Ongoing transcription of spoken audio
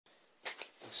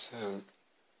So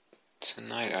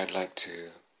tonight I'd like to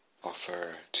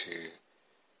offer to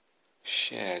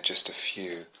share just a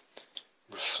few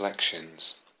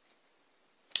reflections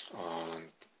on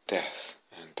death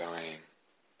and dying.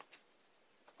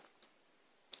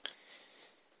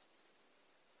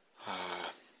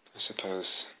 I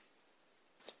suppose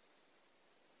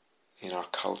in our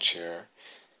culture,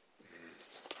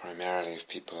 primarily if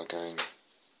people are going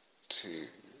to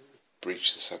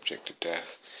breach the subject of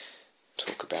death,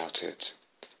 talk about it,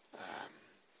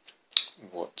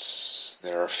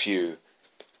 there are a few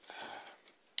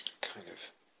kind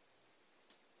of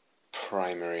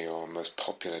primary or most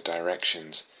popular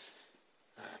directions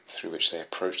through which they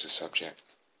approach the subject.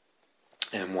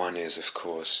 And one is, of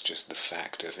course, just the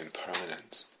fact of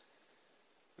impermanence.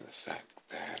 The fact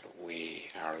that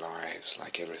our lives,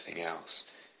 like everything else,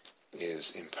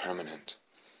 is impermanent.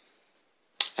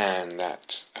 And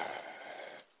that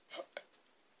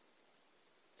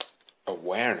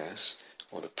awareness,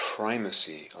 or the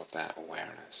primacy of that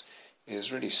awareness,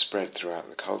 is really spread throughout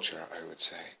the culture, I would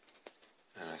say.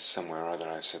 And somewhere or other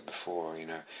I've said before, it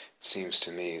seems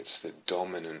to me it's the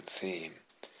dominant theme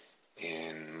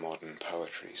in modern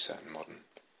poetry, certain modern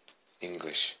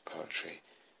English poetry.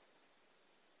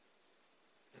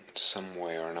 In some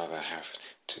way or another have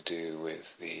to do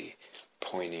with the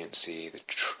poignancy,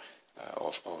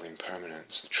 of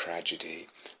impermanence, the tragedy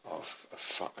of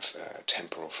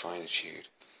temporal finitude,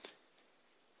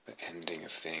 the ending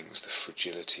of things, the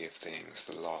fragility of things,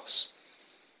 the loss,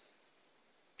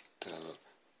 the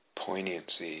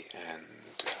poignancy and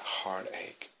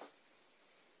heartache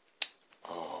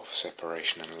of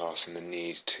separation and loss, and the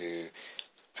need to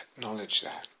acknowledge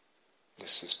that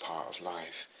this is part of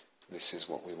life, this is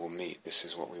what we will meet, this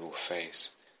is what we will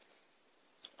face,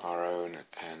 our own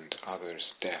and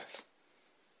others' death.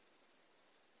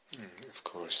 And of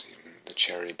course, even the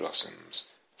cherry blossoms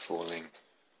falling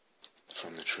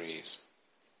from the trees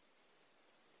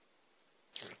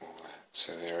and all that.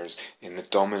 So there's, in the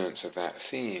dominance of that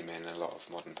theme in a lot of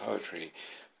modern poetry,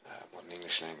 modern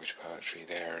English language poetry,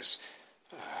 there's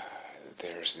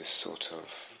this sort of,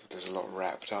 there's a lot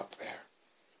wrapped up there.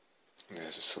 And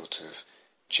there's a sort of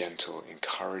gentle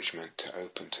encouragement to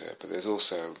open to it, but there's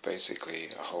also basically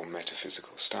a whole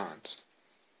metaphysical stance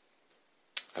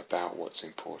about what's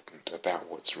important, about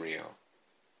what's real,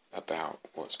 about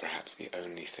what's perhaps the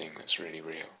only thing that's really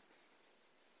real,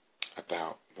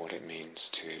 about what it means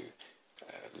to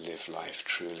live life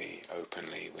truly,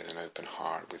 openly, with an open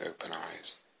heart, with open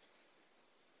eyes.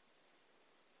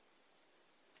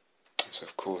 And so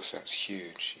of course that's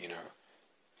huge,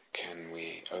 Can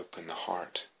we open the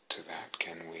heart to that?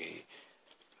 Can we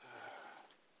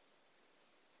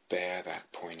bear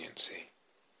that poignancy,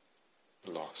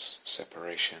 loss,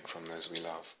 separation from those we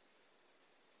love?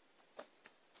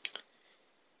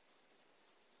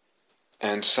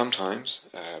 And sometimes,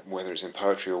 whether it's in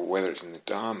poetry or whether it's in the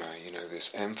Dharma,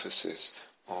 this emphasis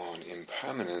on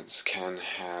impermanence can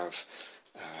have,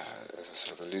 as I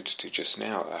sort of alluded to just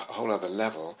now, a whole other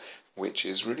level, which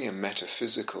is really a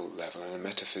metaphysical level and a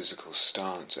metaphysical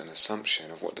stance and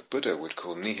assumption of what the Buddha would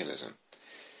call nihilism,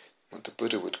 what the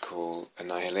Buddha would call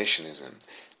annihilationism,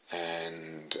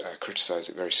 and criticize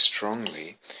it very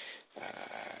strongly,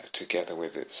 together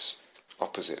with its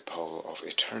opposite pole of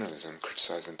eternalism,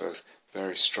 criticize them both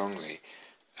very strongly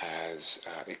as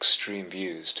extreme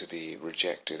views to be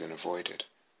rejected and avoided.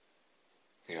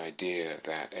 The idea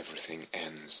that everything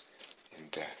ends in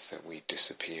death, that we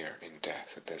disappear in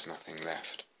death, that there's nothing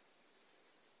left.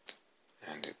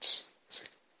 And it's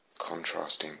a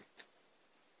contrasting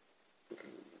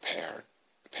paired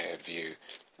view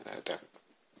that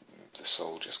the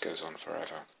soul just goes on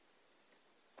forever,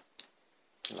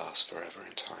 lasts forever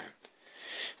in time.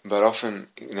 But often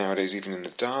nowadays, even in the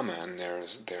Dharma,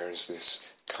 there's this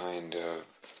kind of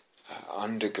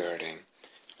undergirding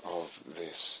of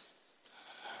this,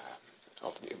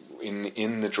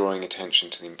 in the drawing attention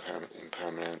to the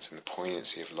impermanence and the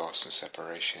poignancy of loss and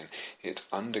separation. It's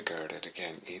undergirded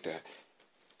again, either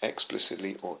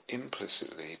explicitly or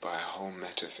implicitly, by a whole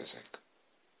metaphysic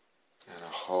and a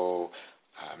whole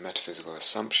metaphysical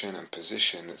assumption and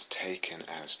position that's taken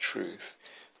as truth,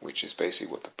 which is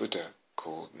basically what the Buddha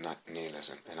called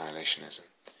nihilism, annihilationism.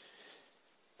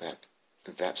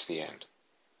 That's the end.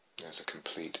 There's a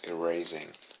complete erasing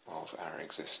of our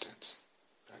existence.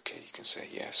 Okay, you can say,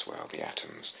 yes, well, the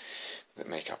atoms that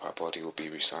make up our body will be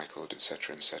recycled,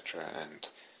 etc., etc., and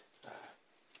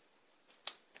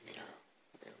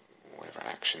whatever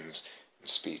actions and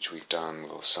speech we've done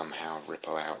will somehow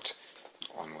ripple out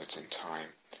onwards in time.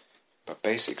 But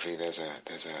basically, there's a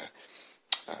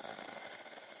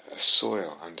a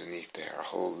soil underneath there, a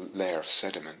whole layer of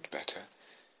sediment, better,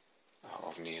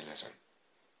 of nihilism.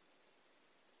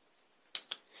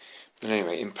 But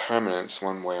anyway, impermanence,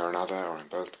 one way or another, or in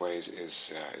both ways,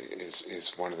 is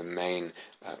one of the main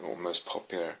or most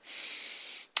popular,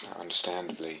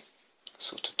 understandably,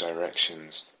 sort of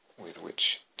directions with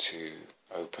which to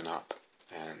open up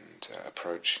and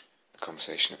approach the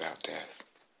conversation about death.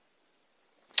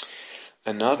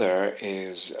 Another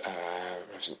is,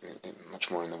 much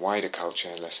more in the wider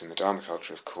culture, less in the Dharma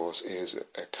culture, of course, is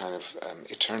a kind of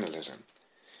eternalism.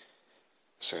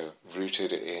 So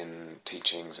rooted in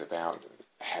teachings about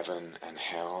heaven and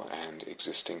hell and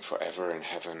existing forever in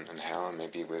heaven and hell, and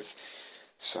maybe with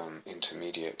some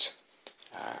intermediate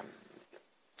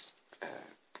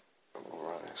or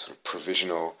rather sort of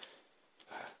provisional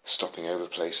stopping over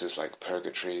places like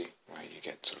purgatory, where you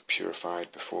get sort of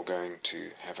purified before going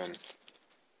to heaven,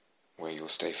 where you'll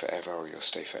stay forever, or you'll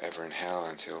stay forever in hell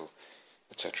until,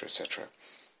 etc., etc.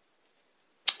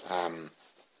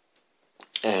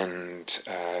 And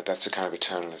that's a kind of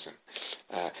eternalism.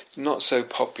 Not so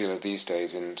popular these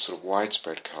days in sort of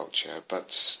widespread culture,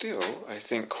 but still, I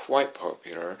think, quite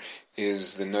popular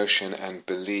is the notion and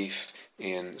belief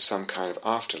in some kind of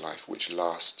afterlife which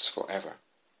lasts forever.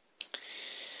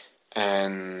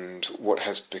 And what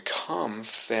has become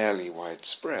fairly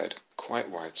widespread, quite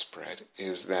widespread,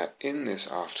 is that in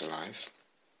this afterlife,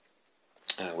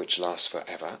 which lasts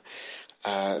forever,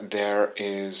 there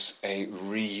is a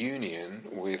reunion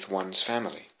with one's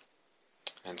family.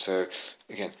 And so,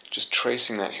 again, just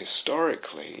tracing that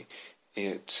historically,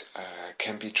 it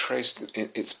can be traced,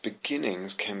 its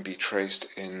beginnings can be traced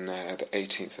in the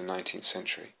 18th and 19th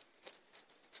century.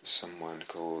 So someone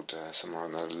called,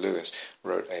 someone or Lewis,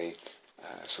 wrote a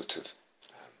sort of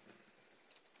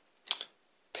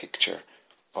picture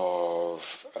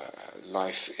of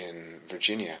life in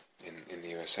Virginia, in the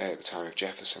USA at the time of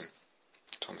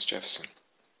Thomas Jefferson.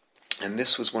 And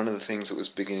this was one of the things that was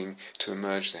beginning to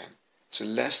emerge then. So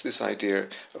less this idea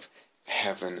of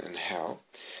heaven and hell,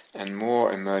 and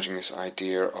more emerging this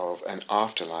idea of an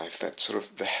afterlife, that sort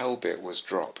of the hell bit was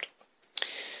dropped.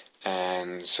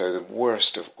 And so the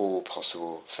worst of all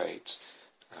possible fates,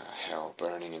 hell,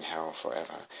 burning in hell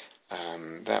forever,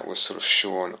 that was sort of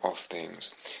shorn off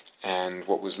things. And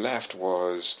what was left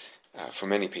was, for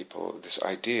many people, this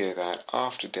idea that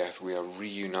after death we are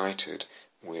reunited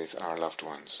with our loved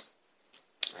ones,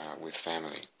 with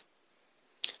family.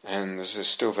 And this is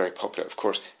still very popular. Of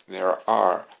course, there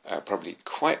are probably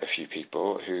quite a few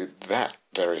people who that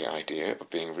very idea of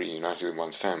being reunited with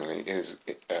one's family is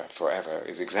forever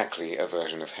is exactly a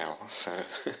version of hell. So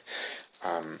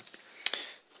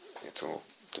it's all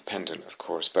dependent, of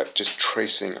course, but just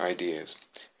tracing ideas.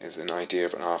 There's an idea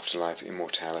of an afterlife,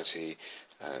 immortality,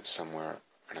 somewhere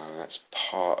or another. That's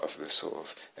part of the sort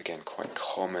of, again, quite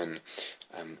common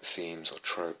themes or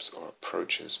tropes or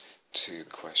approaches to the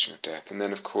question of death. And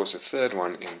then, of course, a third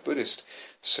one in Buddhist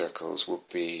circles would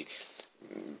be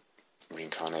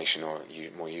reincarnation, or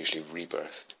more usually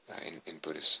rebirth in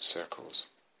Buddhist circles.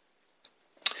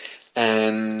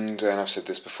 And I've said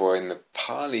this before, in the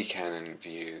Pali Canon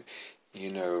view,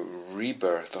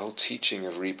 rebirth, the whole teaching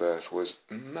of rebirth was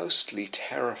mostly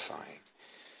terrifying.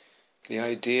 The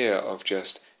idea of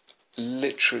just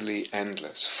literally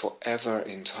endless, forever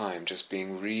in time, just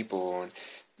being reborn,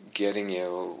 getting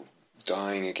ill,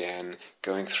 dying again,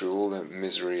 going through all the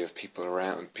misery of people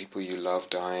around, people you love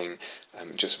dying,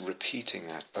 just repeating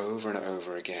that over and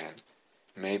over again,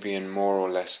 maybe in more or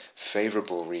less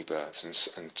favourable rebirths,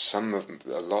 and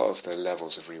a lot of the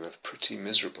levels of rebirth pretty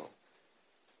miserable.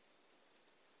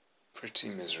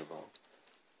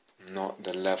 Not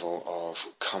the level of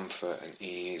comfort and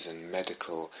ease and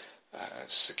medical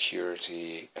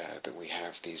security that we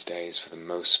have these days for the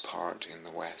most part in the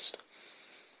West.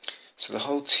 So the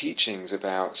whole teachings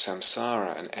about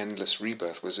samsara and endless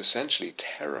rebirth was essentially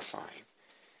terrifying.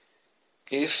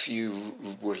 If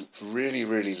you were really,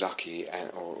 really lucky,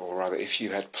 or rather if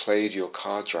you had played your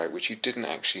cards right, which you didn't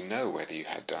actually know whether you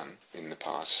had done in the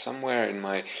past, somewhere in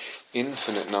my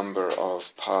infinite number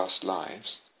of past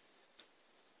lives,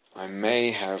 I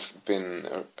may have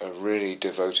been a really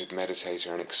devoted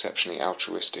meditator and exceptionally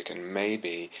altruistic, and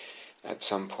maybe at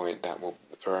some point that will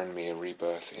earn me a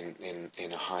rebirth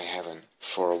in a high heaven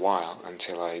for a while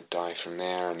until I die from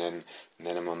there, and then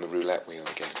I'm on the roulette wheel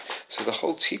again. So the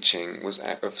whole teaching was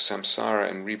of samsara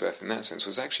and rebirth in that sense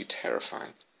was actually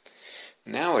terrifying.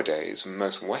 Nowadays,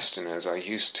 most Westerners are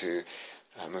used to,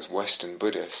 most Western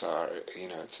Buddhists are,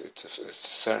 it's a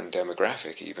certain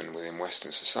demographic even within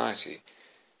Western society,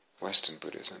 Western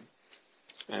Buddhism,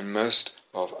 And most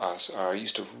of us are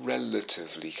used to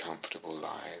relatively comfortable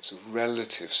lives,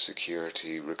 relative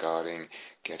security regarding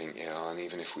getting ill, and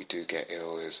even if we do get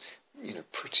ill, is,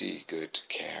 pretty good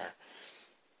care,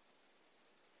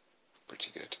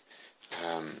 pretty good,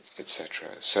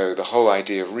 etc. So the whole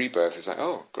idea of rebirth is like,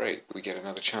 oh, great, we get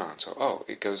another chance, or oh,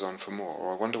 it goes on for more,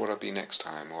 or I wonder what I'll be next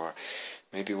time, or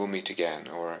maybe we'll meet again,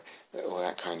 or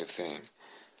that kind of thing.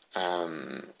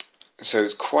 So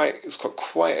it's got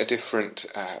quite a different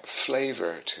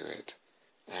flavour to it,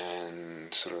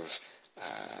 and sort of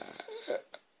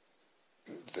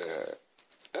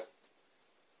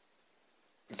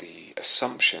the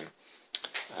assumptions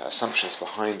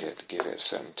behind it give it a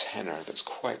certain tenor that's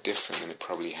quite different than it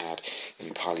probably had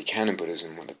in Pali Canon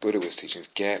Buddhism. What the Buddha was teaching is,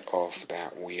 get off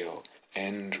that wheel,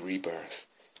 end rebirth.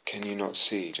 Can you not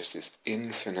see just this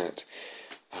infinite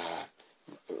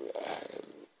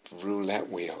roulette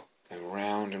wheel, and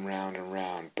round and round and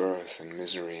round, birth and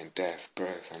misery and death,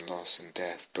 birth and loss and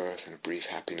death, birth and brief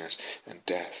happiness and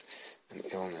death, and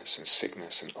illness and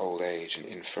sickness and old age and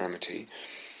infirmity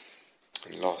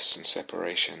and loss and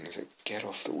separation. Is it get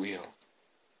off the wheel?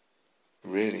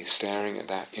 Really staring at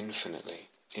that infinite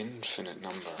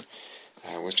number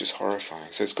was just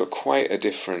horrifying. So it's got quite a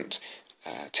different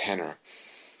tenor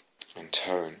and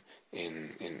tone.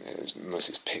 Most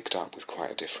it's picked up with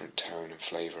quite a different tone and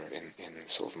flavour in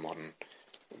sort of modern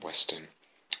Western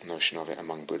notion of it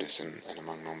among Buddhists and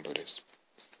among non-Buddhists.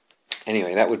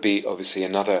 Anyway, that would be obviously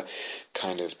another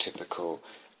kind of typical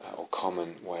or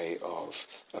common way of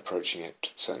approaching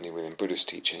it, certainly within Buddhist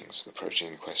teachings,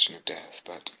 approaching the question of death.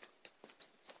 But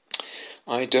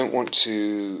I don't want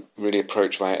to really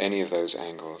approach via any of those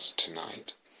angles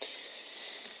tonight.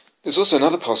 There's also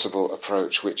another possible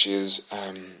approach, which is,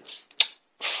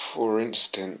 for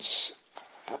instance,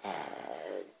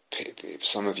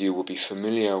 some of you will be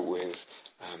familiar with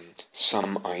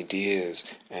some ideas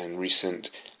and recent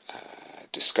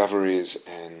discoveries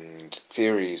and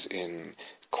theories in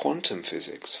quantum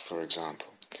physics, for example.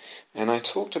 And I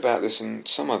talked about this in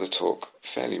some other talk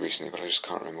fairly recently, but I just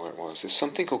can't remember where it was. There's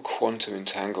something called quantum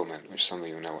entanglement, which some of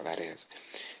you know what that is.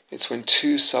 It's when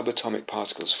two subatomic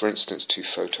particles, for instance, two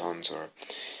photons, or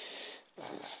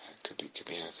could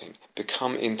be anything,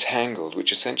 become entangled,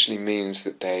 which essentially means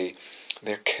that they're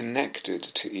connected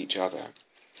to each other.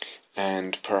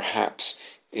 And perhaps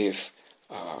if,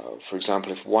 for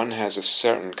example, if one has a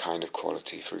certain kind of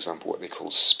quality, for example, what they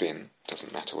call spin,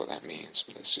 doesn't matter what that means,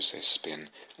 but let's just say spin,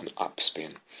 an up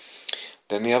spin,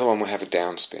 then the other one will have a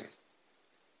down spin.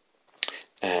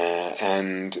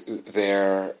 And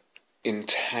they're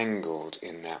entangled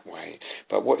in that way.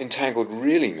 But what entangled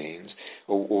really means,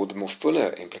 or the more fuller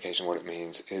implication of what it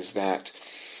means, is that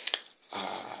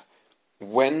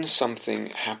when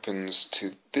something happens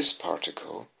to this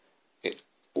particle, it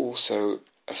also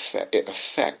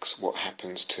affects what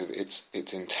happens to its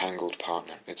entangled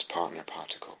partner, its partner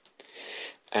particle.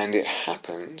 And it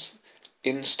happens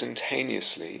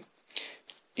instantaneously,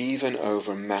 even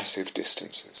over massive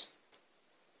distances.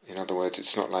 In other words,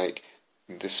 it's not like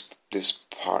this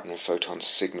partner photon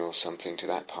signals something to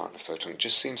that partner photon. It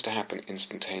just seems to happen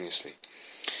instantaneously.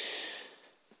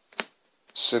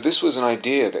 So this was an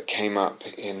idea that came up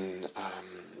in,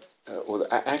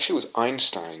 actually it was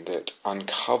Einstein that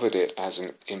uncovered it as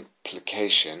an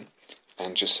implication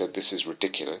and just said, this is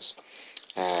ridiculous.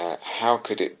 How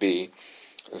could it be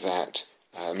that,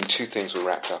 two things were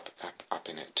wrapped up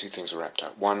in it. Two things were wrapped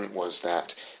up. One was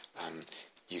that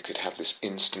you could have this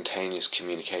instantaneous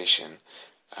communication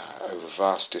over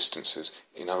vast distances.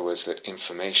 In other words, that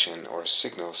information or a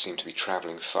signal seemed to be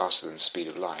travelling faster than the speed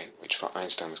of light, which for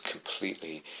Einstein was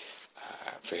completely,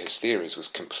 for his theories, was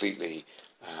completely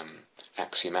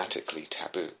axiomatically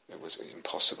taboo. It was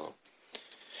impossible.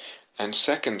 And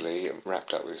secondly,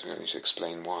 wrapped up with this, we don't need to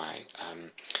explain why,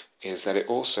 is that it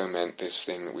also meant this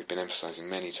thing that we've been emphasizing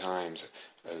many times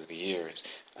over the years,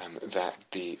 that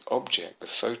the object, the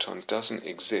photon, doesn't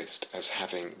exist as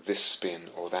having this spin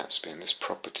or that spin, this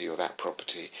property or that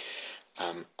property,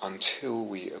 until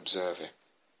we observe it.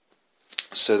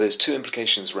 So there's two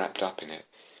implications wrapped up in it,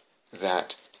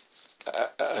 that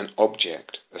an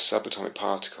object, a subatomic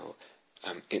particle,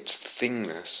 its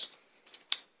thingness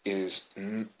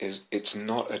it's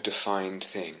not a defined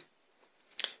thing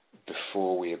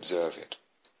before we observe it.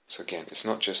 So again, it's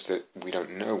not just that we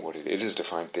don't know what it is a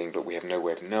defined thing, but we have no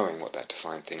way of knowing what that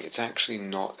defined thing. It's actually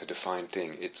not a defined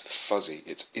thing. It's fuzzy.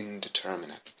 It's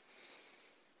indeterminate.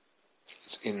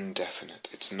 It's indefinite.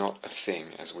 It's not a thing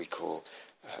as we call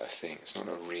a thing. It's not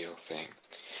a real thing.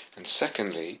 And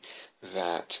secondly,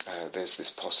 that there's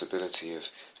this possibility of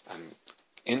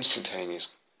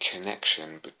instantaneous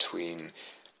connection between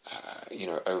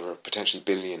over potentially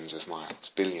billions of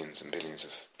miles, billions and billions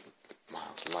of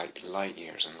miles, light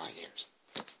years and light years.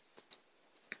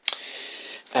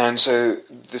 And so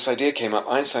this idea came up,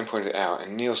 Einstein pointed it out,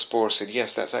 and Niels Bohr said,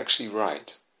 yes, that's actually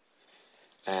right.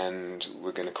 And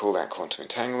we're going to call that quantum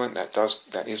entanglement.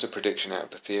 That is a prediction out of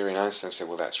the theory. And Einstein said,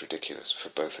 well, that's ridiculous for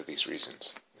both of these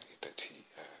reasons that he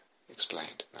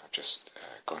explained, that I've just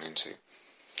gone into.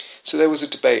 So there was a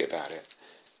debate about it.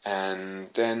 And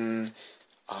then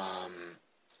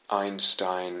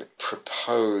Einstein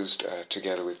proposed,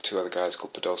 together with two other guys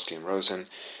called Podolsky and Rosen,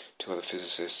 two other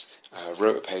physicists,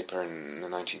 wrote a paper in the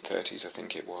 1930s, I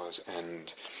think it was,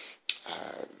 and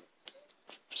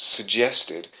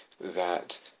suggested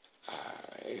that,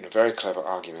 in a very clever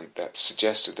argument, that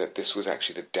suggested that this was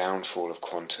actually the downfall of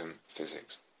quantum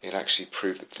physics. It actually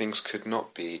proved that things could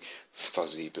not be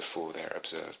fuzzy before they're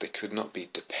observed. They could not be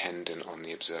dependent on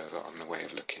the observer, on the way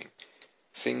of looking.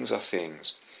 Things are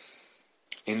things,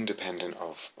 independent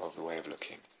of the way of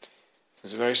looking. It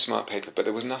was a very smart paper, but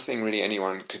there was nothing really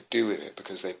anyone could do with it,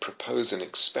 because they proposed an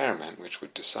experiment which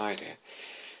would decide it.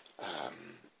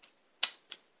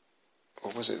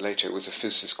 Or was it later? It was a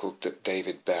physicist called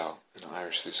David Bell, an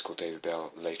Irish physicist called David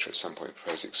Bell, later at some point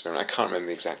proposed the experiment. I can't remember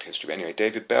the exact history, but anyway,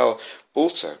 David Bell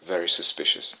also very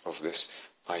suspicious of this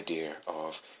idea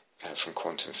of, from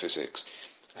quantum physics,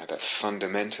 that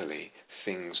fundamentally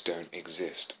things don't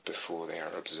exist before they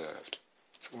are observed.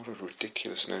 So what a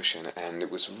ridiculous notion, and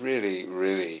it was really,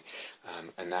 really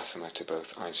anathema to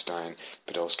both Einstein,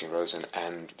 Podolsky and Rosen,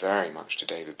 and very much to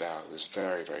David Bell, who was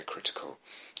very, very critical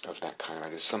of that kind of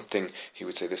idea. There's something, he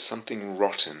would say, there's something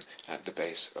rotten at the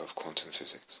base of quantum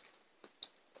physics.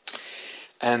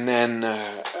 And then,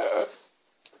 I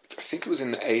think it was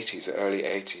in the 80s, the early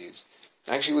 80s,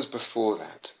 actually it was before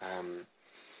that, a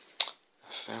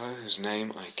fellow whose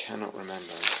name I cannot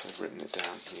remember, unless I've written it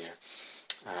down here.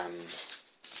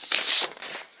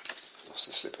 Lost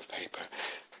the slip of paper.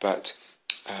 But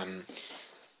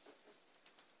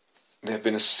there have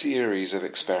been a series of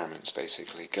experiments,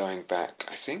 basically, going back,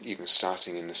 I think even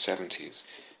starting in the 70s,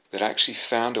 that actually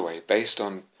found a way, based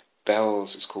on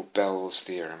Bell's, it's called Bell's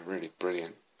theorem, really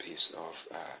brilliant piece of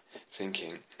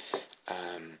thinking,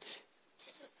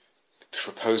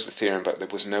 proposed the theorem, but there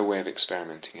was no way of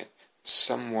experimenting it.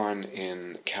 Someone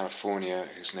in California,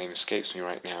 whose name escapes me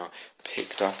right now,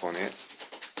 picked up on it.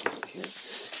 Here.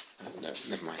 No,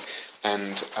 never mind.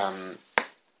 And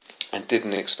did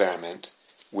an experiment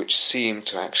which seemed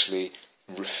to actually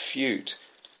refute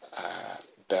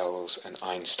Bell's and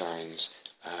Einstein's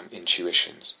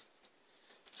intuitions.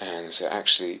 And so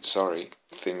actually, sorry,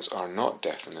 things are not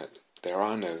definite. There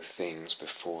are no things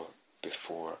before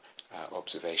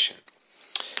observation.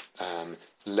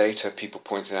 Later, people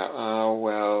pointed out, oh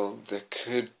well, there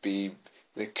could be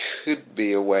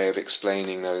a way of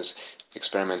explaining those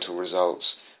experimental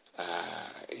results,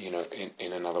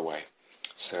 in another way.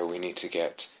 So we need to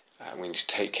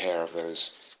take care of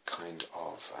those kind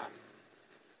of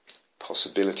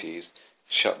possibilities,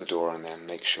 shut the door on them,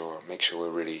 make sure we're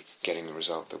really getting the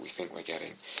result that we think we're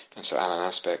getting. And so Alan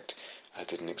Aspect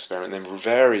did an experiment. Then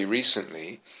very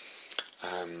recently,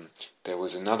 there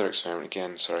was another experiment,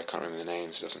 again, sorry I can't remember the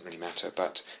names, it doesn't really matter,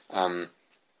 but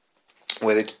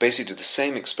where they basically did the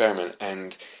same experiment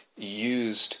and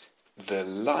used the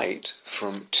light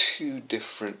from two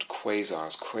different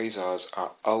quasars. Quasars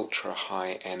are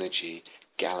ultra-high energy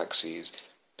galaxies,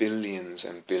 billions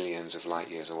and billions of light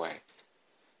years away.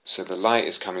 So the light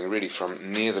is coming really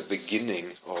from near the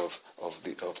beginning of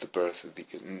the birth of the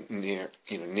near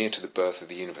to the birth of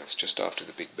the universe, just after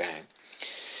the Big Bang.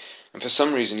 And for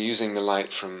some reason, using the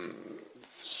light from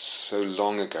so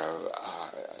long ago,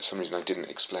 some reason I didn't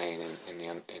explain in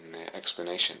the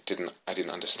explanation, I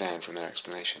didn't understand from their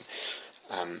explanation,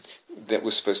 that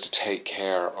was supposed to take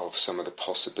care of some of the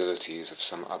possibilities of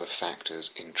some other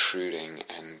factors intruding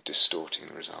and distorting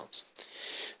the results.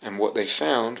 And what they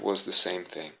found was the same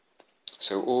thing.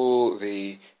 So all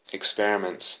the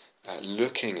experiments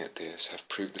looking at this have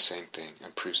proved the same thing,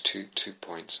 and proves two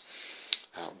points.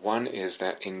 One is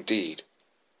that indeed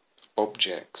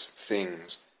objects,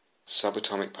 things,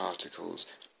 subatomic particles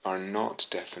are not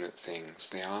definite things.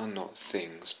 They are not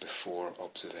things before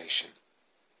observation.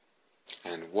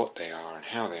 And what they are and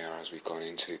how they are, as we've gone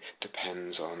into,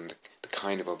 depends on the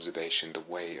kind of observation, the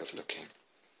way of looking.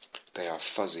 They are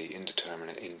fuzzy,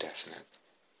 indeterminate, indefinite,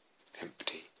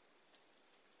 empty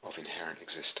of inherent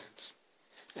existence.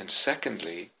 And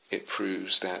secondly, it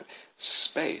proves that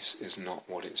space is not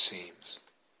what it seems.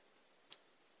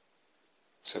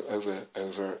 So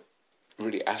over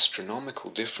really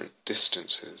astronomical different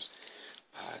distances,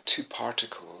 two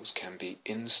particles can be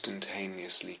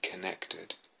instantaneously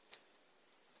connected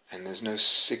and there's no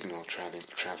signal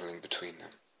travelling between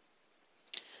them.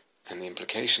 And the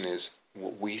implication is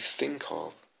what we think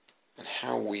of and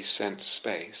how we sense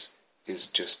space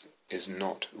is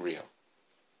not real.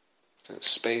 So that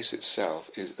space itself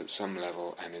is at some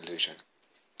level an illusion.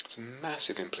 It's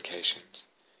massive implications.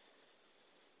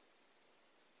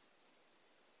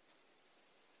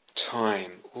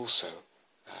 Time also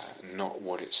not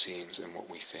what it seems and what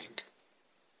we think.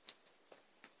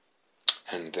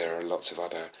 And there are lots of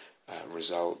other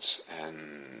results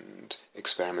and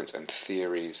experiments and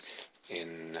theories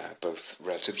in both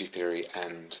relativity theory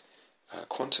and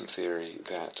quantum theory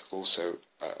that also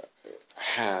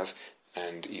have,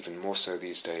 and even more so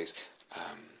these days,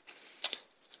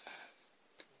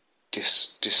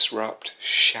 disrupt,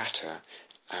 shatter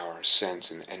our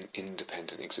sense and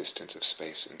independent existence of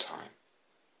space and time.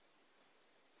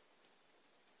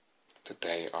 That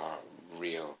they are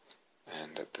real,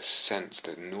 and that the sense,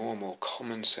 the normal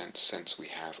common sense we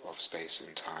have of space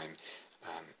and time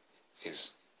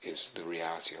is the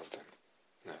reality of them.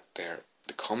 No, they're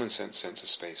the common sense of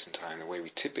space and time, the way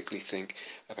we typically think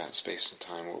about space and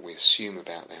time, what we assume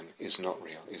about them is not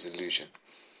real, is illusion.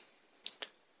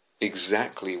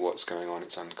 Exactly what's going on,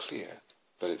 it's unclear,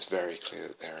 but it's very clear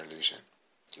that they're illusion.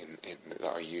 In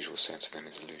our usual sense of them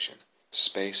is illusion.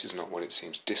 Space is not what it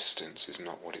seems. Distance is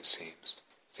not what it seems.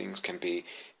 Things can be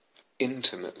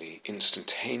intimately,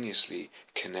 instantaneously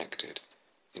connected,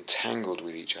 entangled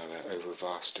with each other over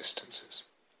vast distances.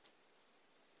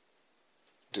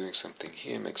 Doing something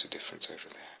here makes a difference over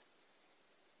there.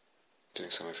 Doing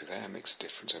something over there makes a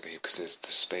difference over here, because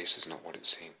the space is not what it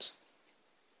seems.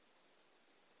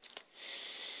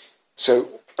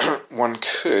 So one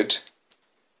could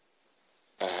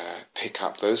pick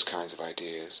up those kinds of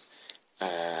ideas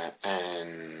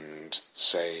and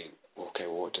say, okay,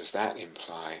 well, what does that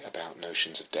imply about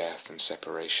notions of death and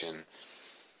separation?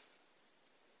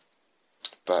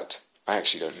 But I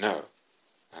actually don't know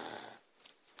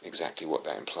exactly what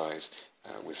that implies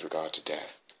with regard to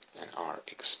death and our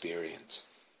experience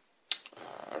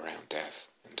around death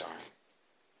and dying.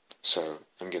 So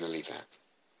I'm going to leave that.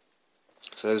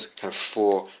 So those kind of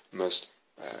four most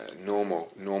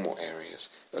normal areas,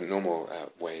 normal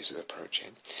ways of approaching.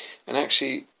 And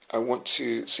actually, I want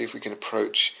to see if we can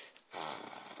approach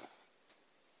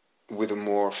with a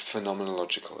more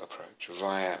phenomenological approach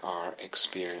via our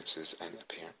experiences and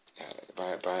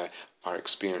via our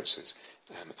experiences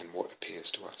and what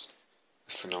appears to us.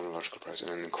 A phenomenological approach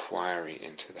and an inquiry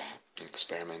into that and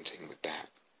experimenting with that.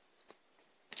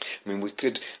 I mean, we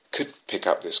could pick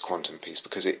up this quantum piece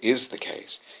because it is the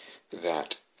case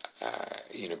that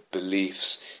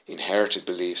beliefs, inherited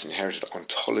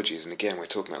ontologies, and again we're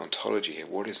talking about ontology here.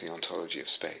 What is the ontology of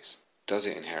space? Does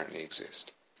it inherently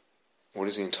exist? What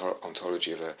is the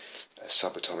ontology of a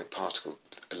subatomic particle,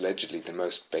 allegedly the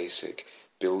most basic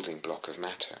building block of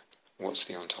matter? What's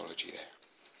the ontology there?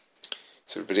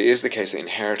 So, but it is the case that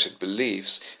inherited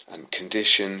beliefs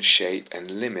condition, shape,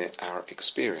 and limit our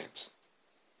experience.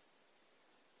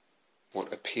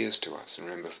 What appears to us, and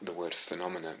remember the word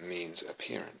phenomena means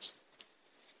appearance.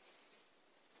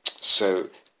 So,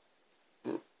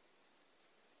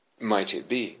 might it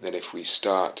be that if we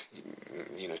start,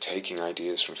 taking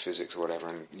ideas from physics or whatever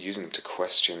and using them to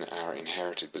question our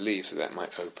inherited beliefs, that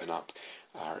might open up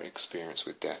our experience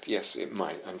with death? Yes, it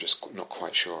might. I'm just not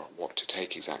quite sure what to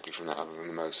take exactly from that, other than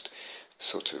the most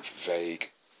sort of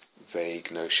vague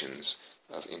notions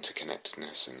of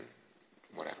interconnectedness and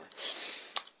whatever.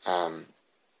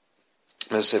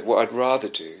 As I said, what I'd rather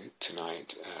do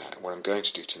tonight, what I'm going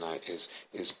to do tonight, is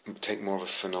take more of a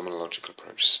phenomenological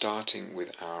approach, starting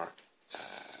with our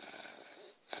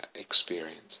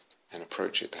experience, and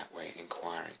approach it that way,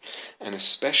 inquiring. And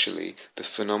especially the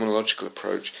phenomenological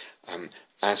approach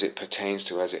as it pertains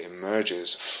to, as it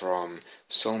emerges from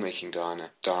soul-making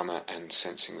dharma and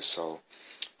sensing with soul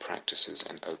practices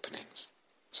and openings.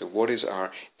 So what is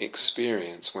our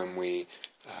experience when we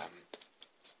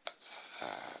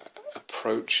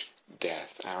approach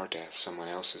death, our death, someone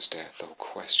else's death, the whole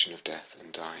question of death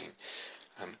and dying,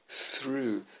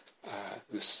 through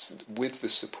with the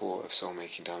support of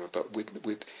soul-making dharma, but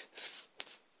with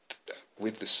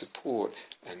the support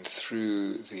and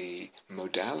through the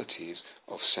modalities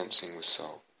of sensing with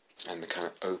soul and the kind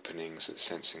of openings that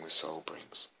sensing with soul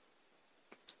brings.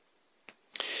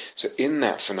 So in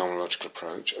that phenomenological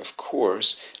approach, of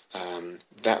course,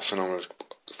 that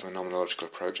phenomenological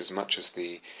approach, as much as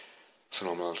the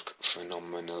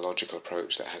phenomenological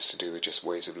approach that has to do with just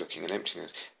ways of looking at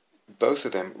emptiness, both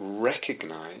of them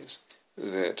recognize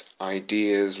that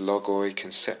ideas, logoi,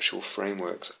 conceptual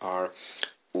frameworks are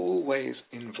always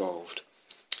involved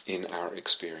in our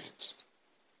experience.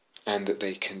 and that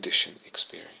they condition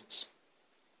experience.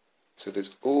 So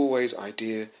there's always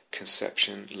idea,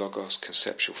 conception, logos,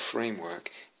 conceptual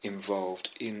framework involved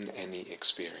in any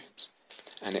experience.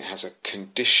 And it has a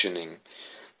conditioning,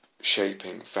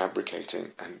 shaping,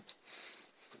 fabricating and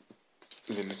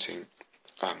limiting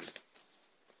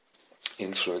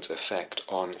influence, effect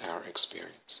on our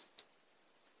experience.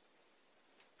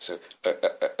 So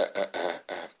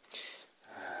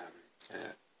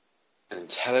an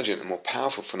intelligent and more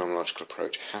powerful phenomenological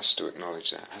approach has to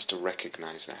acknowledge that, has to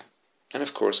recognize that. And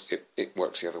of course, it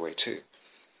works the other way too.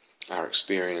 Our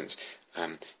experience,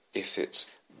 if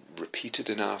it's repeated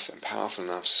enough and powerful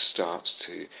enough, starts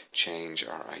to change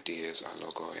our ideas, our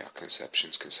logoi, our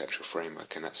conceptions, conceptual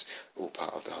framework, and that's all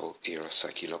part of the whole eros,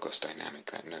 psyche, logos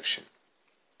dynamic, that notion.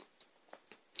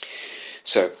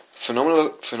 So,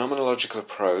 phenomenological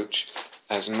approach,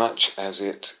 as much as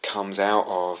it comes out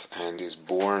of and is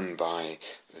born by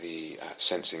the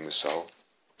sensing the soul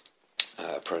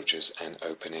approaches and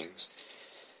openings,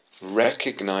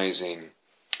 recognizing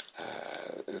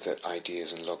that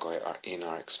ideas and logoi are in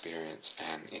our experience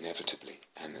and inevitably,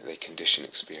 and that they condition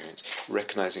experience,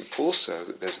 recognizing also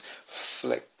that there's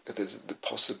the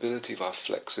possibility of our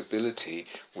flexibility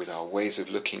with our ways of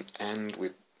looking and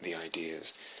with the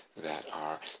ideas that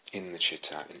are in the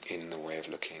citta and in the way of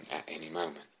looking at any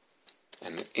moment.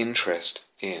 And the interest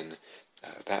in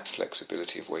that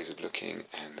flexibility of ways of looking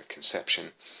and the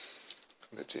conception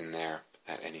that's in there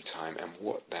at any time, and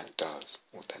what that does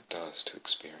to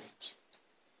experience.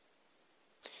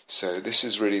 So this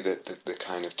is really the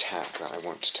kind of tack that I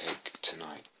want to take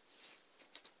tonight.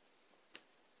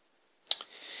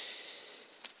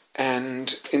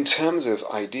 And in terms of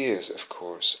ideas, of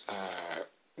course,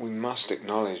 we must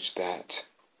acknowledge that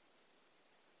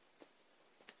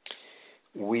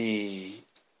we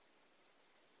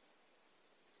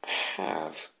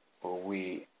have, or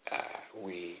we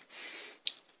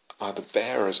are the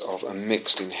bearers of a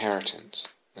mixed inheritance,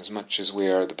 as much as we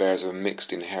are the bearers of a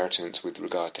mixed inheritance with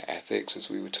regard to ethics, as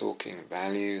we were talking,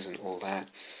 values and all that,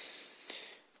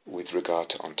 with regard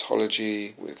to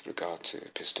ontology, with regard to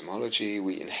epistemology.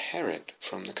 We inherit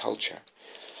from the culture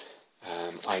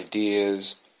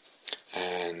ideas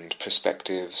and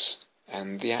perspectives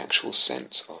and the actual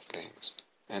sense of things.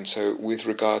 And so with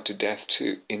regard to death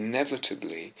too,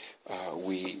 inevitably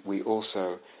we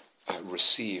also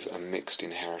receive a mixed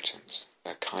inheritance,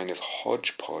 a kind of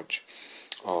hodgepodge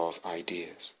of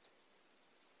ideas.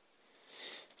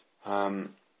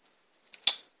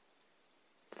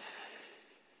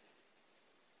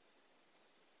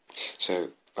 So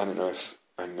I don't know if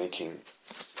I'm making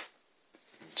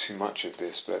too much of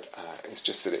this, but it's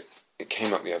just that it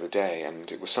came up the other day,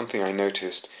 and it was something I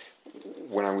noticed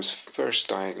when I was first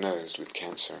diagnosed with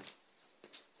cancer.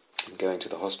 Going to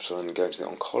the hospital and going to the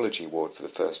oncology ward for the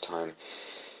first time.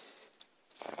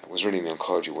 I was really in the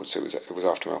oncology ward, so it was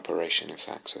after my operation, in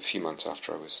fact, so a few months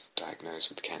after I was diagnosed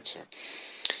with cancer.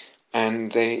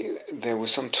 And there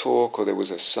was some talk, or there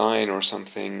was a sign or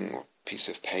something, or piece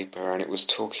of paper, and it was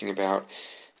talking about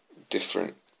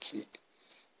different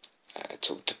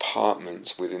sort of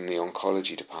departments within the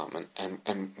oncology department,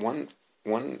 and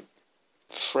one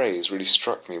phrase really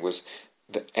struck me was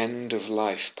the end of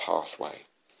life pathway.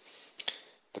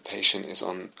 The patient is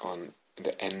on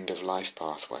the end of life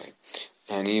pathway,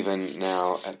 and even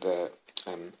now at the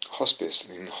hospice,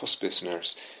 the hospice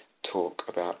nurse talk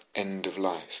about end of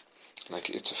life, like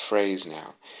it's a phrase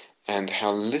now, and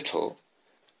how little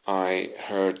I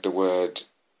heard the word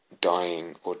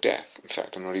dying or death. In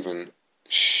fact, I'm not even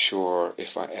sure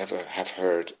if I ever have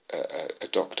heard a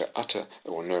doctor utter,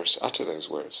 or nurse utter those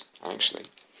words, actually,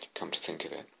 come to think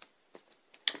of it.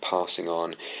 Passing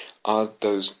on, are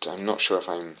those, I'm not sure if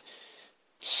I'm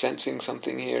sensing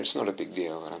something here. It's not a big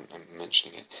deal that I'm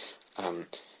mentioning it,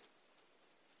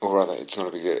 or rather it's not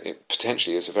a big deal, it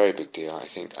potentially is a very big deal. I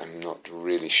think I'm not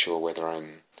really sure whether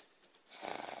I'm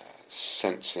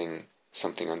sensing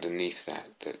something underneath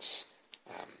that's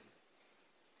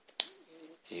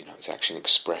it's actually an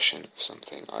expression of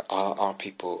something. Are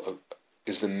people,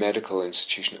 is the medical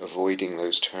institution avoiding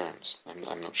those terms?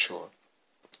 I'm not sure.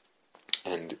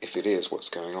 And if it is, what's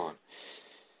going on?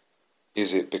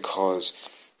 Is it because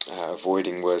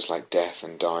avoiding words like death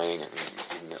and dying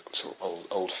and sort of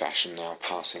old-fashioned now,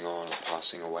 passing on or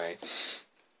passing away?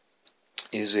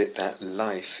 Is it that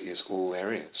life is all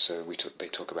there is? So they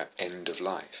talk about end of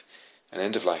life. An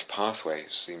end of life pathway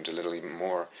seemed a little even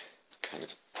more kind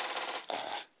of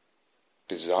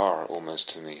bizarre almost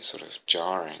to me, sort of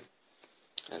jarring,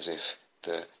 as if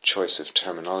the choice of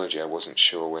terminology, I wasn't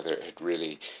sure whether it had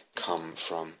really come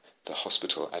from the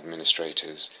hospital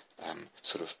administrators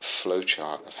sort of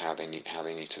flowchart of how they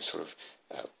need to sort of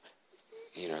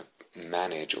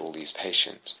manage all these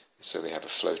patients. So they have a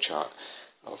flowchart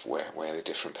of where the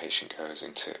different patient goes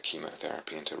into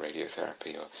chemotherapy, into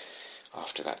radiotherapy, or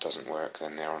after that doesn't work,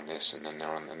 then they're on this, and then they're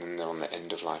on the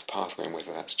end of life pathway. And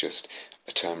whether that's just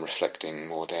a term reflecting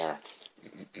more their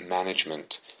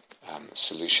management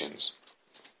solutions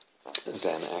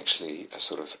than actually a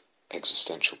sort of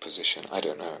existential position, I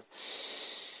don't know.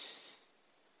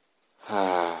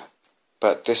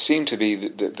 But there seemed to be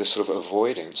the sort of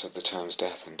avoidance of the terms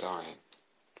death and dying.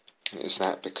 Is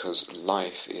that because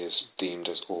life is deemed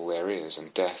as all there is,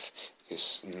 and death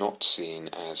is not seen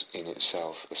as in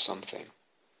itself a something,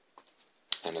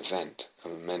 an event, a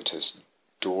momentous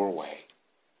doorway,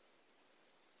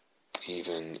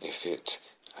 even if it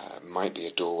might be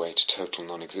a doorway to total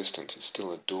non-existence, it's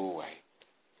still a doorway.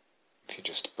 If you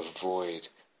just avoid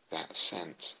that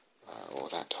sense, or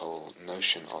that whole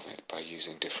notion of it by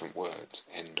using different words,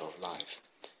 end of life.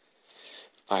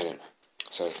 I don't know.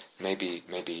 So maybe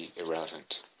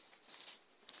irrelevant.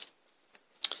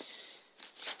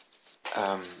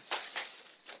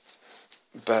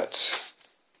 But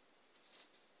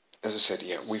as I said,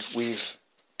 yeah, we've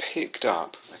picked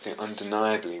up. I think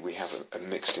undeniably we have a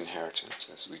mixed inheritance,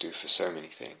 as we do for so many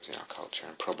things in our culture,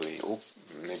 and probably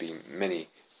maybe many.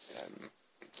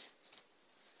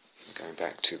 Going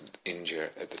back to India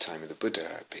at the time of the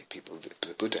Buddha,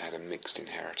 the Buddha had a mixed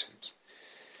inheritance.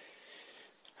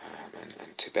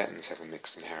 And Tibetans have a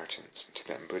mixed inheritance, and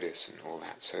Tibetan Buddhists and all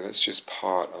that. So that's just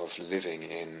part of living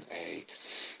in a,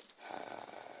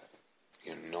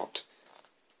 not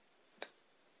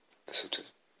a sort of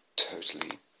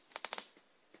totally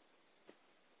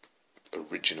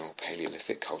original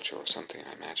Paleolithic culture or something,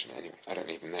 I imagine. Anyway, I don't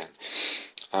even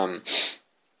then.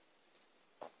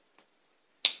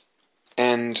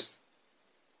 And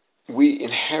we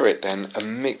inherit then a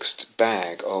mixed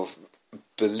bag of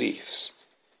beliefs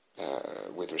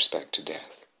with respect to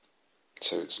death.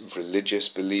 So it's religious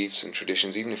beliefs and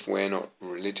traditions, even if we're not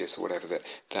religious or whatever,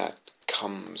 that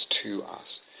comes to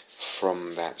us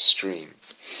from that stream.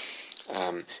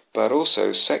 But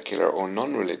also secular or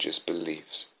non-religious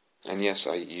beliefs. And yes,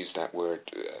 I use that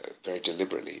word very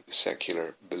deliberately,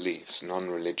 secular beliefs,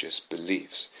 non-religious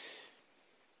beliefs.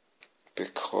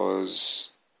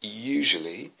 Because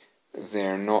usually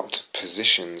they're not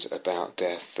positions about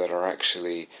death that are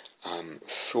actually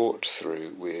thought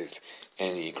through with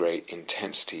any great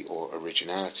intensity or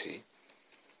originality.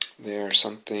 They're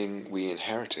something we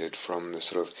inherited from the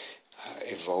sort of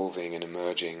evolving and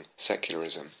emerging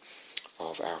secularism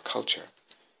of our culture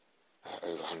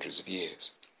over hundreds of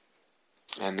years.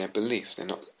 And they're beliefs. They're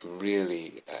not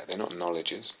really, they're not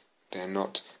knowledges. They're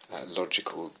not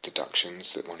logical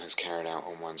deductions that one has carried out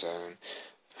on one's own.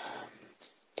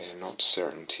 They're not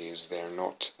certainties. They're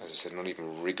not, as I said, not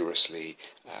even rigorously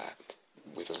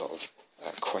with a lot of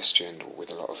question or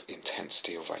with a lot of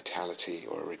intensity or vitality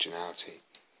or originality.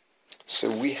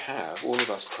 So we have, all of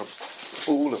us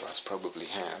probably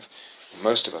have,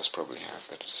 most of us probably have,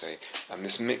 better to say,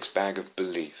 this mixed bag of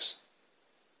beliefs.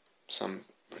 Some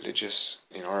religious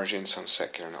in origin, some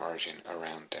secular in origin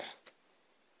around death.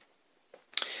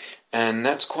 And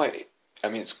that's quite, I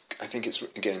think it's,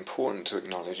 again, important to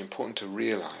acknowledge, important to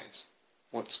realize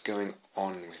what's going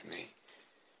on with me.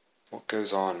 What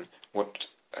goes on, what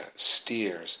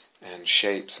steers and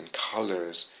shapes and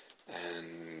colors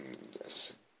and, as I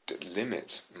said,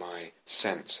 limits my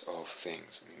sense of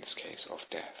things, in this case of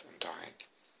death and dying.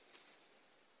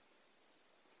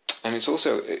 And it's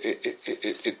also,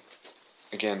 it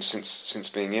again, since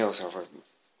being ill, so I've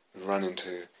run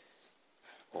into,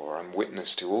 or I'm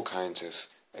witness to all kinds of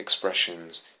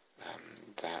expressions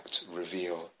that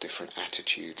reveal different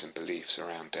attitudes and beliefs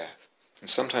around death. And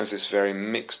sometimes this very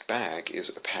mixed bag is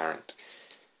apparent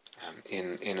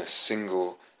in a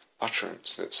single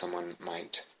utterance that someone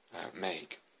might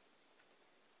make.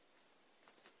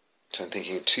 So I'm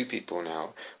thinking of two people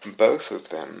now, both of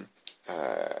them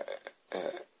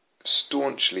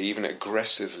staunchly, even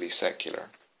aggressively secular.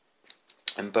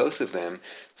 And both of them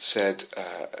said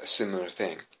a similar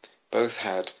thing. Both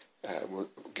had were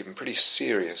given pretty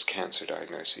serious cancer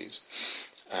diagnoses,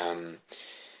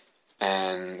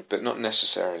 but not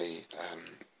necessarily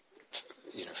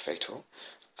fatal.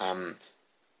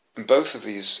 Both of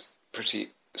these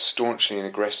pretty staunchly and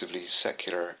aggressively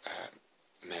secular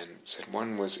men said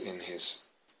one was in his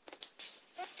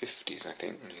 50s, I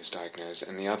think, when he was diagnosed,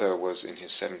 and the other was in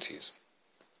his 70s.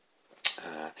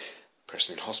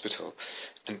 Person in hospital,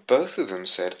 and both of them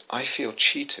said, I feel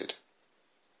cheated.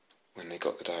 When they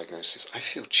got the diagnosis, I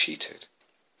feel cheated.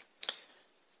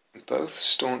 Both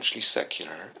staunchly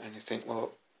secular, and you think,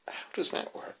 well, how does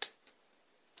that work?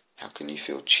 How can you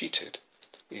feel cheated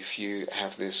if you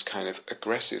have this kind of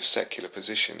aggressive secular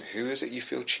position? Who is it you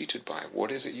feel cheated by?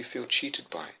 What is it you feel cheated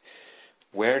by?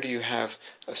 Where do you have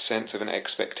a sense of an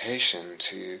expectation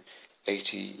to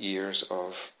 80 years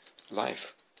of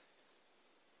life?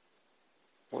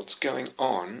 What's going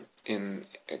on in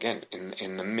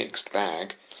the mixed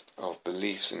bag of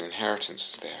beliefs and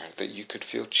inheritances there that you could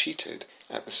feel cheated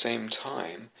at the same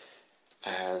time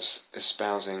as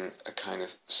espousing a kind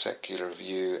of secular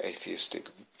view, atheistic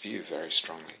view very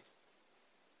strongly?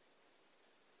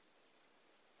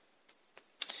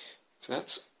 So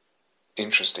that's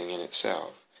interesting in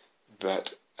itself,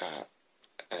 but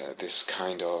this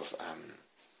kind of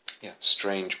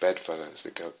strange bedfellows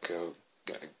that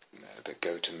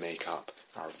go to make up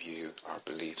our view, our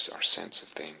beliefs, our sense of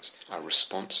things, our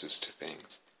responses to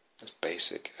things, as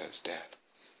basic as death.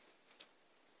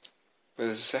 But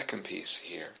there's a second piece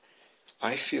here.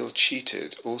 I feel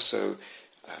cheated also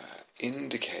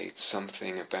indicates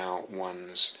something about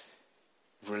one's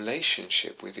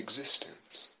relationship with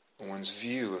existence, one's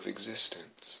view of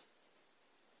existence.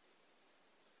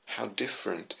 How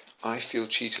different. I feel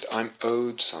cheated. I'm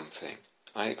owed something.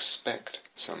 I expect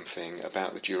something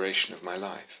about the duration of my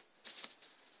life.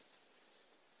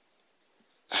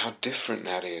 How different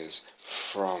that is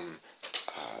from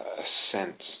a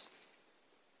sense,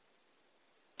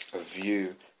 a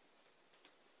view,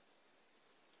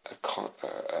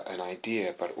 an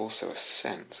idea, but also a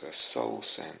sense, a soul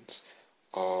sense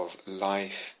of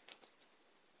life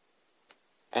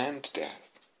and death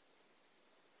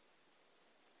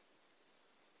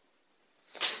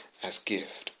as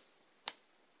gift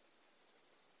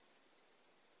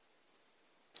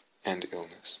and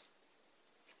illness.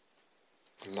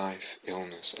 Life,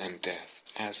 illness and death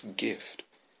as gift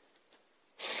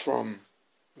from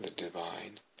the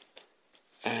divine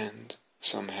and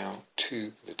somehow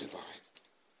to the divine.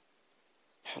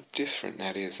 How different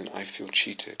that is than I feel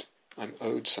cheated. I'm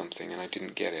owed something and I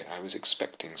didn't get it. I was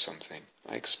expecting something.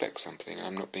 I expect something and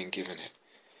I'm not being given it.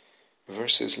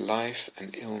 Versus life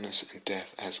and illness and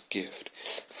death as gift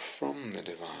from the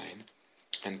divine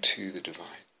and to the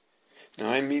divine. Now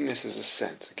I mean this as a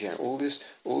sense. Again, all that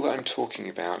I'm talking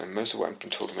about, and most of what I've been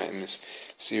talking about in this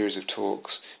series of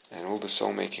talks, and all the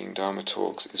soul-making Dharma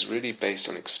talks, is really based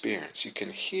on experience. You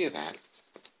can hear that.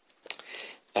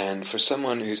 And for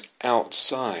someone who's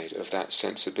outside of that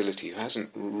sensibility, who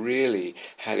hasn't really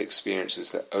had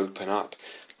experiences that open up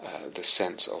the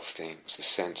sense of things, the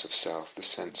sense of self, the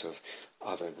sense of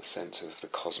other, the sense of the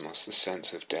cosmos, the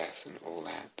sense of death and all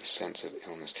that, the sense of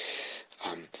illness,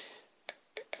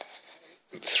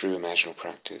 through imaginal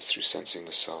practice, through sensing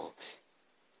the soul,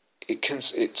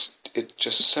 it's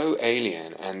just so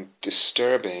alien and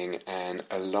disturbing and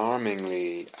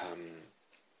alarmingly,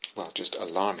 just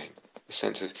alarming. The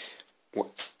sense of what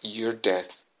your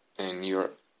death and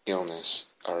your illness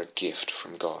are a gift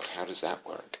from God. How does that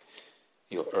work?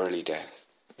 Your early death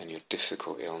and your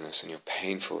difficult illness and your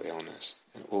painful illness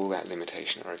and all that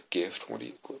limitation are a gift. What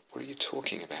are you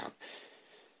talking about?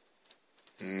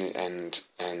 And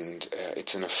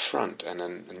it's an affront and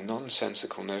a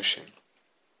nonsensical notion.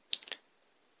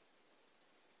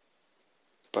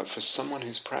 But for someone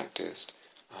who's practiced,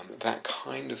 that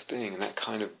kind of thing and that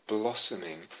kind of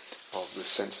blossoming of the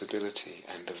sensibility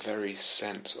and the very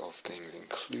sense of things,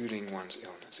 including one's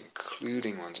illness,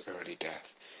 including one's early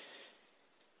death,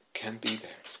 can be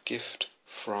there as gift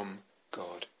from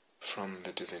God, from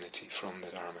the divinity, from the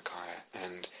Dharmakaya,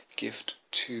 and gift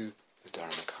to the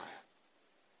Dharmakaya.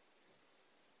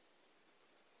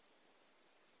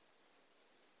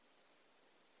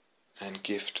 And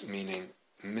gift meaning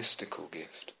mystical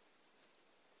gift.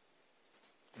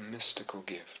 Mystical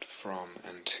gift from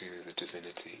and to the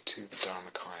divinity, to the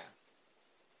Dharmakaya.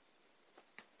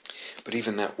 But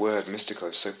even that word mystical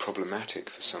is so problematic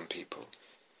for some people.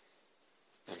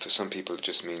 And for some people it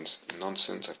just means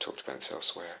nonsense. I've talked about this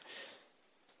elsewhere.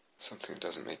 Something that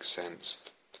doesn't make sense.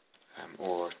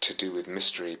 Or to do with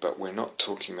mystery, but we're not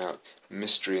talking about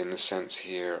mystery in the sense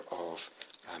here of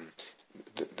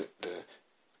the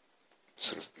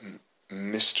sort of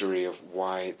mystery of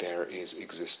why there is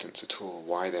existence at all,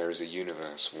 why there is a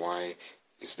universe, why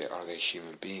are there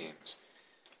human beings.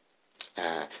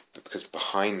 Because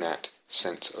behind that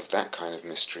sense of that kind of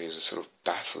mystery is a sort of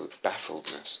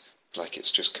baffledness, like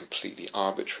it's just completely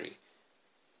arbitrary.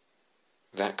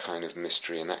 That kind of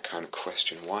mystery and that kind of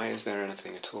question, why is there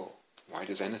anything at all? Why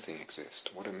does anything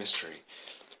exist? What a mystery.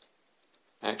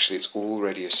 Actually, it's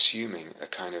already assuming a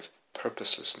kind of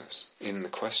purposelessness in the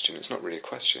question. It's not really a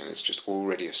question, it's just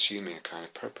already assuming a kind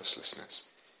of purposelessness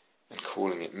and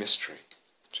calling it mystery.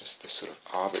 Just this sort of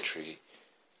arbitrary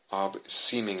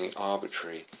seemingly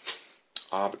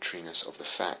arbitrariness of the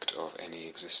fact of any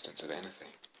existence of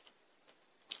anything.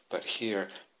 But here,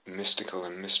 mystical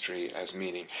and mystery as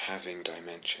meaning having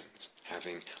dimensions,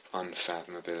 having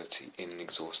unfathomability,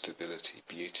 inexhaustibility,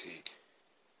 beauty,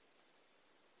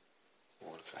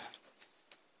 all of that.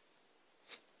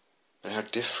 And how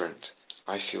different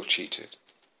I feel cheated.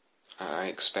 I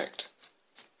expect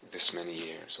this many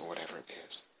years, or whatever it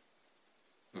is,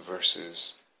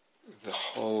 versus the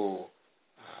whole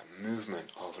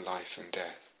movement of life and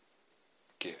death,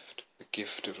 gift, the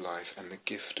gift of life and the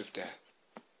gift of death,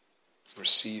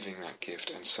 receiving that gift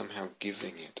and somehow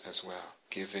giving it as well,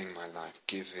 giving my life,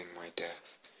 giving my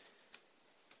death,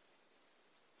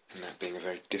 and that being a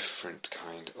very different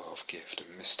kind of gift, a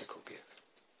mystical gift.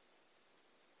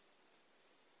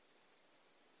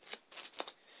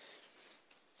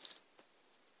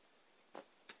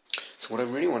 So what I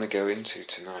really want to go into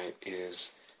tonight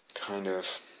is kind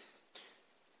of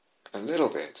a little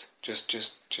bit, just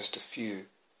a few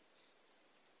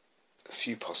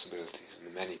possibilities and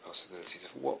the many possibilities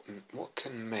of what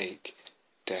can make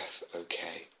death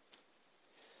okay.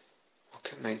 What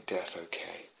can make death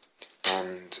okay?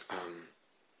 And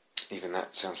even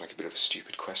that sounds like a bit of a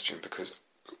stupid question, because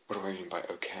what do I mean by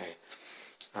okay?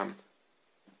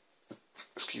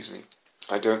 Excuse me.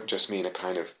 I don't just mean a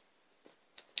kind of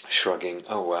shrugging,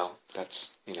 oh well,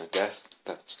 that's, death,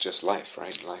 that's just life,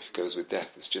 right? Life goes with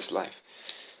death, it's just life.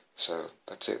 So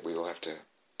that's it, we all have to,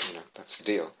 that's the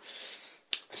deal.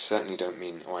 I certainly don't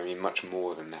mean, I mean much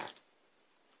more than that.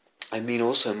 I mean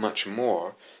also much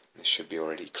more, this should be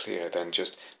already clear, than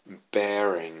just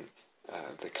bearing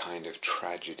the kind of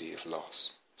tragedy of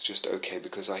loss. It's just okay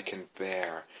because I can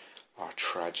bear our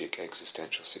tragic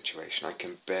existential situation. I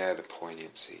can bear the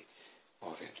poignancy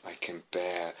of it. I can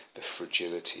bear the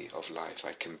fragility of life.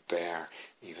 I can bear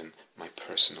even my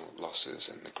personal losses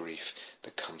and the grief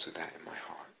that comes with that in my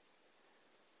heart.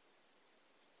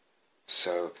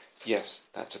 So, yes,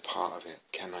 that's a part of it.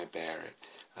 Can I bear it?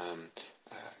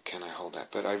 Can I hold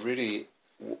that? But I really,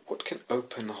 what can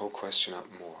open the whole question up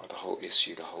more, the whole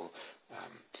issue, the whole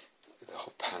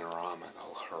panorama, the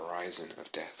whole horizon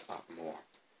of death up more,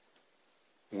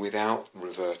 without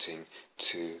reverting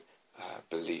to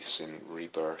beliefs in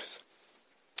rebirth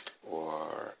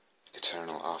or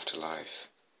eternal afterlife,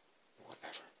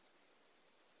 whatever.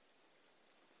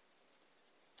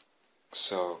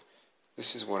 So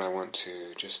this is what I want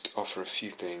to just offer a few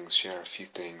things, share a few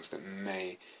things that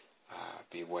may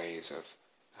be ways of,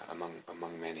 among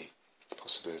many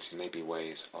possibilities, may be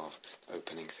ways of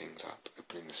opening things up,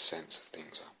 opening the sense of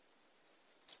things up.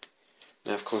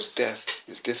 Now, of course, death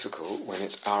is difficult when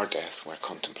it's our death we're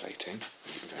contemplating.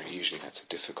 Very usually that's a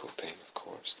difficult thing, of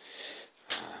course.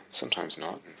 Sometimes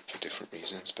not, and for different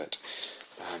reasons, but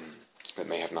that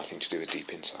may have nothing to do with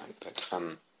deep insight, but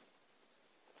and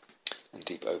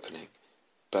deep opening.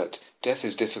 But death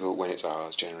is difficult when it's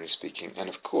ours, generally speaking, and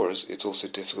of course it's also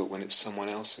difficult when it's someone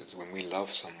else's, when we love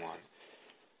someone,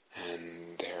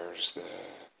 and there's the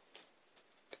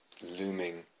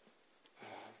looming,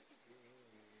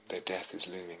 their death is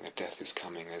looming, their death is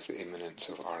coming, there's the imminence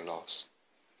of our loss.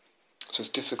 So it's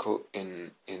difficult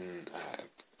in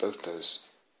both those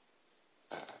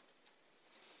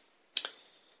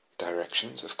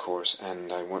directions, of course,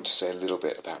 and I want to say a little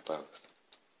bit about both.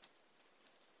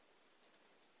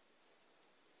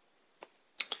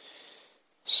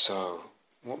 So,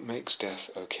 what makes death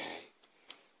okay?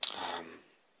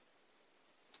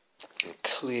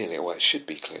 Clearly, well, it should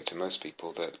be clear to most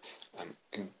people that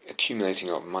accumulating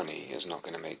a lot of money is not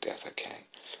going to make death okay.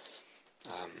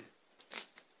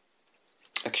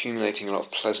 Accumulating a lot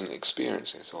of pleasant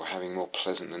experiences, or having more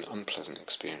pleasant than unpleasant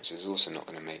experiences, is also not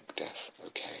going to make death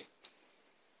okay.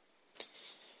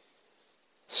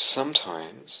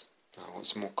 Sometimes,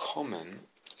 what's more common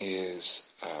is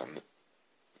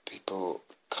people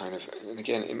kind of, and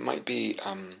again, it might be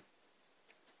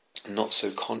not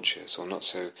so conscious or not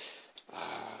so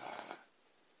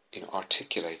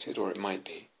articulated, or it might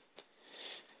be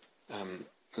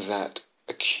that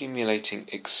accumulating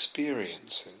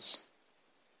experiences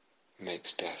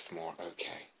makes death more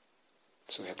okay.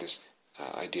 So we have this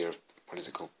idea of, what is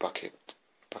it called, bucket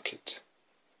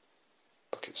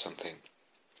something,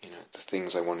 the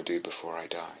things I want to do before I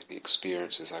die, the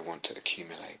experiences I want to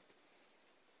accumulate.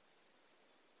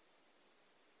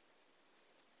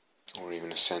 Or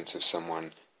even a sense of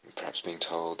someone perhaps being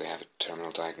told they have a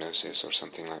terminal diagnosis or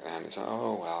something like that, and it's like,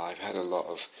 oh well, I've had a lot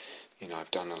of,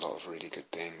 I've done a lot of really good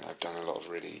things, I've done a lot of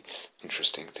really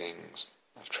interesting things,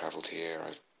 I've travelled here,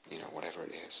 whatever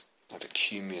it is, I've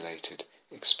accumulated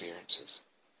experiences.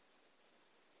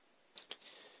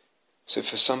 So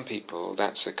for some people,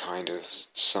 that's a kind of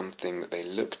something that they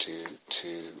look to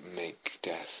make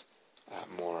death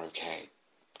more okay.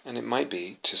 And it might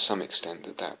be, to some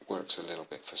extent, that works a little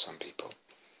bit for some people.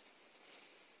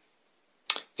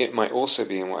 It might also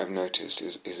be, and what I've noticed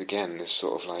is again, this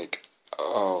sort of like,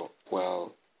 oh,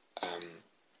 well,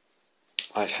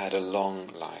 I've had a long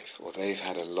life, or they've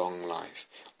had a long life,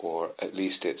 or at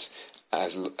least it's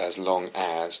as long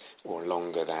as, or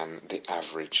longer than, the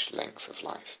average length of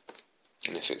life.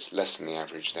 And if it's less than the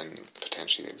average, then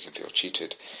potentially we can feel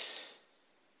cheated.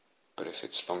 But if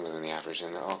it's longer than the average,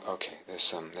 then okay, there's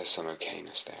some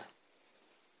okayness there.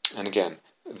 And again,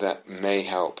 that may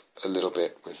help a little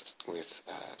bit with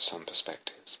some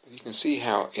perspectives. But you can see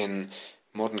how in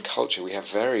modern culture we have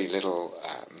very little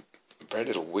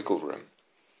wiggle room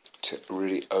to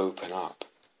really open up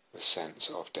the sense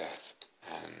of death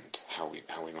and how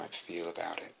we might feel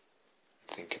about it,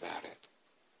 think about it,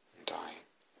 and dying.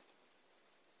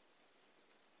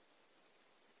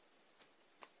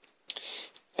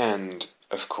 And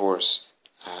of course,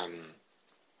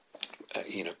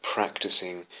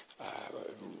 practicing,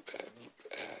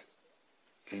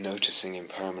 noticing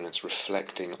impermanence,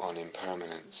 reflecting on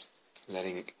impermanence,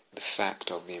 letting the fact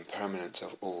of the impermanence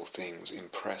of all things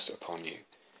impress upon you.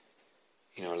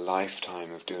 A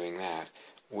lifetime of doing that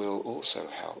will also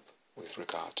help with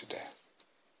regard to death.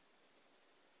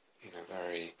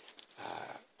 Very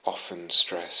often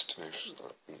stressed,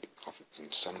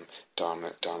 often some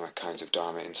dharma kinds of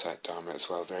dharma, insight dharma as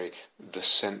well, very the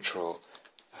central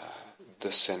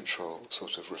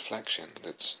sort of reflection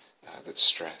that's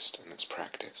stressed and that's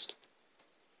practiced.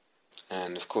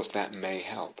 And of course that may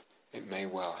help. It may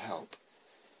well help.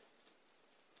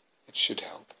 It should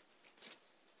help.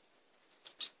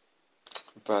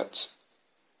 But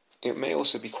it may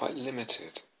also be quite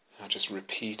limited. Just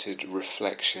repeated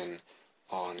reflection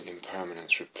on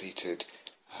impermanence,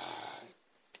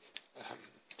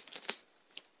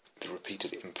 the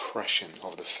repeated impression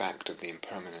of the fact of the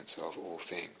impermanence of all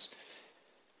things.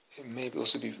 It may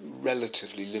also be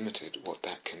relatively limited what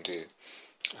that can do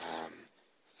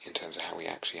in terms of how we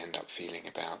actually end up feeling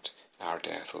about our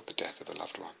death or the death of a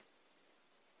loved one.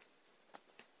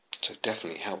 So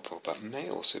definitely helpful, but may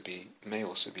also be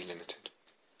limited.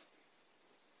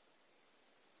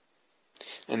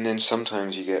 And then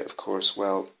sometimes you get, of course,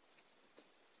 the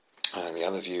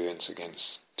other view, and again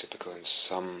it's typical in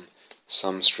some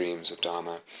streams of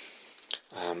Dharma,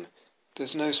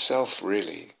 there's no self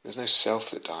really. There's no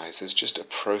self that dies. There's just a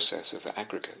process of the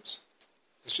aggregates.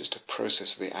 There's just a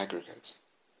process of the aggregates.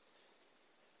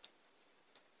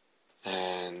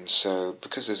 And so,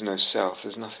 because there's no self,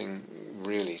 there's nothing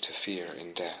really to fear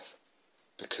in death.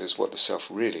 Because what the self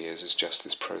really is just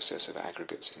this process of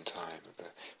aggregates in time, of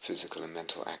the physical and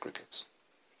mental aggregates.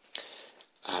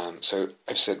 So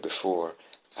I've said before,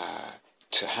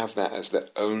 to have that as the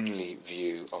only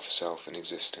view of self and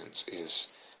existence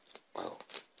is, well,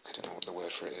 I don't know what the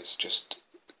word for it is, just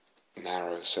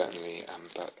narrow certainly,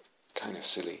 but kind of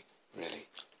silly, really.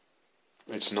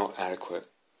 It's not adequate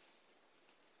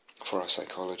for our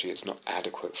psychology, it's not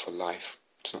adequate for life,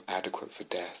 it's not adequate for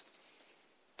death.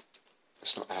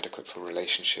 It's not adequate for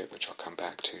relationship, which I'll come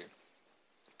back to.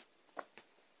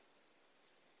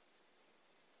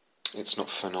 It's not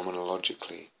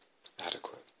phenomenologically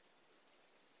adequate.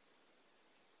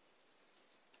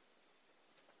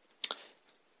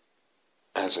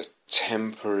 As a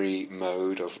temporary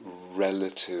mode of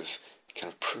relative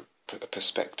kind of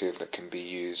perspective that can be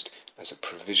used as a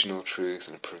provisional truth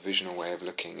and a provisional way of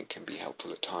looking, it can be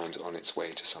helpful at times on its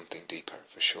way to something deeper,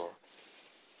 for sure.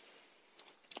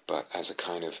 But as a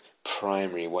kind of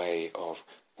primary way of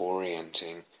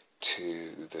orienting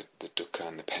to the dukkha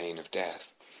and the pain of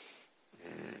death,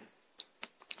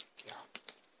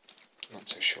 not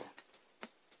so sure.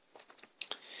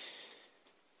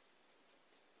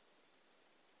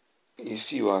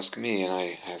 If you ask me, and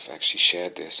I have actually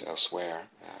shared this elsewhere,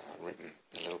 written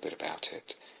a little bit about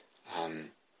it,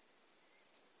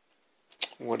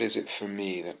 what is it for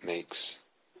me that makes,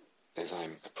 as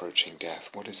I'm approaching death,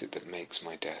 what is it that makes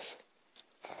my death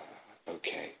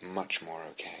okay, much more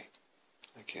okay,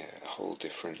 like a whole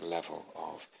different level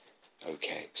of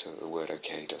okay, so the word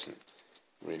okay doesn't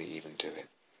really even do it.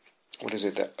 What is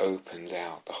it that opens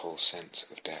out the whole sense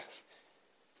of death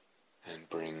and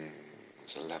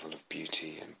brings a level of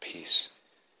beauty and peace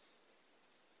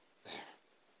there?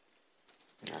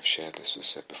 And I've shared this, was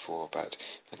said before, but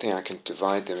I think I can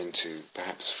divide them into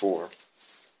perhaps four.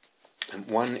 And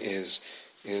one is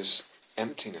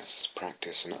emptiness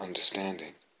practice and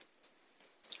understanding.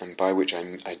 And by which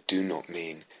I do not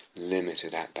mean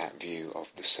limited at that view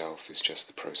of the self is just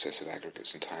the process of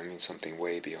aggregates and time. I mean something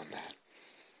way beyond that.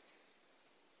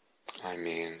 I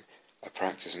mean a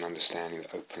practice and understanding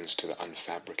that opens to the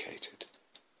unfabricated,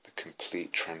 the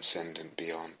complete transcendent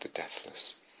beyond, the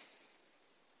deathless.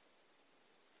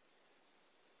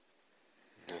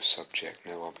 No subject,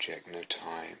 no object, no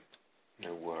time,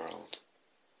 no world,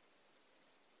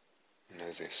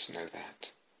 no this, no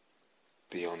that,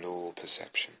 beyond all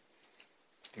perception.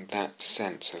 And that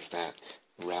sense of that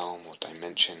realm or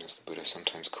dimension, as the Buddha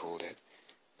sometimes called it,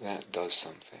 that does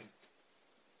something.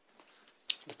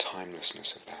 The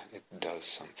timelessness of that, it does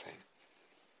something.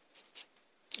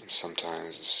 And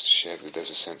sometimes it's shared that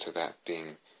there's a sense of that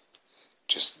being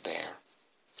just there,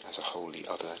 as a wholly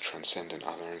other, transcendent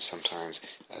other, and sometimes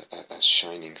as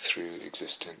shining through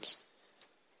existence,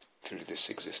 through this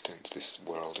existence, this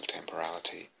world of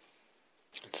temporality,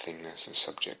 and thingness, and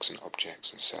subjects, and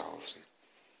objects, and selves.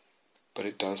 But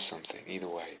it does something, either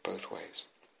way, both ways.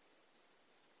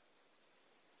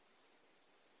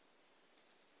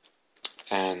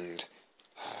 And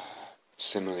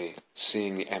similarly,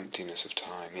 seeing the emptiness of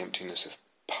time, the emptiness of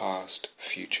past,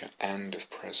 future, and of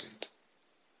present,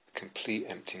 the complete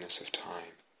emptiness of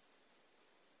time,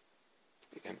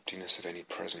 the emptiness of any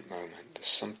present moment. There's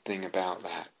something about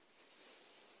that.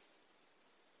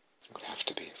 It would have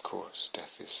to be, of course.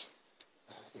 Death is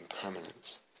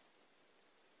impermanence.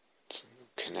 It's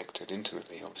connected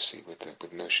intimately, obviously,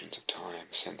 with notions of time,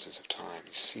 senses of time.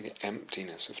 You see the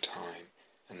emptiness of time,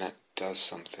 and that does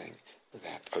something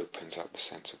that opens up the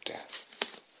sense of death.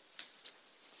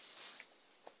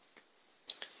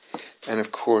 And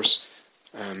of course,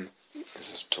 as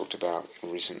I've talked about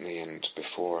recently and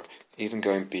before, even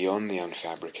going beyond the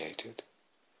unfabricated,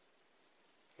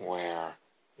 where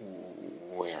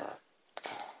we're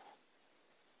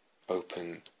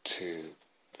open to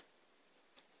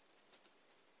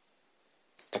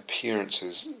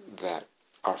appearances that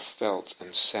are felt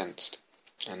and sensed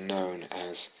and known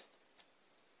as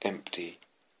empty,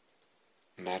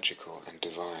 magical and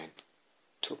divine.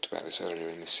 Talked about this earlier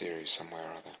in the series somewhere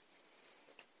or other.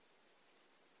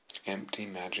 Empty,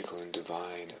 magical and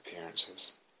divine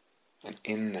appearances. And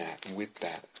in that, with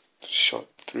that, shot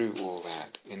through all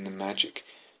that, in the magic,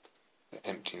 the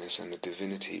emptiness and the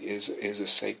divinity is a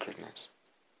sacredness.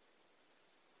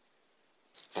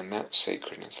 And that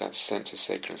sacredness, that sense of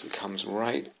sacredness that comes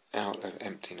right out of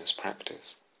emptiness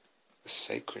practice, the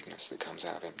sacredness that comes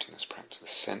out of emptiness practice, the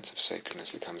sense of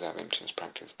sacredness that comes out of emptiness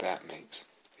practice, that makes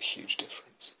a huge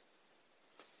difference.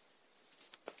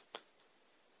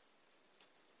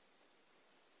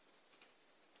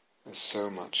 There's so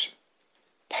much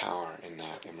power in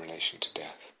that in relation to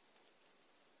death.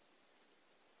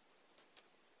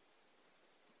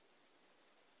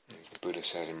 As the Buddha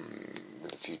said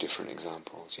with a few different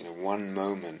examples, one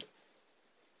moment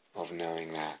of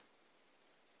knowing that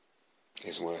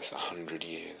is worth 100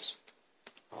 years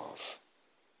of,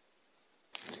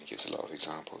 and he gives a lot of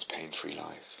examples, pain-free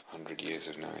life, 100 years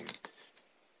of knowing,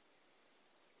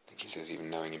 I think he says even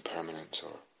knowing impermanence,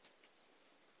 or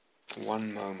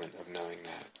one moment of knowing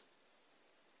that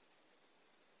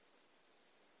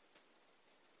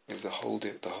is the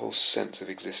whole sense of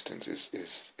existence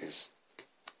is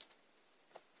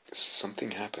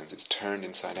something happens, it's turned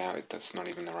inside out, that's not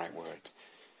even the right word.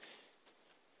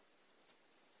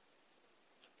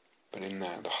 But in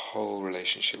that, the whole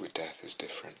relationship with death is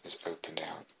different, is opened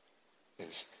out,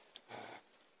 is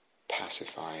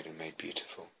pacified and made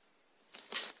beautiful.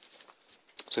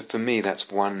 So for me,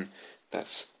 that's one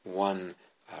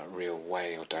real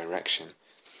way or direction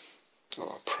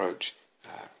or approach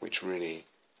which really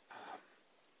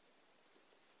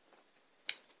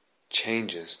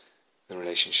changes the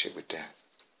relationship with death,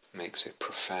 makes it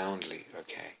profoundly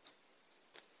okay.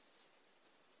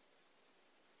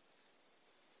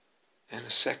 And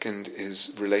a second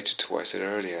is related to what I said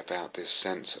earlier about this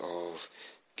sense of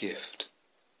gift.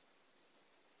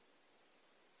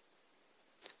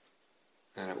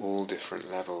 And at all different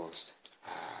levels,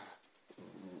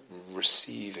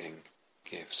 receiving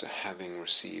gifts, or having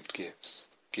received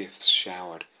gifts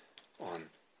showered on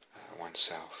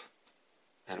oneself,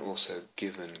 and also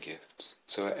given gifts.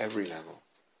 So at every level,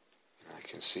 I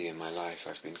can see in my life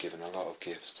I've been given a lot of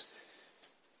gifts.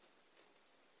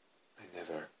 I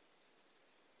never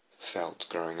felt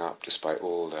growing up, despite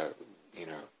all the,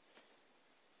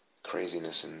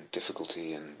 craziness and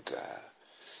difficulty and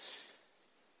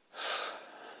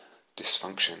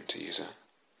dysfunction, to use a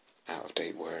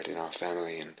out-of-date word, in our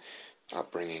family and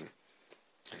upbringing,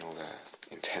 and all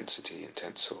the intense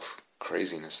sort of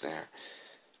craziness there.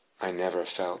 I never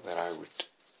felt that I would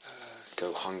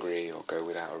go hungry or go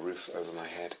without a roof over my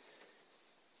head.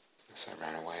 So I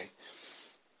ran away.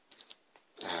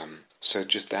 So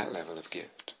just that level of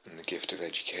gift, and the gift of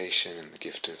education, and the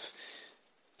gift of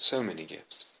so many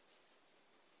gifts.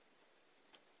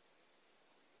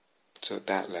 So at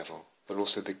that level, but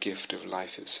also the gift of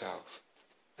life itself,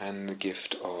 and the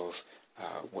gift of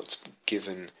what's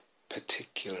given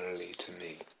particularly to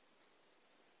me,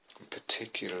 and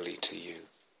particularly to you.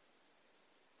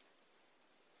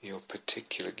 Your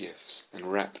particular gifts,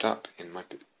 and wrapped up in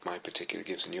my particular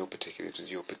gifts and your particular gifts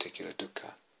is your particular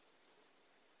dukkha.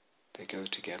 They go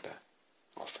together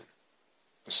often.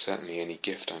 But certainly any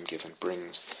gift I'm given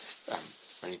brings,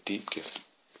 any deep gift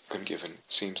I'm given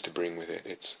seems to bring with it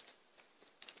its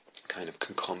kind of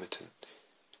concomitant,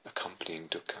 accompanying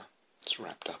dukkha. It's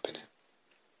wrapped up in it.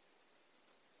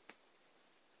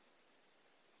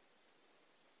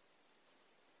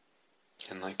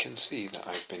 And I can see that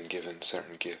I've been given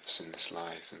certain gifts in this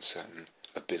life and certain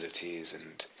abilities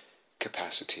and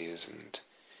capacities and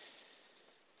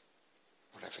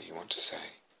whatever you want to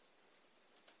say.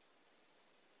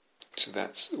 So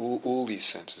that's all these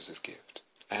senses of gift,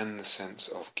 and the sense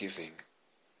of giving,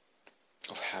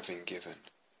 of having given,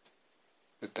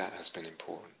 that has been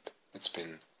important. It's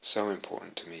been so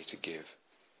important to me to give.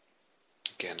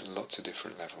 Again, at lots of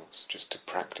different levels, just to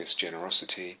practice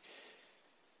generosity,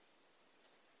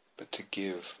 but to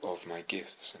give of my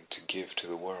gifts, and to give to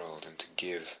the world, and to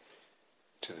give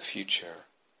to the future,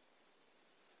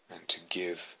 and to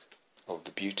give of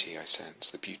the beauty I sense,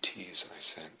 the beauties I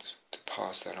sense, to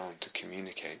pass that on, to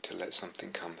communicate, to let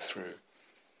something come through,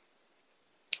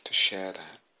 to share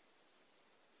that.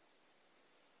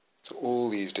 So all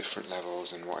these different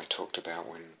levels, and what I talked about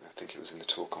when, I think it was in the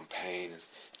talk on pain, and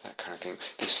that kind of thing,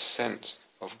 this sense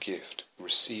of gift,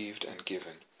 received and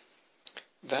given,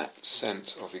 that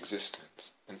sense of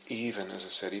existence, and even, as I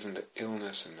said, even the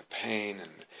illness and the pain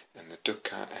and the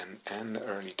dukkha and the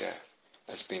early death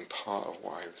as being part of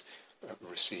what I was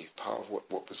received, part of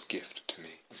what was gift to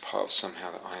me, and part of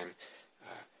somehow that I am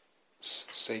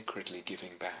sacredly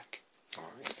giving back, or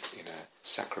in a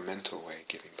sacramental way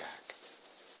giving back.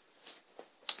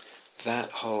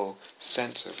 That whole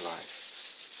sense of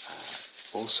life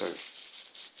also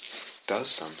does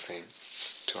something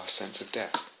to our sense of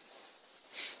death.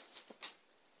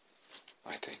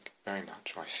 I think, very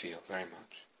much, I feel very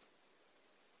much.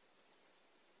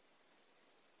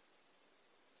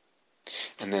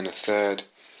 And then a third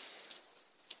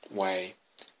way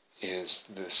is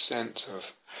the sense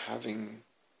of having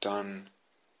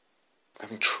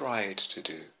tried to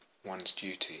do one's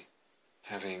duty,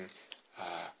 having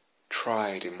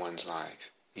tried in one's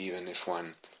life, even if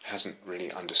one hasn't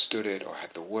really understood it or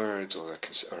had the words or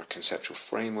a conceptual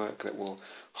framework that will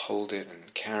hold it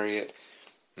and carry it,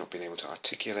 not being able to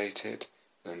articulate it,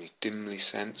 only dimly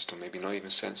sensed, or maybe not even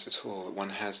sensed at all, that one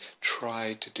has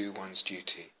tried to do one's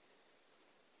duty.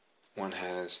 One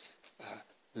has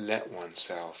let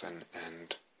oneself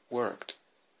and worked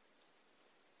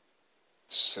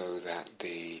so that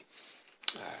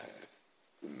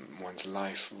one's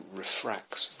life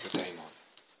refracts the daemon,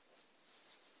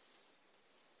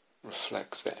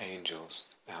 reflects the angels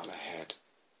out ahead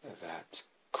that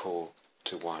call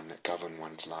to one, that govern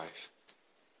one's life.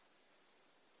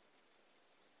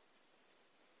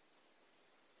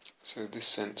 So this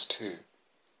sense too,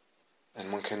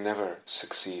 and one can never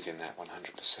succeed in that 100%.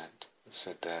 I've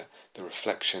said that the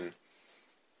reflection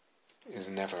is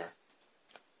never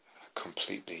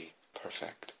completely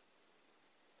perfect.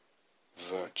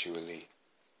 Virtually,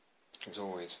 is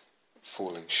always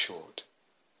falling short.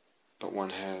 But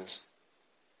one has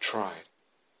tried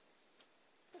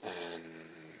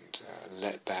and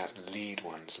let that lead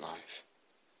one's life.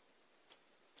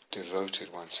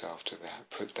 Devoted oneself to that,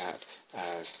 put that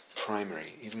as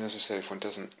primary, even as I said, if one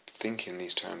doesn't think in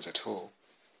these terms at all,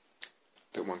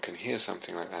 that one can hear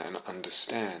something like that and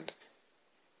understand,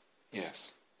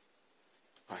 yes,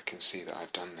 I can see that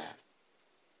I've done that.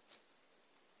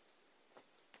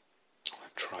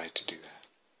 I've tried to do that.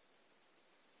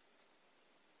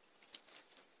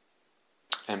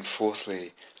 And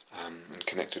fourthly, and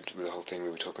connected with the whole thing we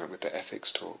were talking about with the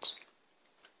ethics talks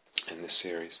in this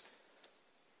series,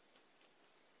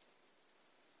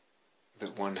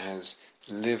 that one has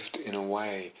lived in a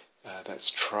way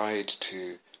that's tried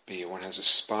to be, one has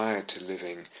aspired to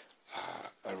living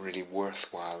a really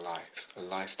worthwhile life, a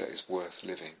life that is worth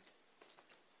living,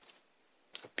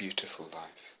 a beautiful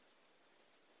life.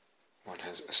 One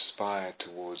has aspired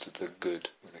towards the good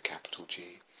with a capital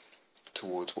G,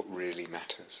 towards what really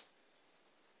matters,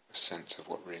 a sense of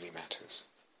what really matters.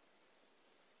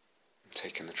 And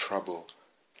taken the trouble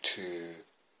to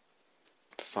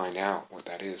find out what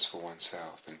that is for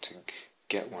oneself, and to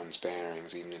get one's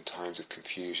bearings even in times of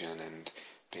confusion and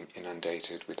being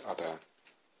inundated with other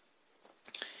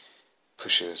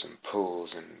pushes and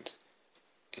pulls and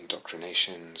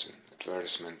indoctrinations and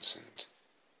advertisements and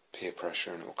peer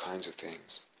pressure and all kinds of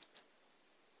things,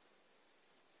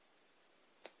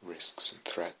 risks and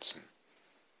threats, and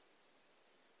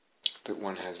that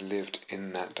one has lived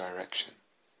in that direction.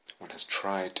 One has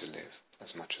tried to live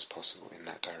as much as possible in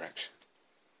that direction.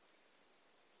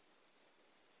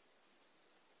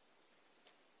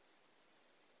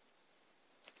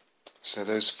 So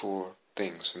those four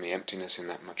things for me: emptiness in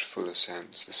that much fuller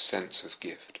sense, the sense of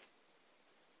gift,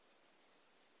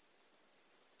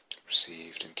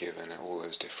 received and given at all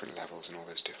those different levels and all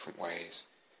those different ways,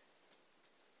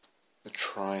 the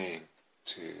trying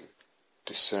to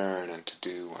discern and to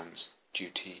do one's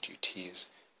duties,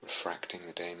 refracting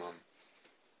the daemon,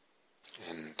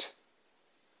 and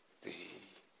the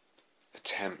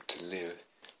attempt to live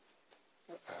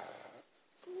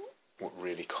what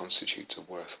really constitutes a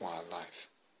worthwhile life,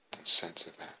 and sense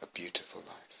of that, a beautiful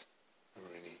life, a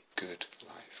really good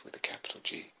life with a capital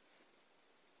G.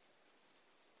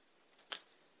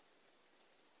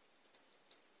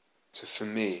 So for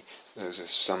me, those are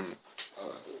some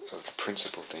of the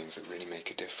principal things that really make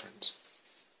a difference.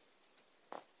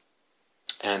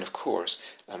 And of course,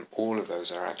 all of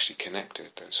those are actually connected,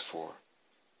 those four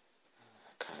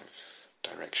kind of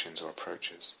directions or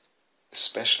approaches.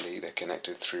 Especially they're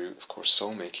connected through, of course,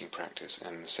 soul-making practice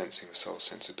and the sensing of soul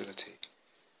sensibility.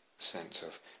 The sense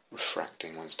of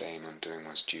refracting one's daemon, doing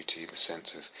one's duty, the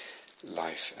sense of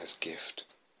life as gift,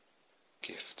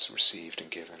 gifts received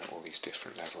and given at all these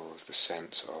different levels, the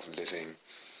sense of living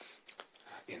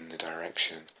in the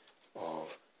direction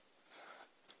of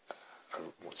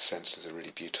what sense is a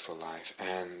really beautiful life,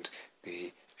 and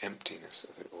the emptiness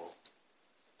of it all.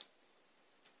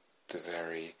 The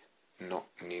very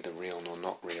neither real nor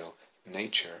not real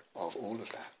nature of all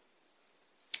of that.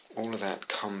 All of that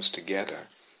comes together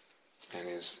and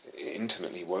is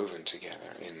intimately woven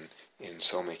together in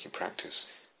soul-making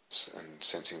practice and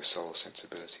sensing of soul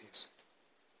sensibilities.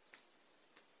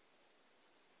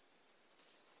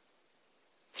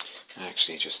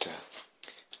 Actually, just to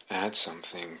add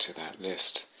something to that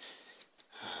list,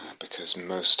 because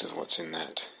most of what's in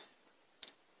that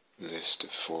list of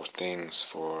four things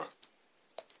for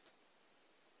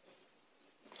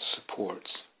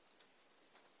supports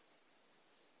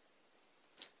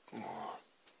or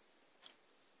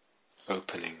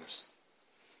openings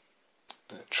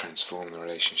that transform the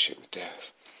relationship with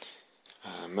death.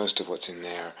 Most of what's in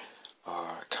there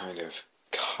are kind of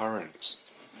currents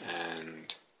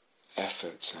and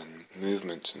efforts and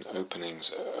movements and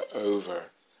openings over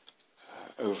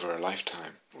a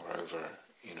lifetime, or over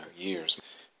years,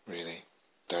 really,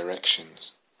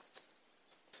 directions.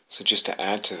 So just to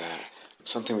add to that,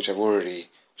 something which I've already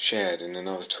shared in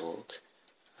another talk,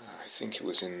 I think it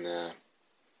was in the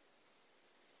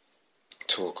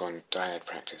talk on dyad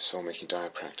practice, soul-making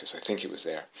dyad practice, I think it was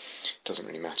there, it doesn't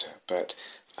really matter, but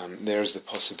there's the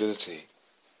possibility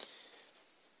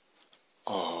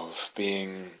of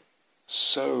being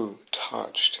so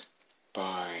touched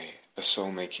by a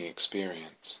soul-making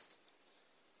experience,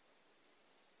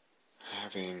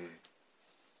 having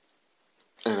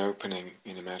an opening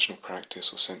in imaginal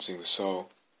practice or sensing the soul,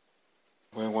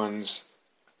 where one's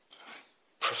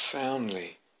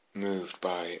profoundly moved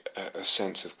by a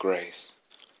sense of grace,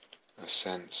 a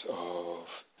sense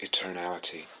of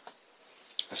eternality,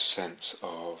 a sense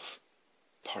of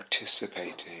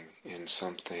participating in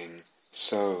something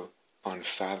so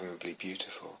unfathomably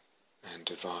beautiful and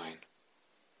divine.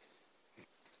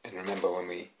 And remember, when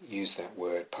we use that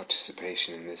word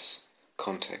participation in this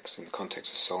context, in the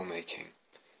context of soul-making,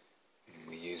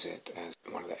 we use it as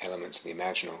one of the elements of the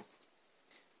imaginal,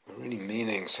 we're really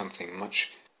meaning something much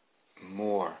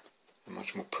more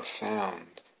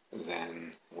profound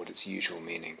than what its usual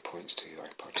meaning points to,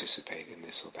 like participate in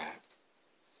this or that.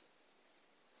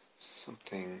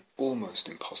 Something almost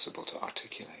impossible to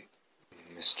articulate.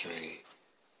 Mystery,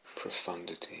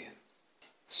 profundity, and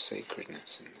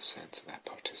sacredness in the sense of that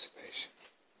participation.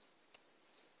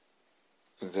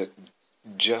 That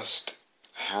just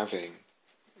having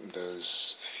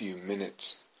those few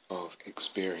minutes of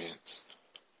experience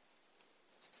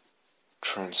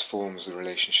transforms the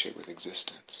relationship with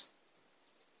existence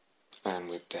and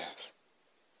with death.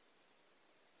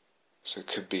 So it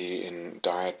could be in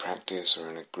dyad practice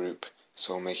or in a group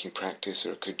soul-making practice,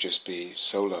 or it could just be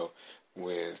solo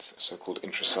with a so-called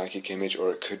intrapsychic image,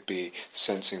 or it could be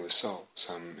sensing the soul,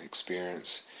 some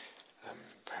experience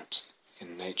perhaps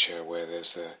in nature where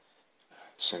there's the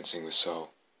sensing the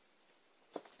soul,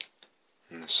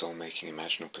 in the soul-making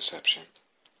imaginal perception.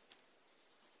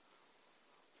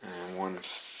 And one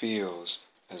feels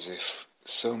as if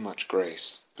so much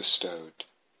grace bestowed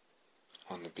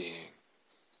on the being,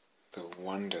 the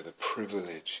wonder, the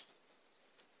privilege,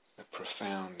 the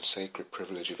profound sacred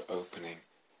privilege of opening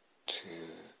to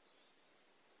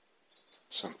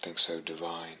something so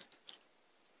divine,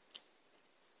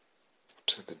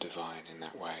 to the divine in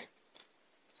that way.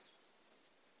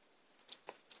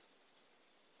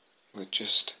 We're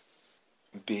just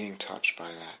being touched by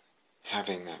that,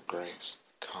 having that grace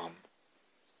come,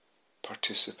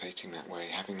 participating that way,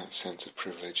 having that sense of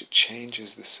privilege. It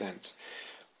changes the sense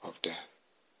of death.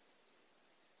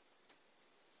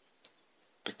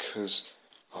 Because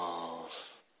of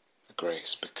the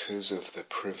grace, because of the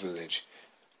privilege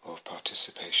of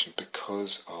participation,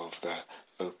 because of the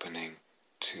opening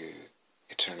to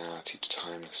eternality, to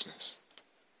timelessness.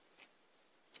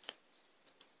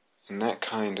 And that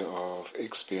kind of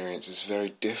experience is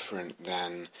very different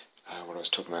than what I was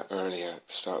talking about earlier at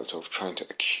the start of trying to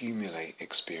accumulate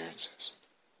experiences.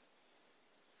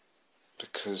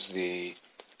 Because the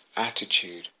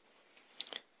attitude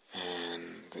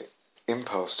and the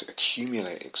impulse to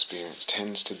accumulate experience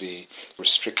tends to be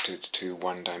restricted to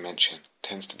one dimension,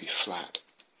 tends to be flat.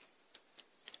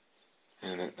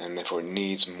 And therefore it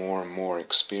needs more and more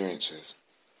experiences.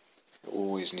 It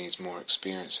always needs more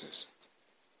experiences.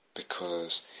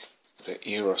 Because the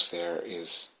eros there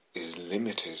is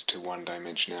limited to one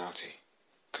dimensionality.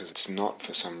 Because it's not,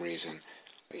 for some reason,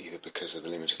 either because of the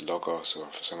limited logos or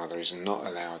for some other reason, not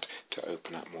allowed to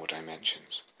open up more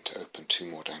dimensions, to open to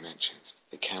more dimensions.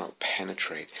 It cannot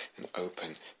penetrate and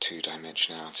open to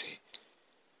dimensionality.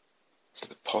 So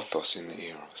the pothos in the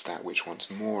eros, that which wants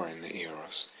more in the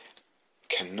eros,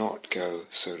 cannot go,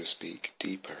 so to speak,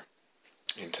 deeper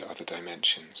into other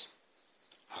dimensions,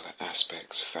 other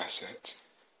aspects, facets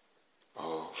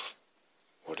of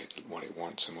what it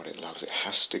wants and what it loves. It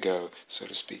has to go, so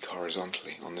to speak,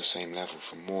 horizontally on the same level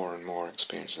for more and more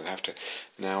experiences.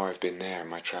 Now I've been there in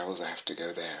my travels, I have to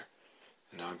go there.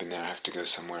 Now I've been there, I have to go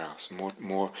somewhere else.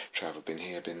 More travel, been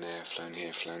here, been there, flown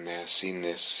there, seen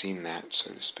this, seen that,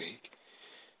 so to speak.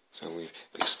 So we've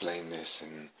explained this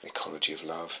in Ecology of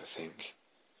Love, I think,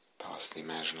 Path of the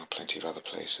Imaginal, plenty of other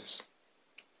places.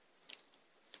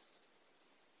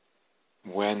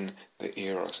 When the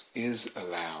eros is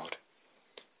allowed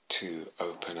to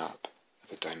open up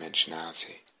the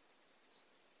dimensionality,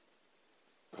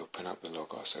 open up the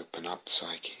logos, open up the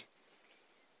psyche,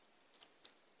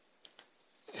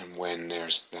 and when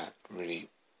there's that really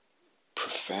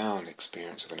profound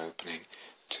experience of an opening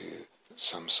to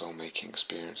some soul-making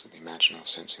experience of the imaginal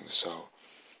sensing the soul,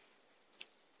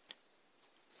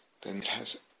 then it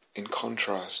has, in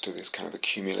contrast to this kind of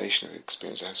accumulation of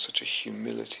experience, it has such a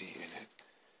humility in it.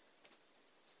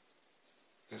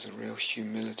 There's a real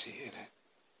humility in it,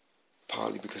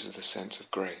 partly because of the sense of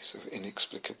grace, of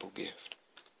inexplicable gift.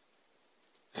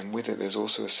 And with it there's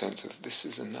also a sense of this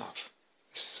is enough,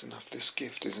 this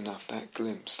gift is enough, that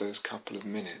glimpse, those couple of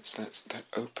minutes, that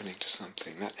opening to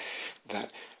something,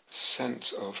 that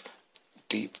sense of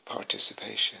deep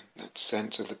participation, that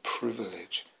sense of the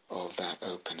privilege of that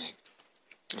opening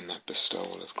and that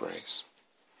bestowal of grace.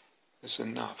 It's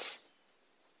enough.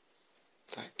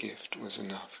 That gift was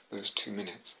enough, those 2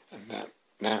 minutes, and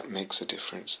that makes a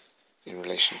difference in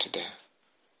relation to death.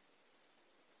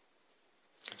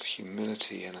 It's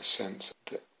humility and a sense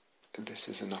that this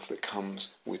is enough that comes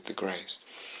with the grace.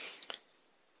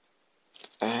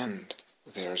 And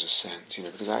there is a sense,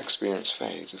 because our experience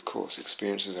fades, of course,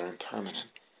 experiences are impermanent.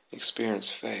 Experience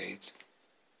fades,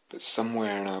 but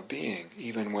somewhere in our being,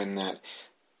 even when that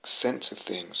sense of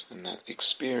things and that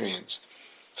experience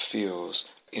feels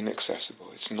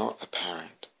inaccessible, it's not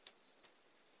apparent.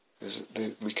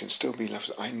 We can still be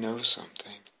left, I know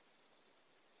something,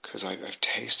 because I've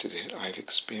tasted it, I've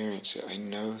experienced it, I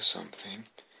know something,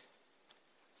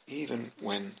 even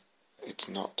when it's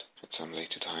not at some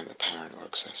later time apparent or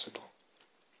accessible.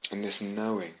 And this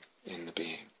knowing in the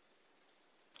being,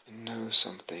 I know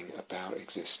something about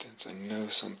existence, I know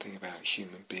something about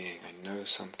human being, I know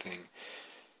something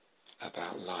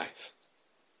about life.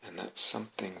 And that's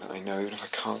something that I know, even if I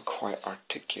can't quite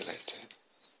articulate it,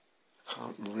 I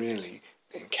can't really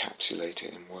encapsulate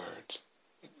it in words.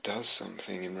 It does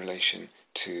something in relation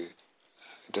to,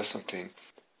 it does something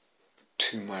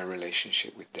to my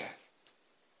relationship with death.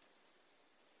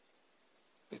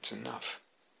 It's enough.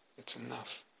 It's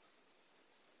enough.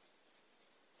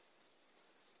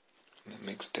 And it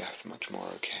makes death much more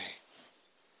okay.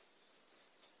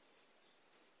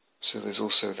 So there's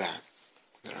also that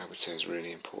I would say is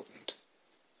really important.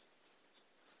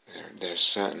 There's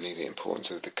certainly the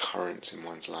importance of the currents in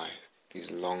one's life, these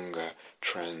longer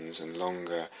trends and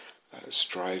longer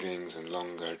strivings and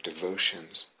longer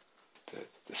devotions,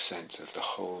 the sense of the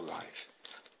whole life,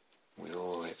 with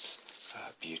all its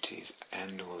beauties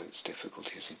and all its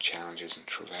difficulties and challenges and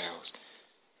travails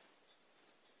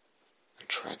and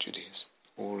tragedies,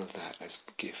 all of that as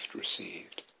gift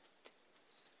received,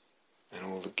 and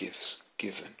all the gifts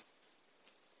given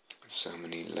at so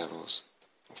many levels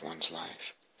of one's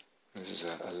life. This is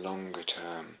a longer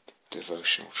term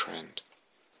devotional trend,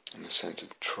 in the sense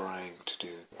of trying to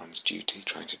do one's duty,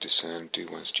 trying to discern, do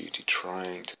one's duty,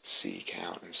 trying to seek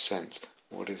out and sense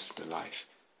what is the life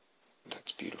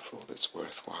that's beautiful, that's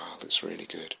worthwhile, that's really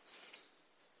good.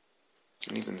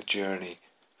 And even the journey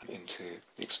into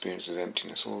the experience of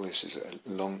emptiness, all this is a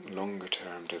longer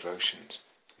term devotions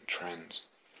and trends.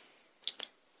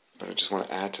 But I just want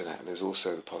to add to that, there's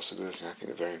also the possibility, and I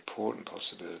think a very important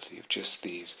possibility, of just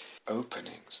these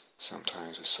openings,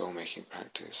 sometimes with soul-making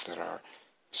practice, that are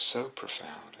so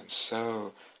profound and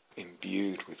so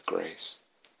imbued with grace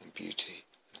and beauty,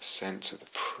 and a sense of the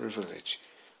privilege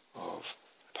of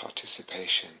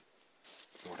participation,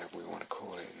 whatever we want to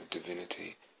call it, in the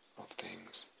divinity of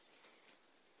things,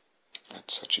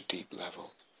 at such a deep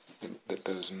level, that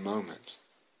those moments,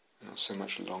 not so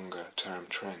much longer term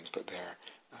trends, but they're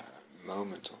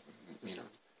moments or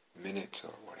minutes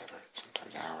or whatever,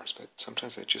 sometimes hours, but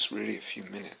sometimes they're just really a few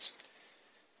minutes,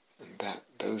 and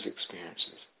those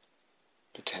experiences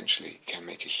potentially can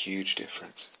make a huge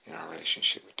difference in our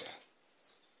relationship with death.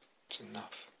 It's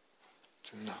enough.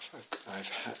 I've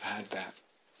had that,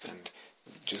 and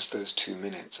just those 2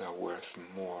 minutes are worth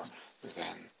more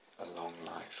than a long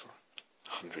life or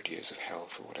 100 years of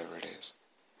health or whatever it is.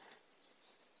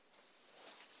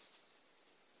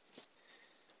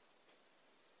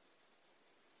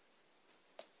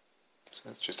 So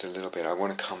that's just a little bit. I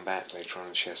want to come back later on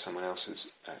and share someone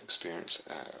else's experience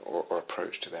or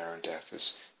approach to their own death.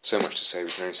 There's so much to say,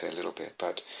 we can only say a little bit.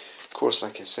 But, of course,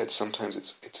 like I said, sometimes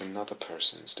it's another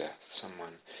person's death,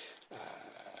 someone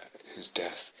whose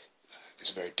death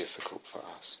is very difficult for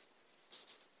us.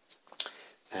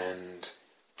 And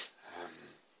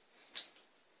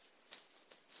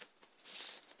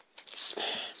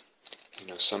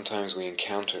sometimes we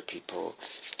encounter people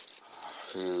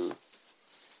who,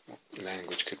 what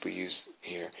language could we use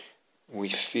here? We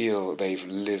feel they've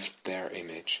lived their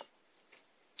image.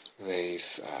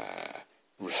 They've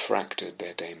refracted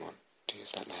their daemon, to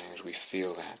use that language. We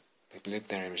feel that. They've lived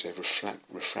their image, they've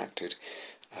refracted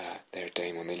their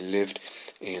daemon. They lived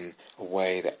in a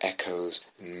way that echoes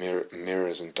and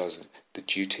mirrors and does the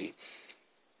duty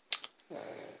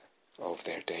of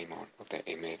their daemon, of their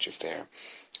image, of their,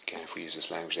 again, if we use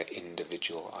this language, their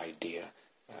individual idea,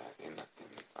 in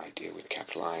the idea with a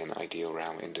capital I, in the ideal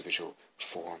realm, individual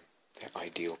form, their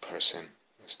ideal person,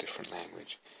 is different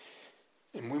language.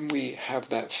 And when we have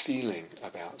that feeling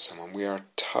about someone, we are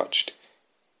touched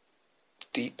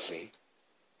deeply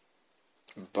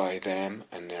by them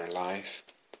and their life,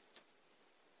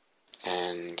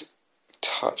 and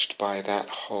touched by that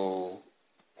whole,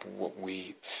 what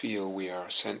we feel we are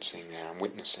sensing there and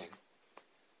witnessing,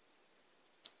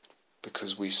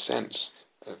 because we sense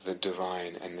the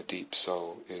divine and the deep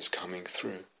soul is coming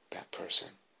through that person.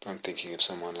 I'm thinking of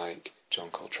someone like John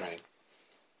Coltrane,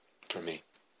 for me.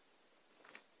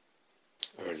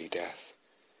 Early death.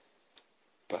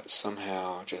 But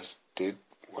somehow just did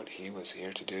what he was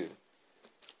here to do.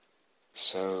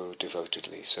 So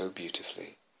devotedly, so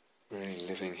beautifully. Really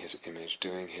living his image,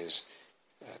 doing his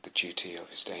the duty of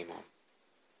his daemon.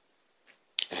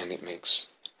 And it makes,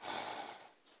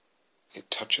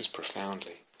 it touches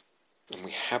profoundly. And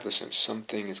we have the sense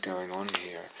something is going on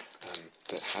here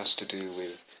that has to do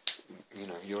with,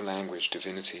 your language,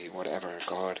 divinity, whatever,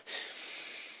 God,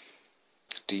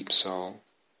 deep soul.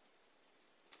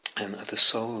 And the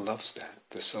soul loves that.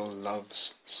 The soul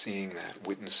loves seeing that,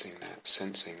 witnessing that,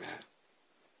 sensing that.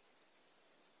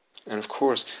 And of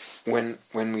course, when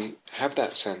we have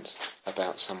that sense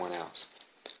about someone else,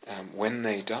 when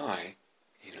they die,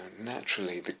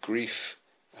 naturally the grief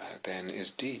then is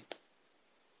deep.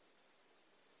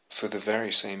 For the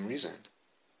very same reason.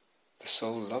 The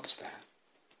soul loves that.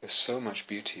 There's so much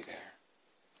beauty there.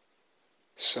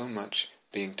 So much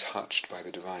being touched by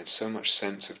the divine, so much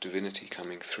sense of divinity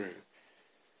coming through.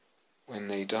 When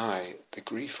they die, the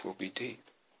grief will be deep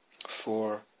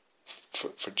for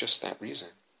just that reason.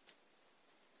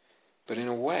 But in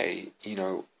a way,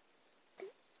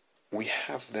 we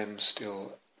have them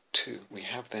still too. We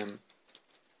have them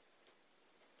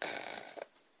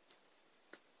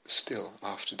still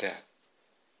after death,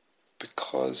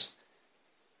 because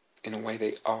in a way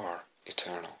they are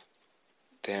eternal.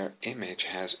 Their image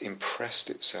has impressed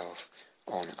itself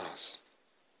on us.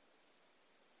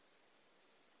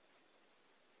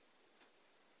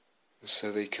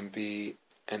 So they can be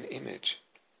an image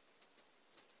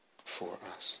for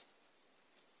us,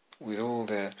 with all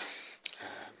their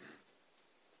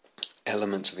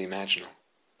elements of the imaginal,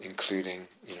 including,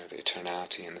 the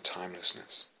eternality and the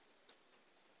timelessness.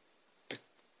 But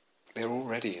they're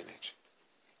already image,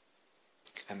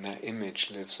 and that image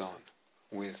lives on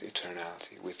with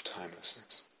eternality, with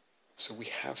timelessness. So we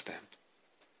have them.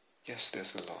 Yes,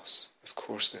 there's the loss. Of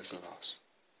course there's the loss.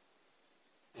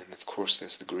 And of course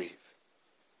there's the grief.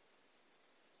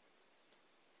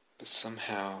 But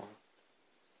somehow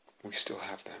we still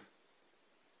have them.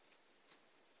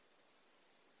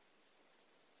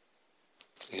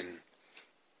 In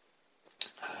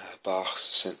Bach's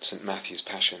St. Matthew's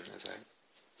Passion, there's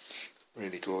a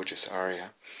really gorgeous aria.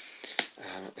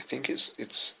 I think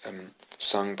it's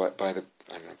sung by the,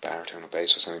 I don't know, baritone or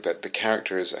bass or something, but the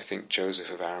character is, I think,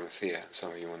 Joseph of Arimathea.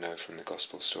 Some of you will know from the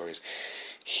Gospel stories.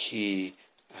 He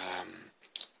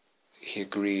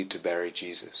agreed to bury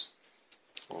Jesus,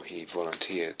 or he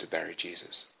volunteered to bury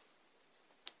Jesus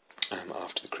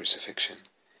after the crucifixion.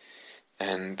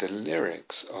 And the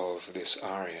lyrics of this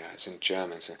aria is in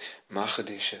German. It's Mache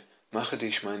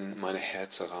dich meine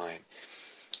Herze rein,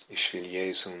 ich will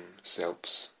Jesum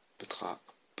selbst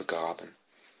begraben,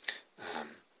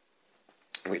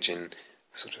 which in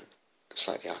sort of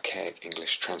slightly archaic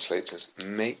English translates as,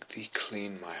 make thee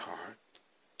clean my heart,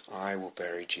 I will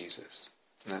bury Jesus.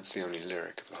 And that's the only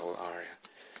lyric of the whole aria.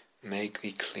 Make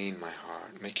thee clean my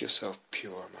heart, make yourself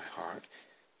pure my heart,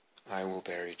 I will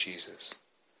bury Jesus.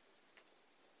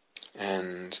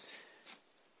 And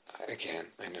again,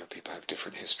 I know people have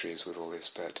different histories with all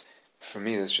this, but for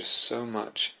me there's just so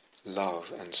much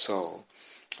love and soul,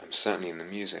 certainly in the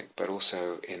music, but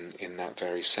also in that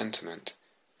very sentiment,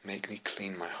 make thee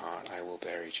clean my heart, I will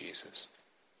bury Jesus.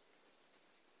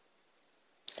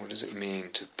 What does it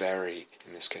mean to bury,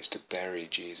 in this case, to bury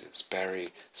Jesus,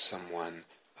 bury someone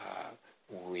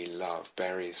we love,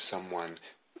 bury someone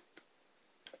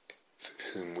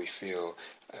whom we feel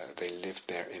they lived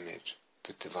their image,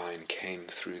 the divine came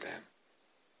through them?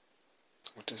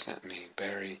 What does that mean?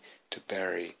 To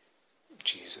bury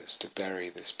Jesus, to bury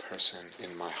this person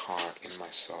in my heart, in my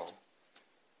soul.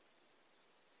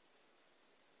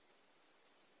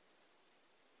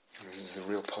 And this is a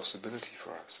real possibility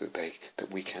for us,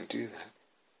 that we can do that.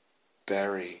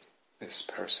 Bury this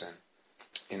person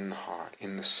in the heart,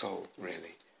 in the soul,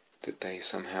 really, that they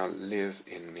somehow live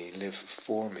in me, live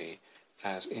for me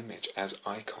as image, as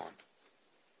icon.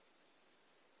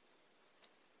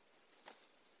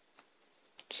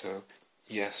 So,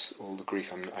 yes, all the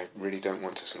grief, I really don't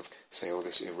want to sort of say, oh,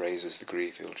 this erases the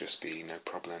grief, it'll just be no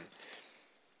problem.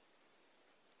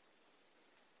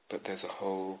 But there's a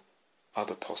whole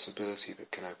other possibility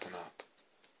that can open up.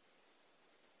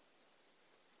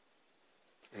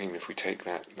 And even if we take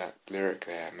that lyric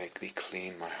there, make thee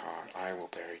clean my heart, I will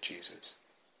bury Jesus.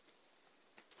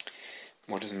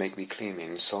 What does make thee clean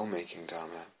mean? In soul-making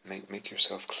dharma, make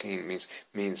yourself clean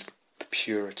means the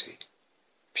purity,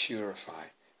 purify.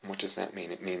 And what does that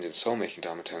mean? It means, in soul-making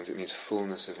dharma terms, it means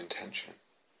fullness of intention.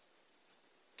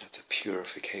 That's a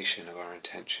purification of our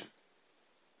intention.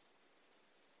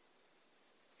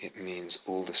 It means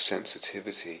all the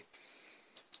sensitivity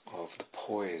of the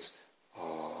poise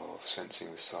of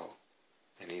sensing the soul,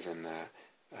 and even the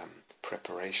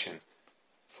preparation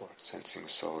for sensing the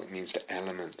soul. It means the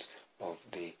elements of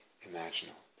the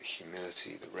imaginal, the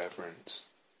humility, the reverence,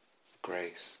 the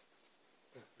grace,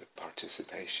 the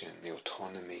participation, the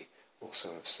autonomy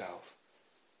also of self,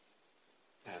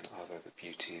 and other, the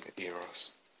beauty, the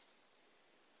eros.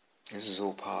 This is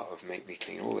all part of make thee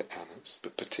clean, all the elements,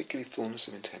 but particularly fullness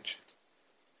of intention,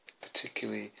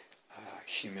 particularly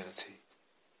humility,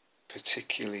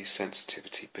 particularly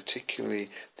sensitivity, particularly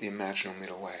the imaginal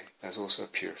middle way. There's also a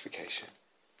purification.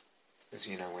 Because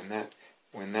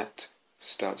when that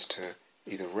starts to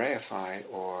either reify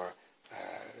or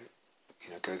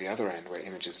go the other end where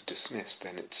images are dismissed,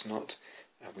 then it's not.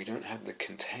 We don't have the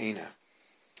container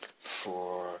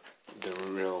for the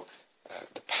real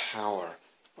the power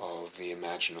of the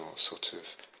imaginal sort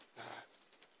of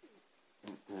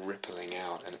rippling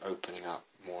out and opening up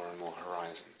more and more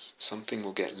horizons. Something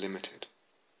will get limited,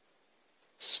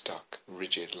 stuck,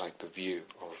 rigid, like the view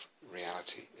of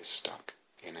reality is stuck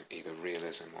in either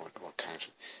realism or kind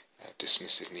of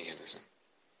dismissive nihilism.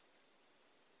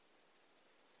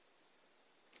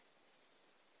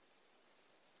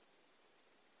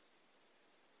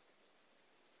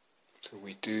 So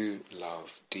we do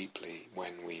love deeply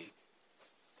when we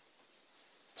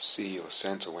see or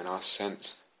sense, or when our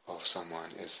sense of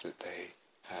someone is that they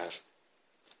have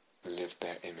lived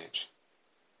their image,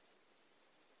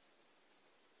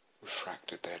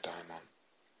 refracted their daimon,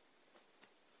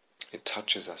 it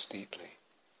touches us deeply.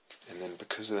 And then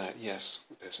because of that, yes,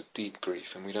 there's a deep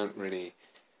grief, and we don't really,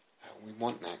 we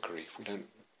want that grief. We don't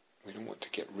want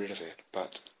to get rid of it,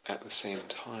 but at the same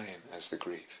time as the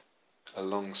grief,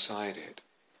 alongside it,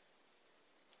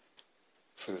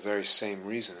 for the very same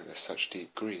reason that there's such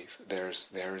deep grief, there is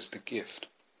the gift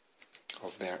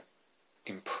of their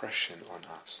impression on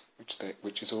us,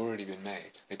 which has already been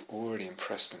made. They've already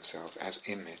impressed themselves as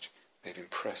image. They've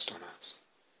impressed on us.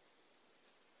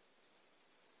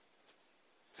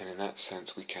 And in that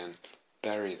sense we can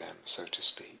bury them, so to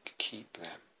speak, keep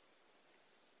them.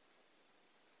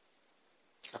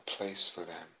 A place for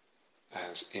them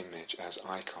as image, as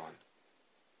icon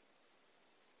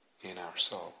in our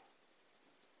soul,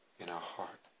 in our heart.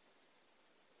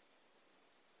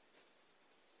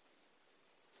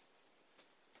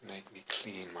 Make me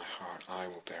clean my heart, I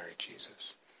will bury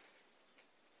Jesus.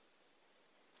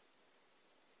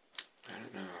 I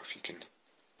don't know if you can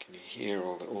you hear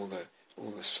all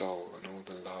the soul and all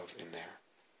the love in there.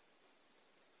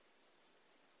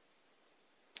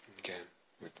 And again,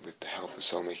 with the help of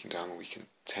soulmaking Dharma, we can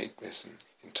take this and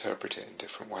interpret it in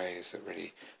different ways that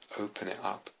really open it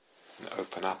up, and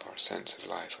open up our sense of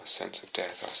life, our sense of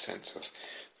death, our sense of,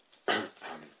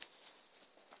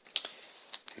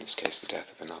 in this case, the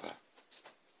death of another.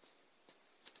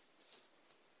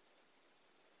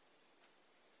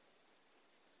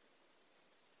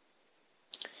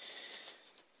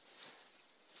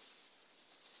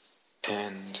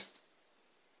 And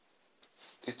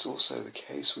it's also the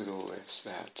case with all this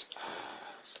that,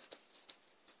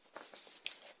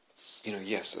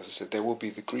 yes, as I said, there will be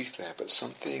the grief there, but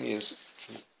something is,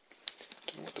 I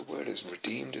don't know what the word is,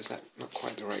 redeemed, is that not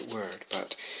quite the right word,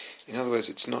 but in other words,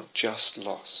 it's not just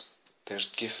loss. There's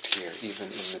gift here, even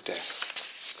in the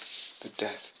death. The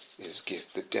death is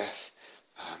gift. The death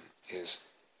is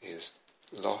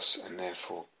loss, and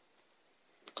therefore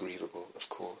grievable, of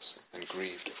course, and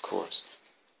grieved, of course.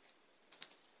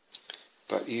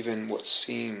 But even what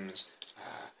seems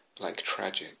like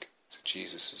tragic, so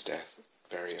Jesus' death,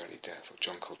 very early death, or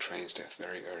John Coltrane's death,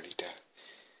 very early death,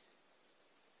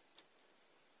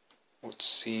 what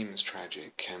seems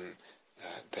tragic can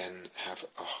then have,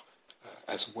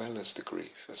 as well as the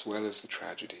grief, as well as the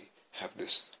tragedy, have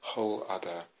this whole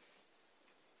other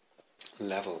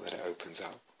level that it opens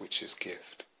up, which is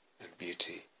gift and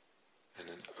beauty, and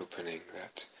an opening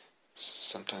that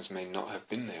sometimes may not have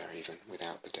been there even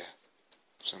without the death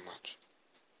so much.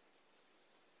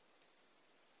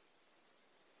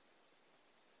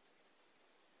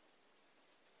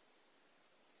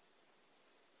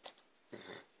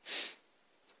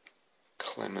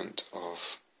 Clement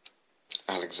of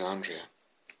Alexandria,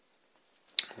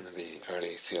 one of the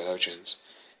early theologians,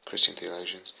 Christian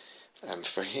theologians,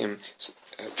 for him,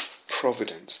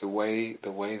 providence, the way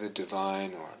the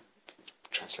divine, or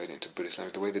translated into Buddhist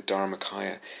language, the way the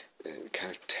Dharmakaya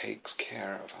kind of takes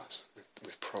care of us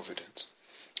with providence.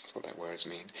 That's what that words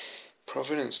mean.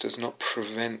 Providence does not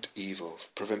prevent evil,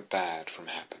 prevent bad from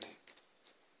happening.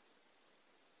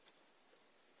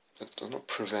 It does not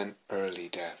prevent early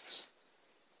deaths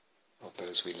of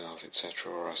those we love,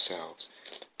 etc., or ourselves,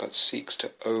 but seeks to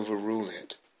overrule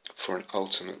it for an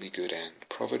ultimately good end.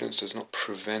 Providence does not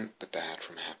prevent the bad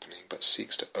from happening, but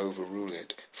seeks to overrule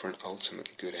it for an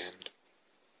ultimately good end.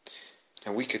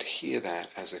 Now we could hear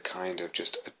that as a kind of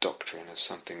just a doctrine, as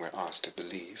something we're asked to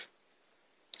believe,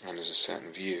 and as a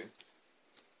certain view.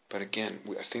 But again,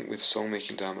 I think with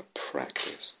soul-making Dharma,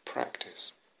 practice,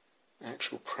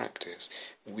 actual practice,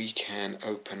 we can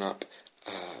open up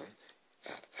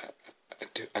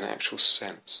an actual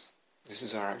sense. This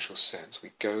is our actual sense.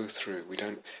 We go through, we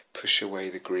don't push away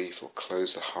the grief or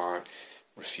close the heart,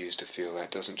 refuse to feel that.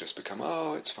 It doesn't just become,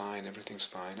 oh, it's fine, everything's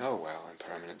fine, oh well,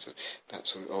 impermanence, that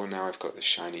sort of, oh, now I've got this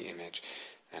shiny image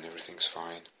and everything's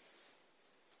fine.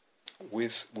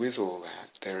 With all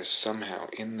that, there is somehow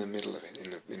in the middle of it,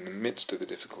 in the midst of the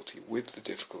difficulty, with the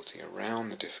difficulty, around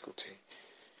the difficulty,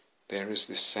 there is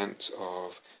this sense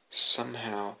of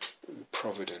somehow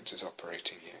providence is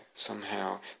operating here.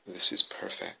 Somehow this is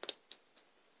perfect.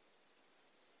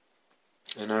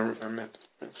 And I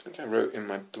think I wrote in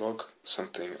my blog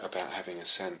something about having a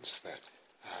sense that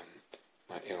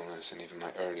my illness and even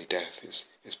my early death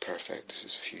is perfect. This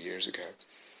is a few years ago.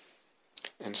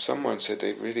 And someone said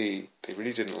they really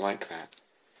didn't like that.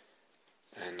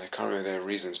 And I can't remember their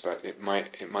reasons, but it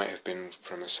might have been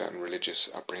from a certain religious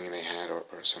upbringing they had or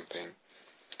something.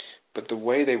 But the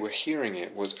way they were hearing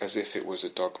it was as if it was a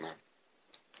dogma.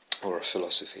 or a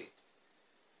philosophy.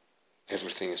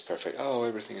 Everything is perfect. Oh,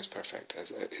 everything is perfect.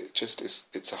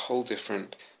 It's a whole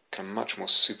different, kind of much more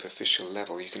superficial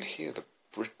level. You can hear the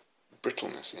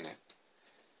brittleness in it.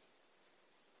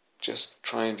 Just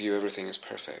try and view everything as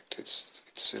perfect. It's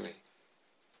silly.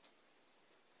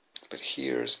 But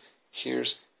here's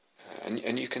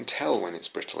and you can tell when it's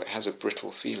brittle. It has a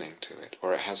brittle feeling to it,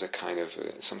 or it has a kind of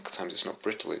sometimes it's not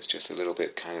brittle. It's just a little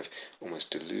bit kind of almost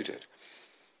diluted.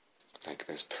 Like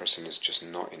this person is just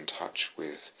not in touch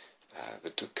with the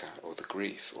dukkha, or the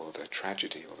grief, or the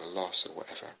tragedy, or the loss, or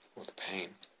whatever, or the pain.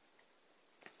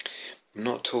 I'm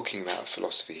not talking about a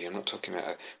philosophy here. I'm not talking about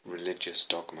a religious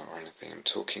dogma or anything. I'm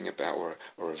talking about,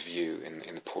 or a view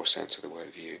in the poor sense of the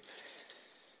word view.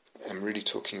 I'm really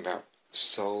talking about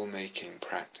soul-making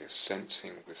practice,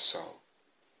 sensing with soul.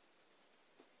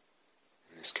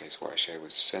 In this case, what I shared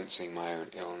was sensing my own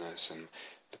illness and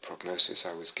the prognosis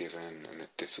I was given, and the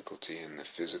difficulty and the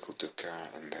physical dukkha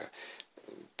and the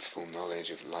full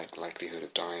knowledge of likelihood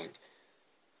of dying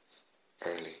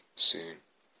early, soon,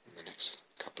 in the next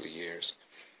couple of years.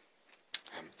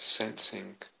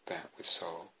 Sensing that with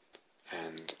soul,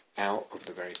 and out of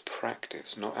the very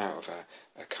practice, not out of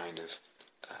a kind of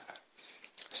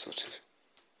sort of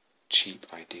cheap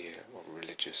idea or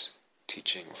religious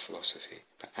teaching or philosophy,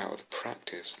 but out of the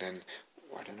practice, then,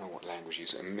 I don't know what language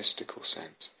use, a mystical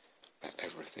sense that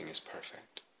everything is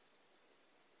perfect.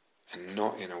 And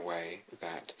not in a way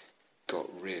that got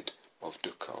rid of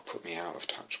dukkha or put me out of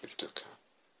touch with dukkha.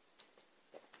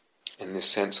 In this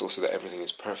sense also that everything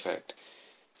is perfect,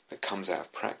 that comes out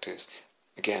of practice,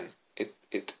 again, it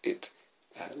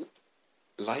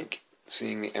like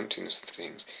seeing the emptiness of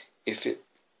things, if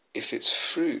its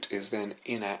fruit is then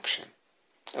inaction.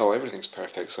 Oh, everything's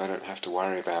perfect, so I don't have to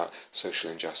worry about social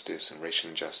injustice and racial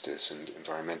injustice and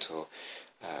environmental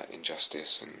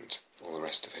injustice and all the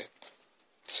rest of it.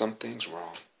 Something's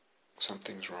wrong.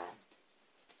 Something's wrong.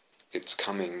 It's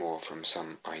coming more from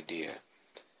some idea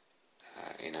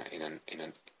in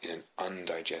an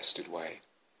undigested way.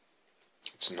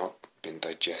 It's not been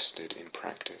digested in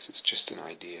practice. It's just an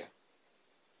idea.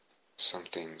 Some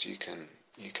things you can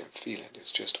feel it.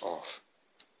 It's just off.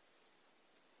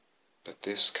 But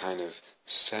this kind of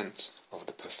sense of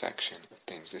the perfection of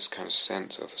things, this kind of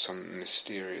sense of some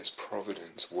mysterious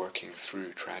providence working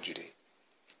through tragedy,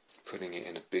 putting it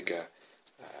in a bigger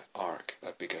arc,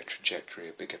 a bigger trajectory,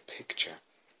 a bigger picture,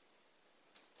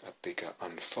 a bigger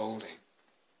unfolding.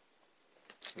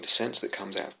 And the sense that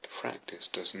comes out of practice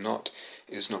is not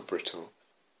brittle,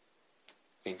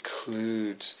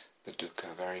 includes the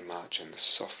dukkha very much, and the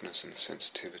softness and the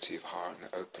sensitivity of heart and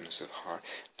the openness of heart,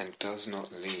 and does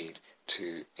not lead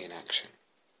to inaction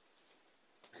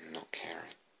and not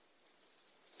caring.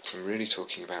 So I'm really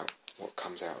talking about what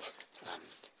comes out of,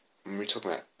 when we're talking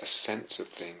about a sense of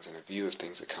things and a view of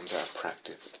things that comes out of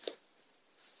practice,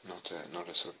 not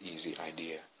a sort of easy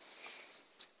idea.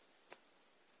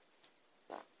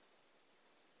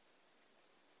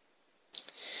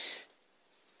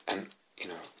 And,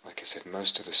 like I said,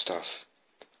 most of the stuff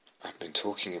I've been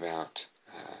talking about,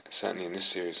 certainly in this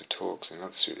series of talks and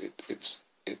other series,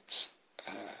 it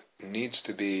needs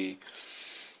to be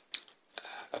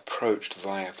approached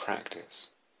via practice,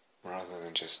 rather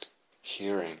than just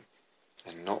hearing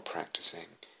and not practicing,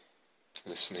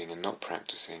 listening and not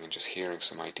practicing, and just hearing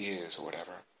some ideas or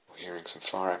whatever, or hearing some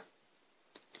far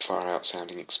out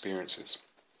sounding experiences.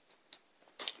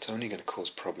 It's only going to cause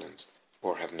problems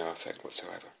or have no effect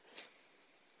whatsoever.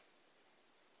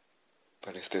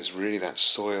 But if there's really that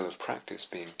soil of practice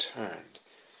being turned,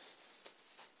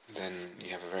 then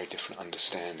you have a very different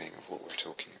understanding of what we're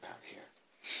talking about here.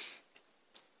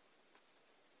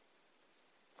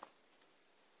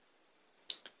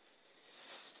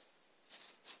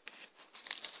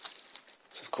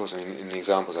 So of course, in the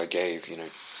examples I gave,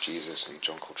 Jesus and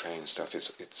John Coltrane and stuff,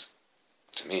 it's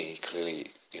to me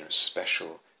clearly,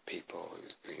 special people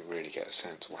who you really get a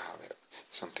sense, wow,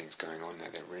 something's going on there,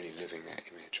 they're really living their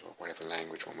image, or whatever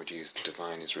language one would use, the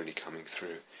divine is really coming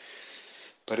through.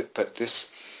 But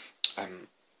this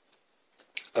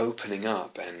opening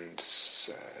up and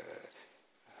I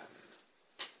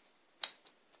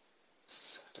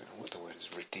don't know what the word is,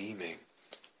 redeeming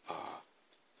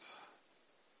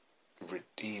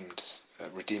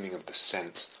redeeming of the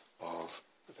sense of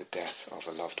the death of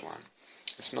a loved one.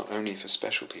 It's not only for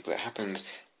special people,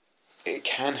 it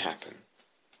can happen,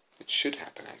 it should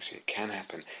happen actually, it can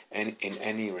happen in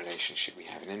any relationship we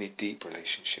have, in any deep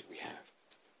relationship we have.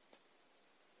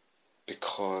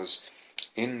 Because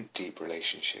in deep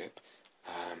relationship,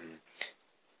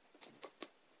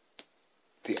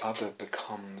 the other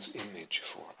becomes image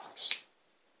for us.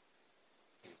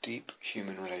 In deep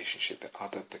human relationship, the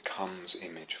other becomes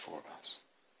image for us.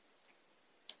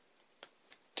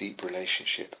 Deep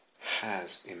relationship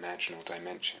has imaginal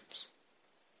dimensions.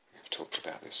 We've talked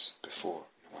about this before,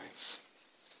 in a way.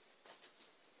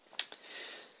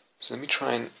 So let me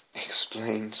try and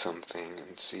explain something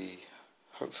and see,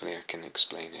 hopefully I can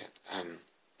explain it.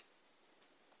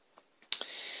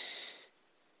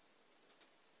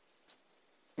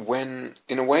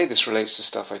 In a way, this relates to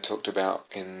stuff I talked about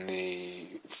in the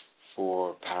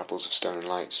 4 Parables of Stone and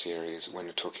Light series when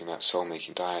we're talking about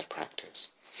soul-making dyad practice.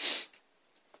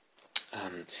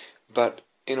 But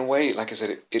in a way, like I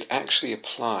said, it actually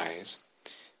applies.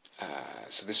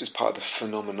 So this is part of the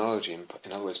phenomenology,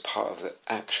 in other words, part of the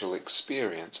actual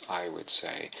experience, I would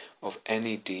say, of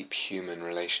any deep human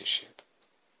relationship.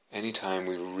 Anytime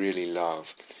we really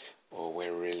love, or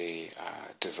we're really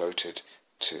devoted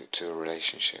to a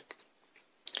relationship,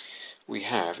 we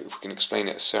have, if we can explain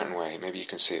it a certain way, maybe you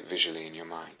can see it visually in your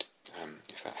mind,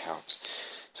 if that helps.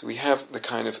 So we have the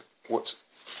kind of what's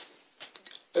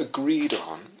agreed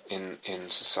on in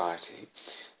society,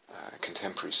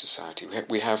 contemporary society.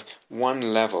 We have one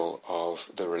level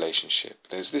of the relationship.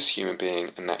 There's this human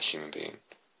being and that human being.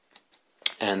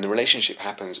 And the relationship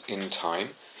happens in time.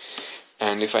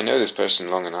 And if I know this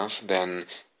person long enough, then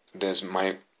there's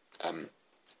my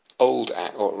old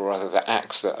act, or rather the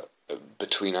acts that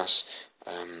between us,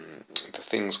 the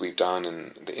things we've done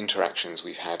and the interactions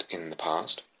we've had in the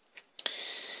past.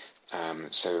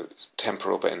 So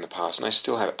temporal, but in the past, and I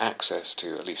still have access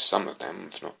to at least some of them,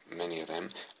 if not many of them,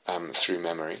 through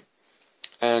memory.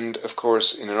 And of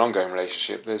course, in an ongoing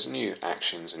relationship, there's new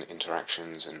actions and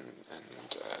interactions and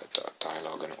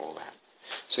dialogue and all that.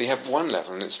 So you have one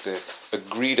level, and it's the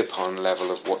agreed upon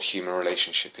level of what human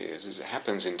relationship is it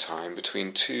happens in time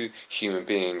between 2 human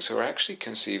beings who are actually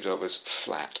conceived of as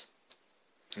flat,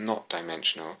 not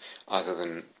dimensional, other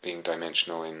than being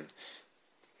dimensional in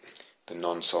the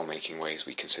non-soul-making ways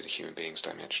we consider human beings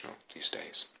dimensional these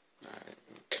days,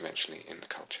 conventionally in the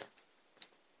culture.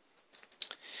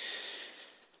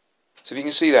 So if you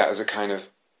can see that as a kind of,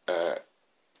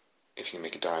 if you can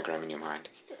make a diagram in your mind,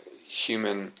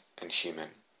 human and human,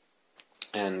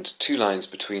 and 2 lines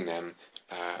between them,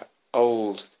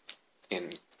 old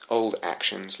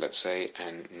actions, let's say,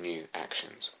 and new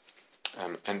actions.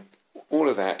 And all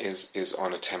of that is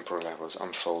on a temporal level, is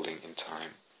unfolding in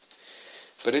time.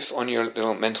 But if on your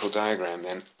little mental diagram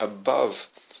then, above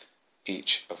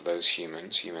each of those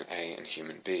humans, human A and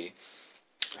human B,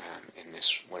 in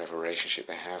this whatever relationship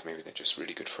they have, maybe they're just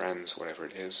really good friends, whatever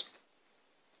it is,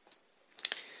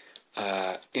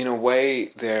 in a way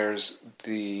there's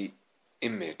the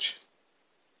image.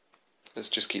 Let's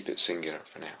just keep it singular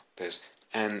for now. There's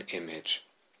an image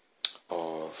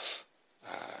of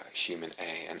human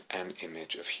A and an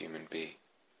image of human B.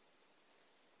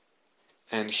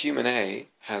 And human A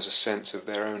has a sense of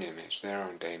their own image, their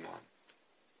own daemon.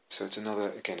 So it's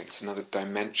another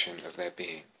dimension of their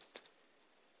being.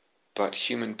 But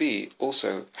human B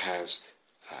also has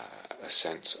a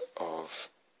sense of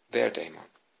their daemon.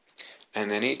 And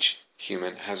then each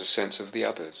human has a sense of the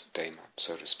other's daemon,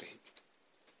 so to speak.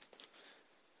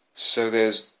 So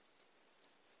there's,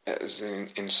 as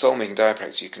in soul-making dyad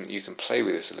practice, you can play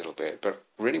with this a little bit, but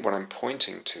really what I'm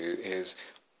pointing to is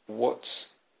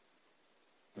what's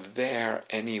there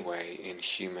anyway in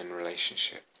human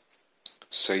relationship.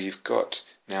 So you've got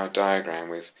now a diagram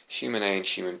with human A and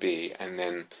human B, and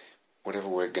then whatever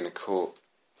we're going to call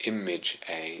image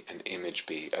A and image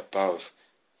B above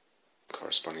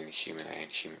corresponding to human A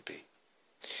and human B.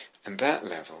 And that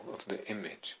level of the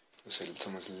image, so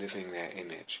someone's living their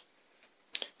image,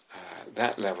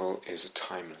 that level is a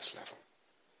timeless level.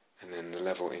 And then the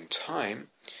level in time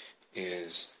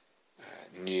is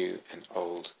new and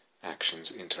old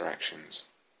actions, interactions.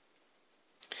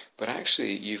 But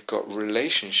actually you've got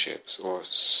relationships, or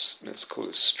let's call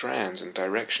it strands and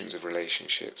directions of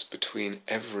relationships between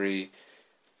every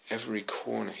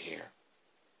corner here.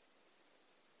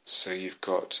 So you've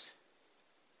got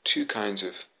 2 kinds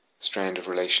of strand of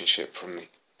relationship from the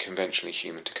conventionally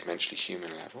human to conventionally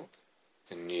human level.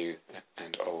 The new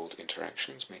and old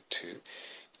interactions make 2.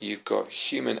 You've got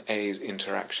human A's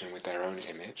interaction with their own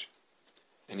image,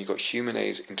 and you've got human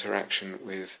A's interaction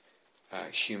with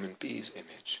human B's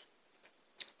image,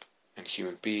 and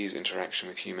human B's interaction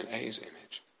with human A's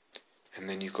image. And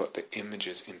then you've got the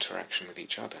images' interaction with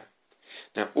each other.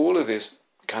 Now all of this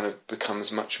kind of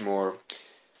becomes much more,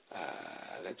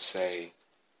 let's say,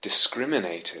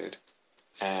 discriminated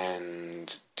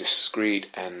and discrete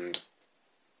and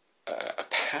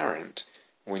apparent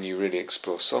when you really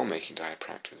explore soul-making dyad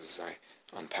practice, as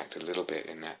unpacked a little bit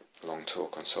in that long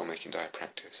talk on soul-making diet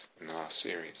practice in the last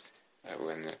series,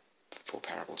 or in the Four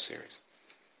Parables series.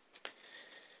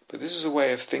 But this is a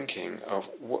way of thinking of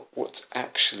what's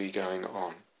actually going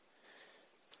on.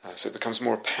 So it becomes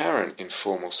more apparent in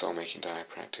formal soul-making diet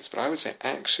practice, but I would say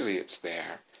actually it's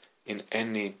there in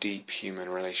any deep human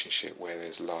relationship where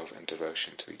there's love and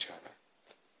devotion to each other.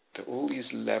 That all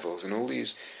these levels and all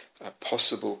these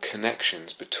possible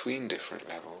connections between different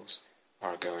levels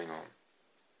are going on.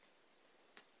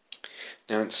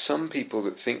 Now, in some people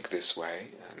that think this way,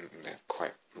 and they're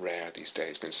quite rare these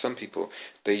days, but in some people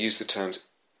they use the terms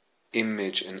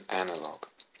image and analog.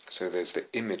 So there's the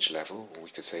image level, or we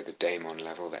could say the daemon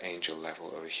level, the angel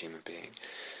level of a human being.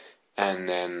 And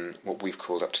then what we've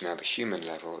called up to now the human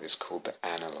level is called the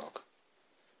analog.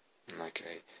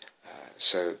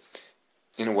 So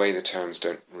in a way the terms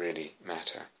don't really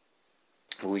matter.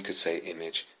 We could say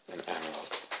image and analog.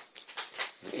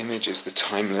 The image is the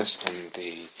timeless, and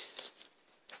the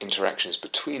interactions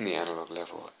between the analog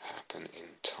level happen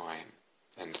in time.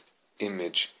 And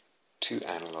image to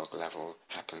analog level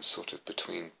happens sort of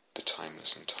between the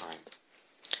timeless and time.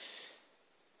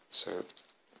 So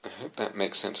I hope that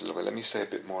makes sense a little bit. Let me say a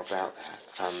bit more about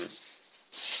that.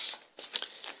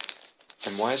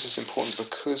 And why is this important?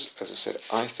 Because, as I said,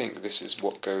 I think this is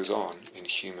what goes on in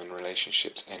human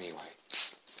relationships anyway.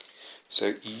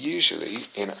 So usually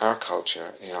in our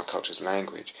culture, in our culture's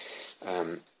language,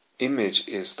 the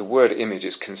word image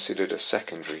is considered a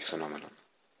secondary phenomenon.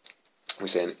 We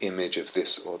say an image of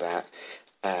this or that,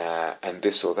 and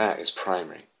this or that is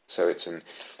primary. So it's an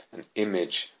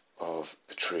image of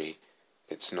a tree.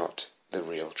 It's not the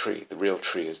real tree. The real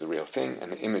tree is the real thing,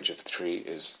 and the image of the tree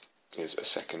is a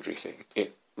secondary thing.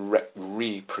 It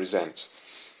represents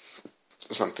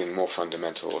something more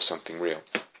fundamental or something real.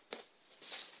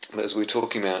 But as we were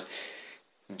talking about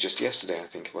just yesterday, I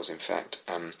think it was, in fact,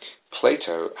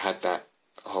 Plato had that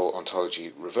whole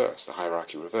ontology reversed, the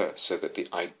hierarchy reversed, so that the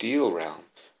ideal realm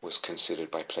was considered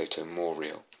by Plato more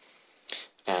real.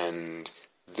 And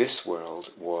this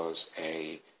world was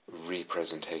a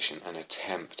representation, an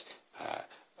attempt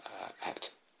at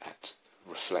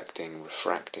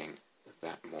refracting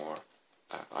that more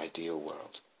ideal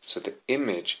world. So the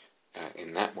image,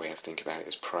 in that way of thinking about it,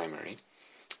 is primary,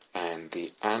 and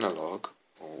the analog,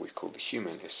 or what we call the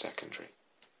human, is secondary.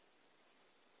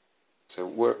 So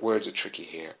words are tricky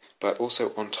here, but also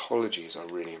ontologies are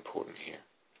really important here.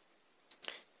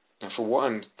 Now, for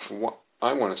what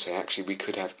I want to say, actually, we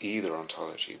could have either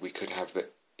ontology. We could have the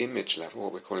image level,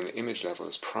 what we're calling the image level,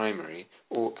 as primary,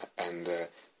 and the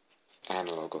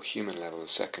analog or human level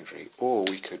as secondary, or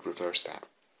we could reverse that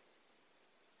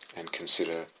and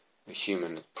consider the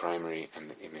human primary and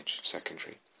the image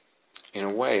secondary. In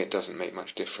a way, it doesn't make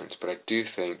much difference, but I do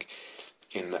think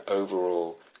in the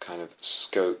overall kind of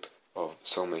scope of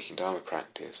soul-making Dharma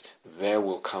practice, there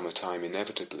will come a time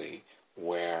inevitably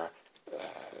where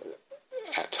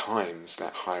at times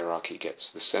the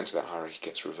sense of that hierarchy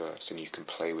gets reversed, and you can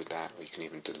play with that, or you can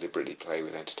even deliberately play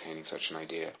with entertaining such an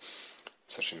idea,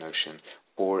 such a notion,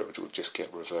 or it will just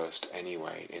get reversed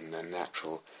anyway in the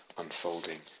natural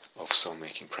unfolding of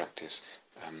soul-making practice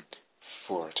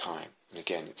for a time. And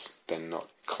again, it's then not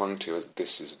clung to as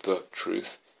this is the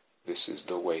truth, this is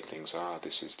the way things are,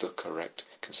 this is the correct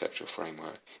conceptual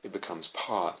framework. It becomes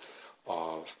part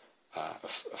of a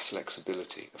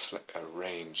flexibility, a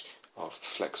range of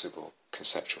flexible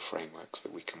conceptual frameworks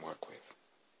that we can work with.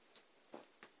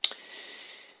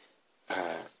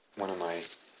 One of my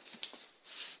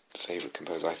favourite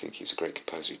composers, I think he's a great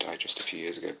composer who died just a few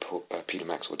years ago, Peter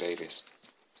Maxwell Davies,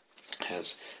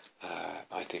 has,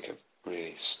 I think, a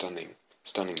really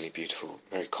stunningly beautiful,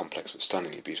 very complex but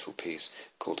stunningly beautiful piece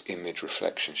called Image,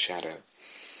 Reflection, Shadow.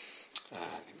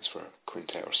 I think it's for a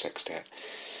quintet or sextet.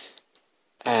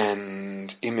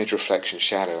 And image, reflection,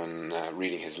 shadow, and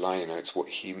reading his liner notes, what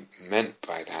he meant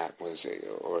by that was,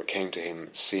 or it came to him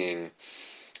seeing,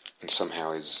 and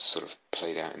somehow is sort of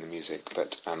played out in the music,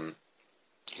 but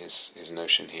his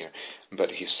notion here,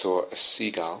 but he saw a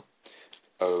seagull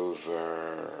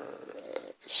over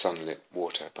sunlit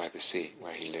water by the sea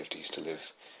where he lived. He used to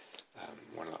live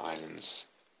one of the islands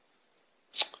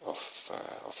off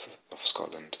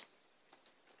Scotland,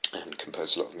 and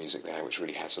composed a lot of music there, which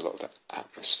really has a lot of that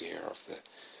atmosphere of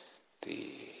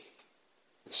the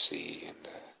sea and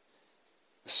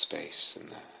the space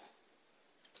and the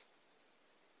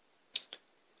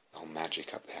whole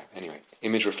magic up there. Anyway,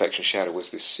 Image, Reflection, Shadow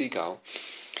was this seagull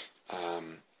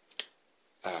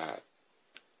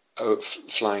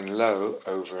flying low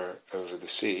over the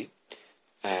sea,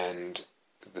 and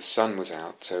the sun was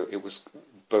out, so it was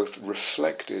both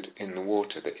reflected in the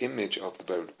water. The image of the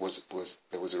bird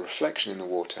there was a reflection in the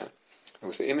water. There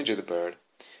was the image of the bird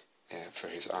for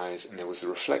his eyes, and there was the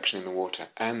reflection in the water,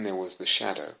 and there was the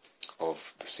shadow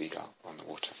of the seagull on the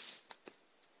water.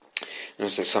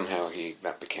 And so somehow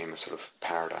that became a sort of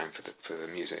paradigm for the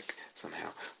music somehow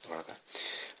or other.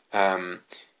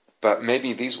 But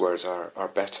maybe these words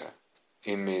are better.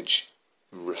 Image,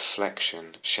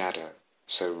 reflection, shadow.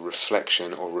 So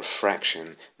reflection or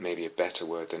refraction may be a better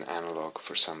word than analog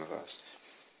for some of us.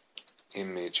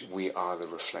 Image, we are the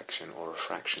reflection or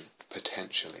refraction,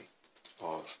 potentially,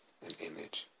 of an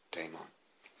image, daemon.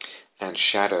 And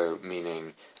shadow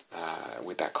meaning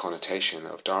with that connotation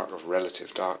of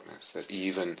relative darkness, that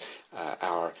even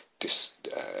our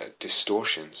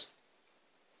distortions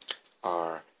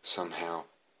are somehow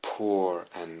poor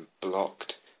and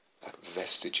blocked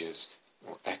vestiges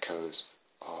or echoes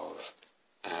of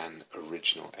an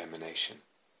original emanation.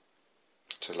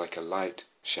 So like a light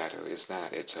shadow is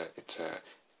that, it's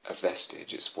a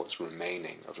vestige, it's what's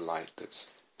remaining of light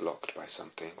that's blocked by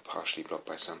something, partially blocked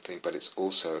by something, but it's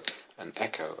also an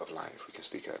echo of light, if we can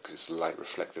speak of it, because it's the light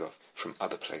reflected off from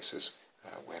other places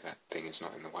where that thing is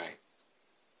not in the way.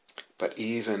 But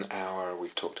even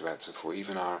we've talked about this before,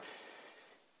 even our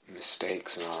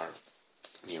mistakes and our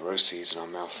neuroses and our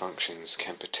malfunctions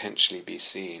can potentially be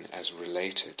seen as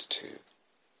related to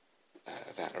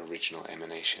that original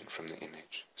emanation from the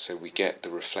image. So we get the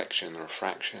reflection, the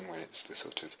refraction, when it's the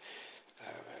sort of,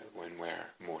 when we're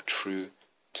more true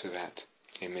to that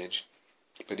image.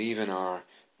 But even our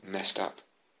messed up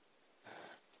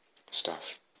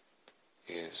stuff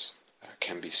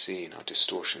can be seen, our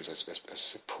distortions,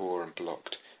 as poor and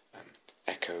blocked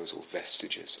echoes or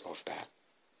vestiges of that.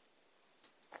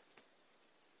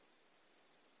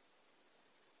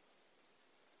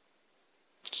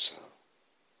 So,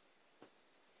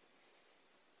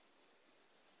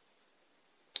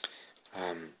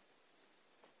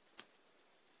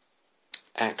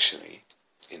 actually,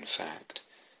 in fact,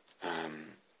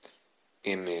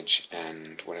 image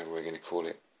and whatever we're going to call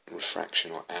it,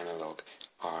 refraction or analog,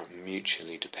 are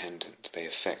mutually dependent. They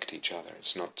affect each other.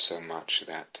 It's not so much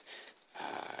that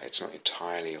it's not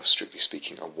entirely, or strictly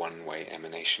speaking, a one-way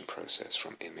emanation process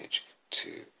from image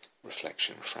to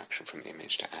reflection, refraction, from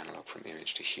image to analog, from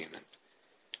image to human.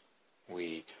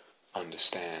 We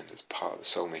understand, as part of the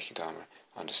soul-making dharma,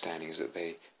 understanding is that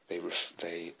they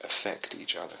affect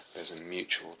each other. There's a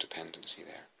mutual dependency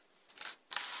there.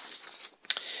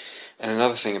 And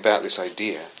another thing about this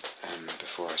idea,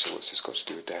 before I say what's this got to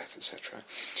do with death, etc.,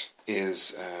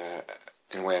 is,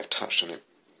 in a way I've touched on it,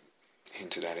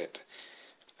 hinted at it,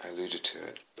 alluded to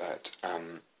it, but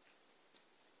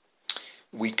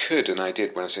we could, and I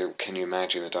did, when I say, can you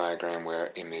imagine a diagram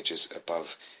where image is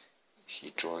above,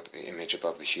 you draw the image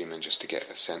above the human just to get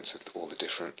a sense of all the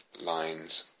different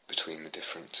lines between the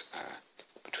different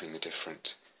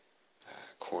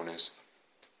corners,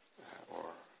 or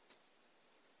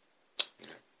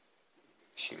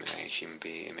human A, human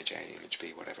B, image A, image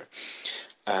B, whatever.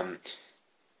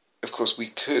 Of course, we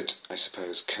could, I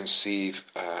suppose, conceive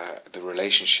the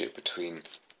relationship between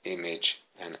image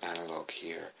and analog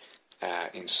here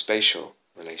in spatial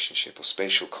relationship or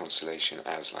spatial constellation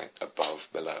as like above,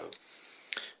 below,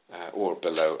 or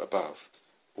below, above,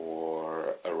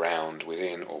 or around,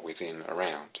 within, or within,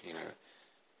 around.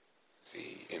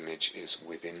 The image is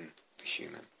within the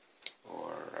human,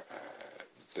 or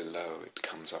below, it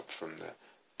comes up from the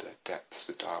depths,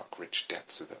 the dark, rich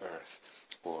depths of the earth,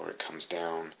 or it comes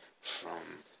down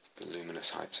from the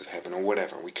luminous heights of heaven, or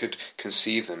whatever. We could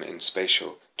conceive them in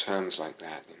spatial terms like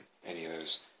that, in any of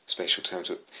those spatial terms.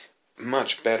 But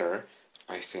much better,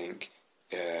 I think,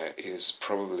 is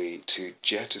probably to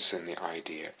jettison the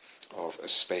idea of a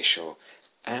spatial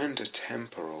and a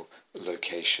temporal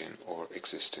location or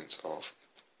existence of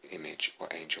image or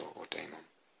angel or daemon.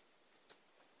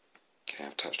 Okay,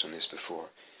 I've touched on this before,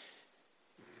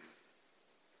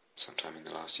 sometime in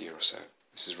the last year or so.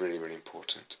 This is really, really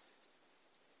important.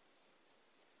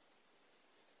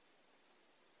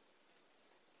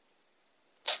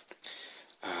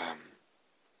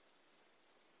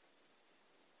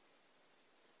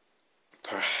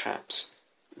 Perhaps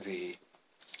the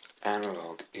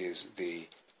analog is the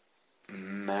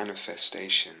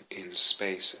manifestation in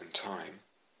space and time,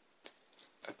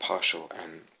 a partial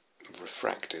and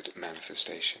refracted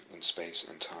manifestation in space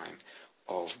and time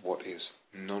of what is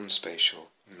non-spatial,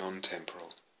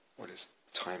 non-temporal, what is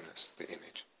timeless, the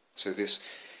image. So this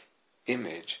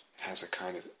image has a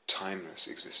kind of timeless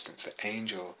existence. The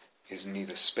angel is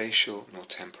neither spatial nor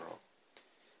temporal.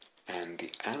 And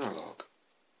the analog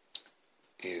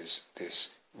is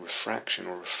this refraction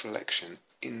or reflection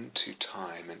into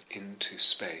time and into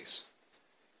space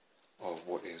of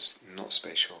what is not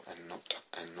spatial and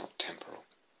not temporal.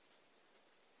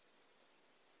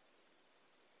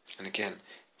 And again,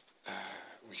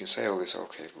 we can say all this,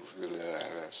 okay,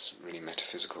 that's really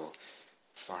metaphysical,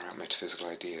 far out metaphysical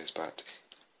ideas, but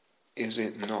is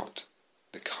it not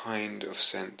the kind of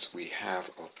sense we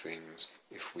have of things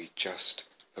if we just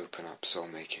open up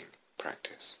soul-making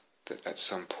practice? That at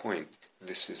some point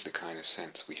this is the kind of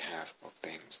sense we have of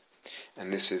things.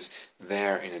 And this is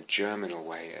there in a germinal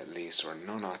way at least, or a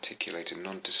non-articulated,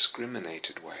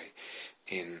 non-discriminated way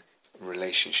in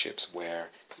relationships where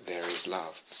there is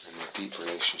love, and there are deep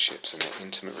relationships, and there are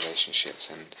intimate relationships,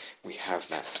 and we have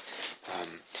that.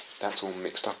 That's all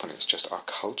mixed up on it. It's just our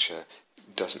culture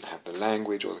doesn't have the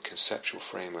language or the conceptual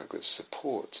framework that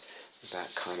supports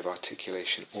that kind of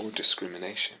articulation or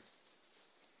discrimination.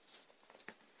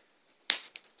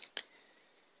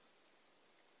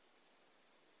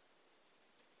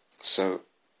 So,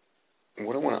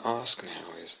 what I want to ask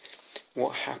now is,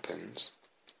 what happens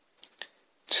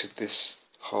to this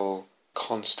whole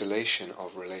constellation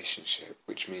of relationship,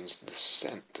 which means the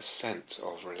sense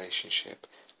of relationship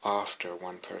after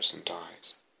one person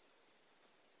dies?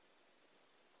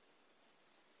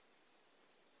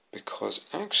 Because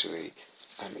actually,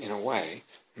 in a way,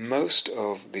 most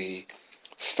of the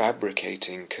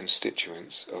fabricating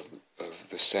constituents of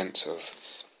the sense of,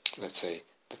 let's say,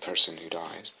 the person who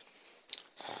dies,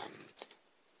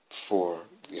 for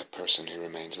the person who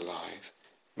remains alive,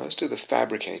 most of the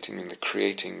fabricating and the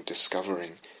creating,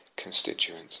 discovering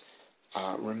constituents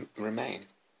remain.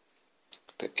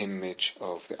 The image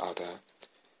of the other,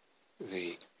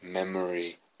 the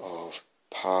memory of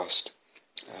past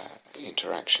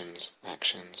interactions,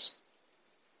 actions,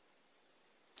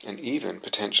 and even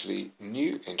potentially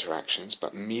new interactions,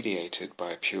 but mediated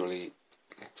by a purely,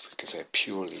 if we can say, a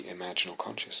purely imaginal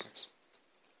consciousness.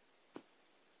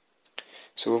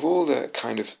 So of all the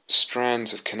kind of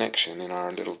strands of connection in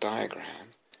our little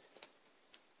diagram,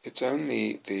 it's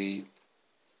only the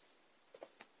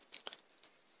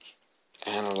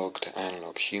analog to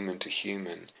analog, human to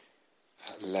human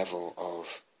level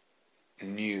of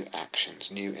new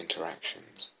actions, new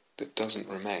interactions, that doesn't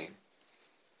remain,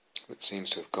 that seems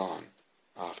to have gone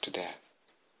after death.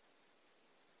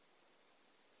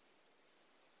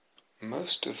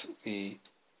 Most of the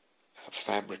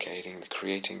fabricating, the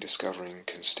creating, discovering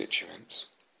constituents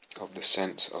of the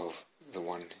sense of the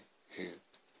one who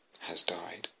has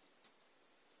died,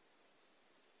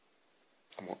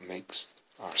 and what makes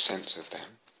our sense of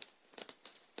them,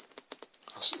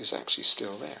 is actually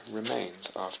still there,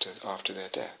 remains after their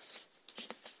death.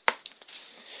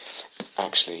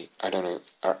 Actually, I don't know,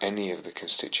 are any of the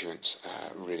constituents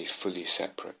really fully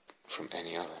separate from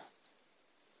any other?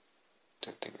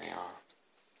 Don't think they are.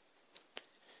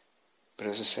 But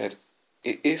as I said,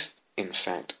 if in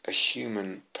fact a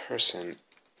human person,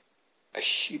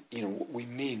 what we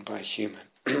mean by human,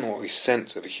 what we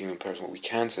sense of a human person, what we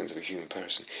can sense of a human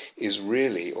person, is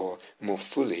really, or more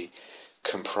fully,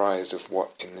 comprised of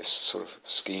what, in this sort of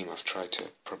scheme I've tried to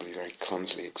probably very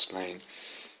clumsily explain,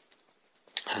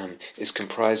 is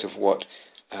comprised of what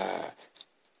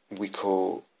we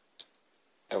call,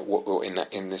 what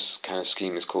in this kind of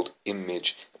scheme is called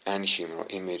image and human, or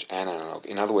image and analog.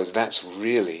 In other words, that's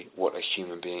really what a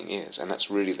human being is, and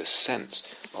that's really the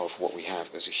sense of what we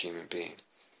have as a human being,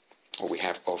 what we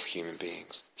have of human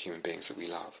beings that we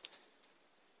love.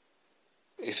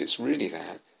 If it's really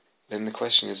that, then the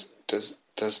question is,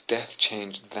 does death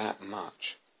change that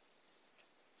much?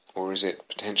 Or is it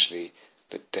potentially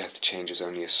that death changes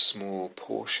only a small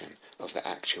portion of the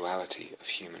actuality of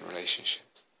human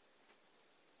relationships?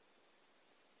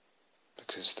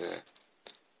 Because the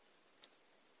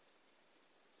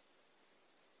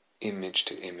image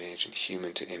to image and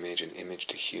human to image and image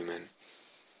to human,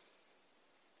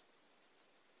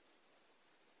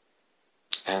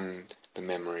 and the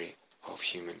memory of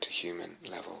human to human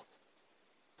level,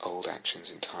 old actions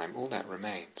in time, all that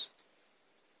remains.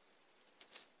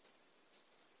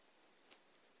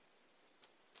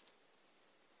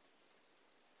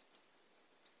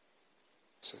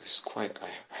 So this is quite,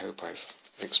 I hope I've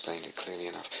explained it clearly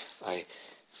enough. I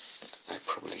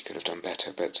probably could have done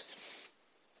better, but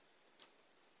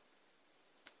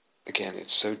again,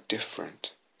 it's so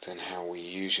different than how we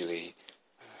usually,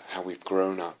 how we've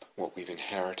grown up, what we've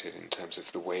inherited in terms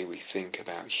of the way we think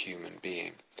about human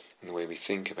being, and the way we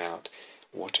think about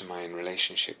what am I in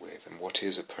relationship with, and what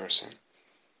is a person.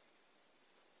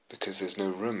 Because there's no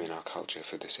room in our culture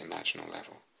for this imaginal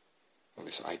level, or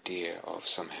this idea of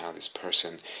somehow this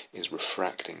person is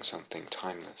refracting something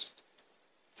timeless.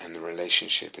 and the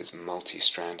relationship is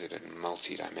multi-stranded and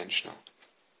multi-dimensional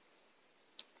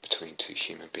between two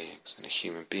human beings, and a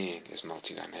human being is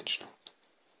multi-dimensional.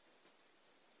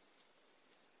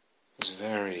 It's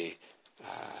very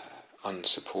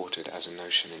unsupported as a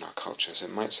notion in our culture, so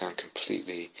it might sound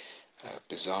completely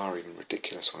bizarre, even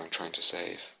ridiculous what I'm trying to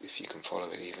say, if you can follow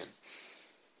it even.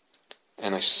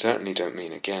 And I certainly don't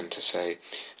mean, again, to say,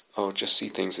 oh, just see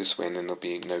things this way and then there'll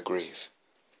be no grief.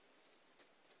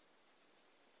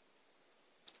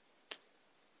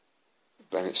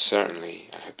 But it's certainly,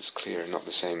 I hope it's clear, not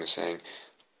the same as saying,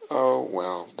 oh,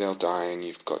 well, they'll die and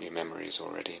you've got your memories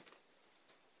already.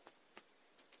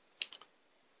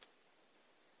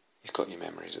 You've got your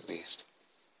memories at least.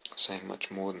 It's saying much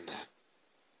more than that.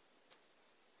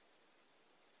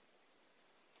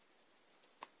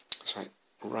 It's like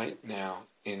right now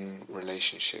in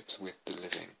relationships with the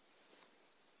living,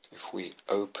 if we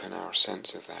open our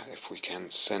sense of that, if we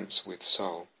can sense with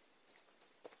soul,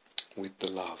 with the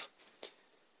love,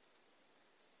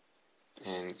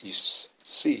 and you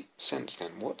sense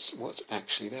then what's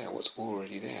actually there, what's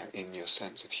already there in your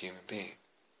sense of human being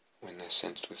when they're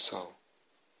sensed with soul.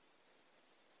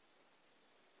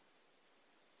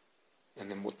 And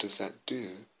then what does that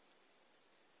do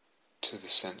to the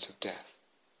sense of death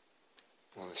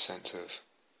or the sense of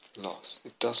loss?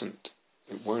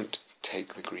 It won't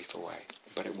take the grief away,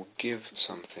 but it will give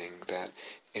something that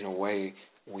in a way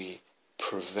we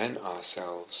prevent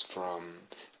ourselves from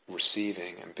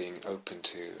receiving and being open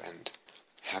to and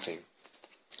having,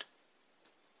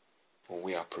 or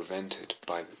we are prevented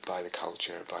by the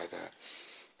culture, by the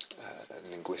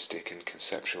linguistic and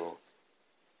conceptual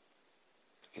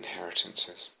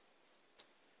inheritances.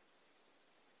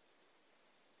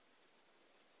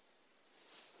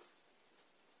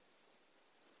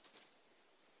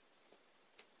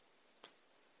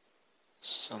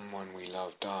 Someone we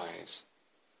love dies,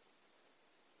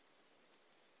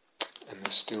 and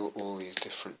there's still all these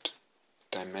different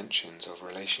dimensions of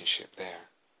relationship there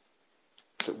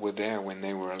that were there when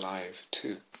they were alive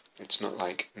too. It's not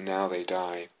like now they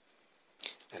die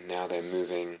and now they're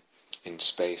moving in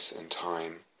space and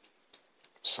time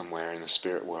somewhere in the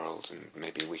spirit world and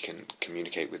maybe we can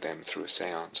communicate with them through a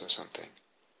seance or something.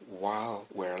 While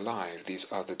we're alive,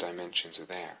 these other dimensions are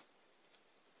there.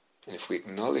 And if we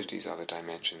acknowledge these other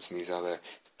dimensions and these other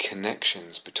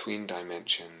connections between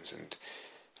dimensions and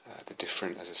the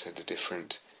different, as I said, the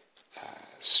different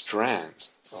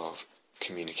strands of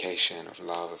communication, of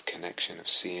love, of connection, of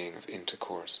seeing, of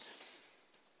intercourse,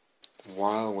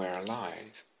 while we're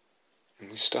alive,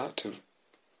 and we start to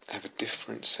have a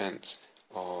different sense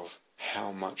of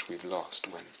how much we've lost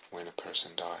when a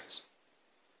person dies.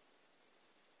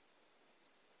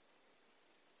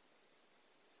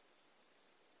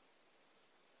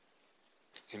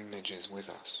 Image is with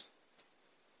us.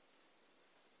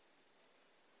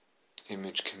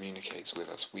 Image communicates with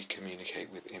us. We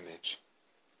communicate with image.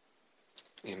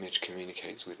 Image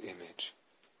communicates with image.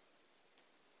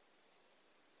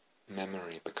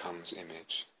 Memory becomes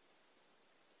image.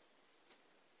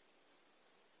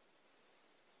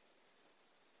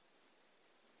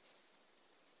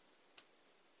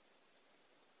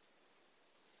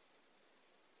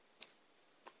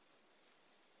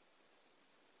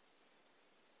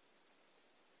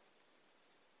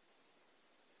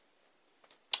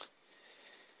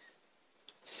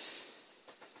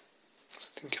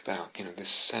 Think about, this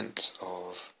sense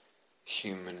of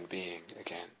human being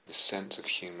again, this sense of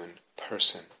human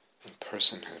person and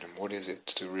personhood, and what is it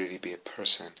to really be a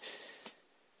person?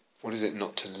 What is it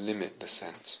not to limit the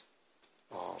sense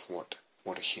of what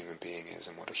a human being is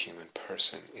and what a human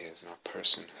person is and our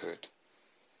personhood?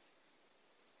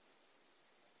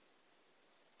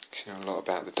 A lot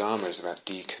about the Dharma is about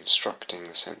deconstructing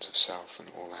the sense of self and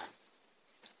all that,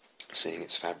 seeing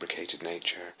its fabricated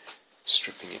nature,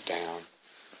 stripping it down.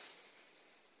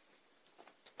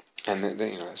 And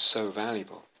that's so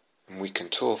valuable. And we can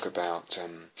talk about,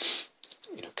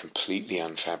 completely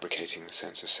unfabricating the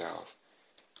sense of self,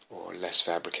 or less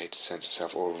fabricated sense of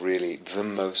self, or really the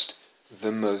most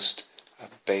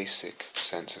basic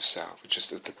sense of self,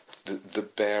 just the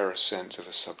bare sense of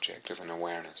a subject, of an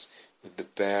awareness, with the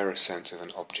bare sense of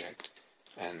an object,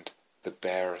 and the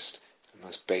barest,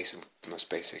 most basic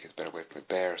is a better word, but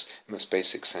barest, most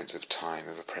basic sense of time,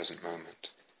 of a present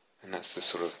moment. And that's the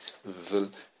sort of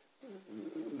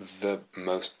the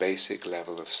most basic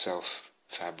level of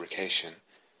self-fabrication,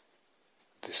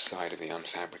 this side of the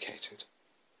unfabricated.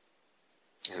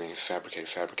 And then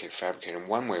fabricate. And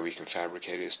one way we can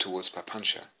fabricate it is towards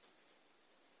papancha.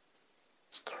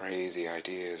 Crazy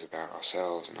ideas about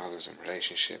ourselves and others and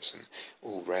relationships and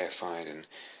all reified and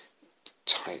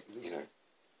tight,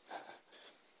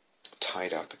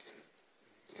 tied up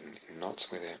in knots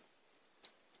with it.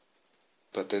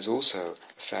 But there's also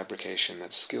a fabrication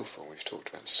that's skillful. We've talked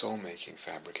about soul-making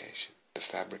fabrication, the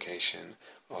fabrication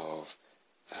of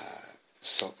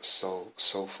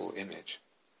soulful image,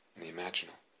 the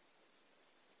imaginal.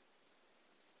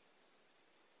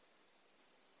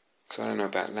 So I don't know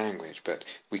about language, but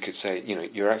we could say,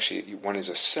 one is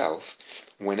a self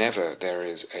whenever there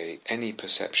is any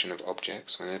perception of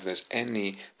objects, whenever there's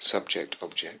any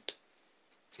subject-object,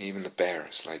 even the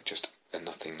barest, like just a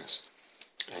nothingness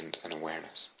and an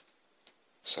awareness.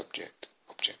 Subject,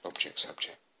 object,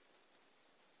 subject.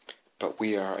 But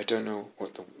we are, I don't know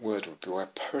what the word would be, we're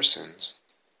persons,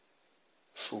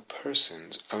 full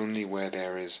persons, only where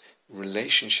there is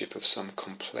relationship of some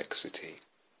complexity,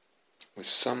 with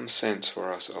some sense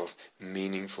for us of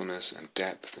meaningfulness and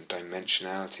depth and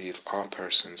dimensionality of our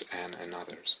persons and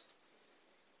another's.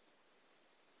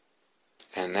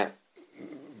 And that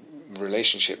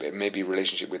relationship, it may be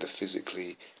relationship with a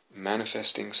physically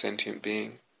manifesting sentient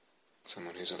being,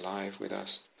 someone who's alive with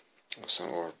us,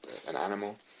 or an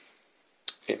animal.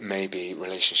 It may be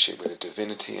relationship with a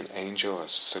divinity, an angel, a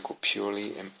so-called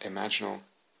purely imaginally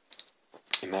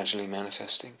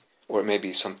manifesting. Or it may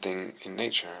be something in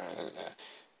nature,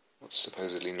 what's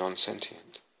supposedly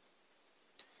non-sentient.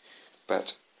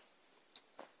 But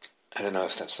I don't know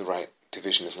if that's the right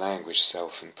division of language,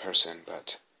 self and person,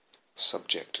 but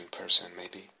subject and person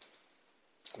maybe.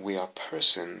 We are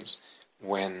persons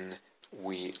when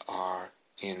we are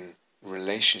in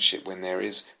relationship, when there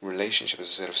is relationship, as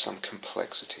I said, of some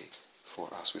complexity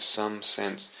for us, with some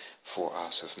sense for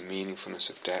us of meaningfulness,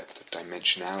 of depth, of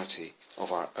dimensionality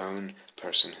of our own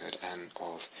personhood and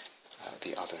of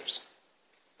the others.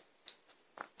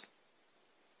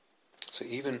 So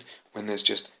even when there's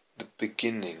just the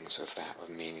beginnings of that, of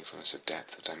meaningfulness, of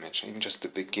depth, of dimension, even just the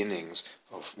beginnings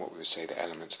of what we would say the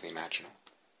elements of the imaginal,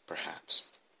 perhaps,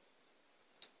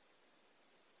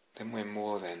 then we're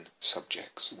more than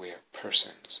subjects, we're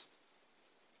persons.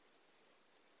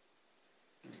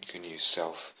 You can use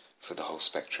self for the whole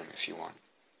spectrum if you want,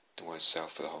 the word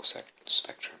self for the whole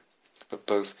spectrum. But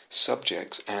both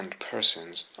subjects and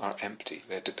persons are empty,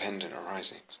 they're dependent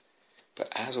arisings. But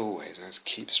as always, and as I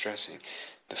keep stressing,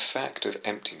 the fact of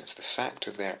emptiness, the fact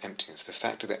of their emptiness, the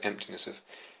fact of the emptiness of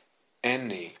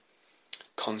any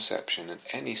conception and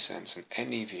any sense and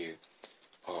any view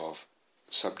of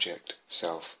subject,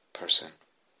 self, person,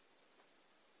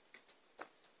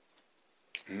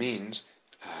 means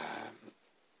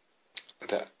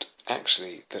that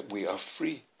actually that we are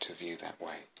free to view that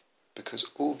way, because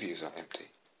all views are empty.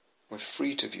 We're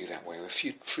free to view that way, we're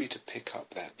free to pick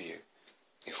up that view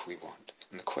if we want.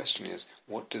 And the question is,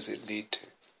 what does it lead to?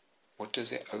 What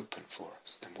does it open for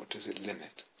us? And what does it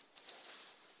limit?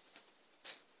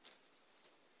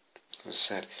 As I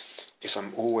said,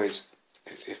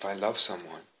 if I love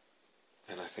someone,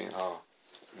 and I think,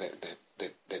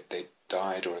 they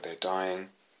died or they're dying,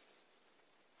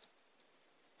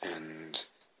 and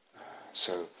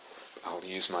so I'll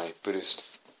use my Buddhist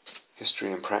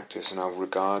history and practice and I'll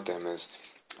regard them as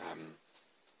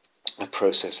a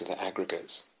process of the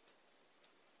aggregates.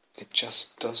 It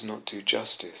just does not do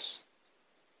justice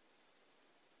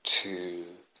to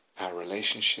our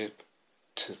relationship,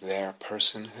 to their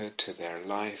personhood, to their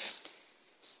life.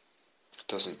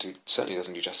 Certainly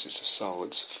doesn't do justice to soul.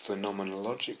 It's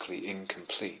phenomenologically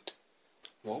incomplete.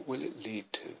 What will it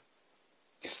lead to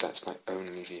if that's my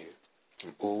only view?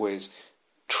 I'm always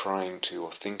trying to,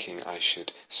 or thinking I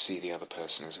should see the other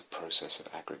person as a process of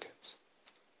aggregates.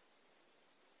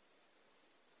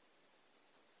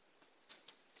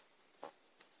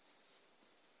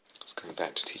 So going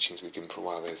back to teachings we've given for a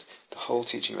while, there's the whole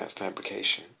teaching about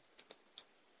fabrication,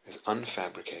 there's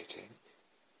unfabricating,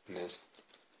 and there's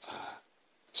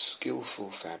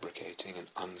skillful fabricating and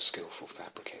unskillful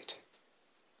fabricating.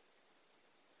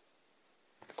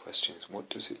 And the question is, what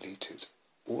does it lead to?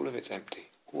 All of it's empty.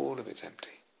 All of it's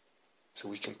empty. So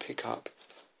we can pick up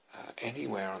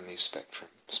anywhere on these spectra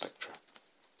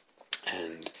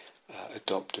and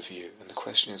adopt a view. And the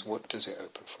question is, what does it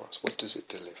open for us? What does it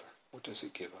deliver? What does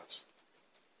it give us?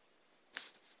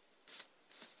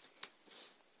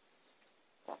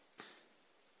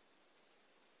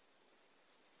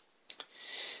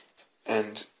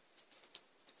 And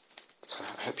so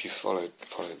I hope you followed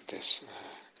this.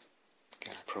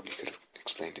 Again, I probably could have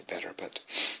explained it better, but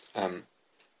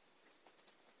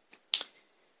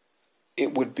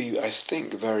it would be, I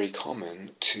think, very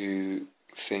common to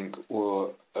think,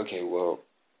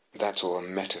 that's all a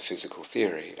metaphysical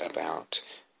theory about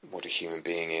what a human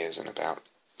being is and about,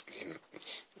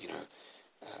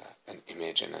 an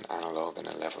image and an analog and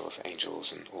a level of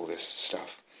angels and all this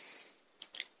stuff.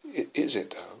 Is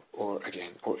it though, or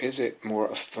is it more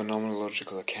a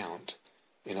phenomenological account?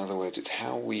 In other words, it's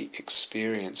how we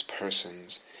experience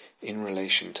persons in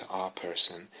relation to our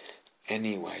person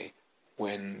anyway,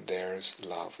 when there's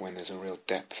love, when there's a real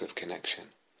depth of connection,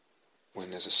 when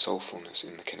there's a soulfulness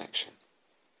in the connection,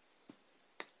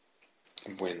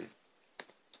 when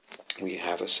we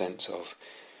have a sense of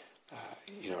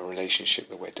a relationship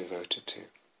that we're devoted to.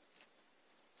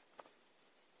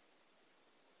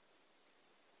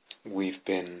 We've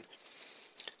been,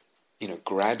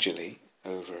 gradually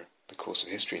over the course of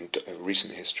history,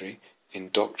 recent history,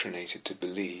 indoctrinated to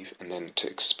believe and then to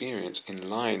experience in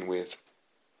line with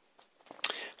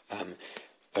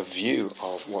a view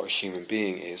of what a human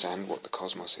being is and what the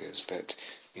cosmos is, that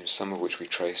some of which we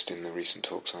traced in the recent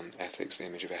talks on ethics, the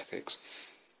image of ethics,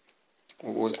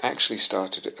 was actually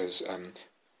started as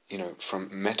from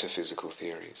metaphysical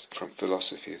theories, from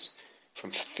philosophies,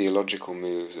 from theological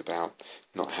moves about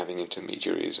not having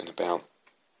intermediaries and about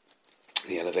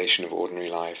the elevation of ordinary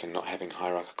life and not having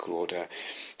hierarchical order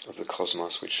of the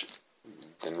cosmos, which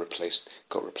then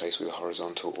got replaced with a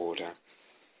horizontal order.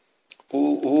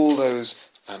 All those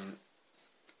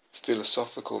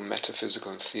philosophical,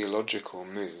 metaphysical, and theological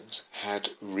moves had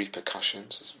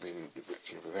repercussions, has been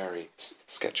very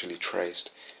sketchily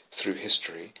traced through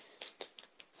history,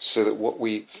 so that what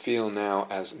we feel now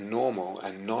as normal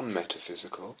and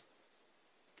non-metaphysical,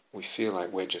 we feel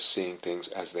like we're just seeing things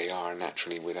as they are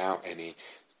naturally without any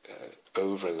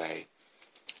overlay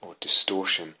or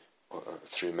distortion or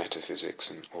through metaphysics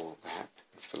and all that,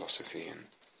 and philosophy and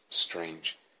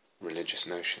strange religious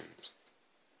notions.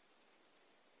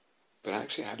 But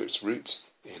actually had its roots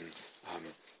in,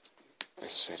 as I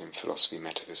said, in philosophy,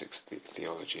 metaphysics,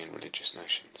 theology and religious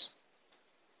notions.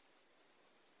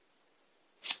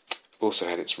 Also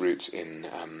had its roots in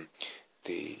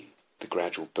the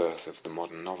gradual birth of the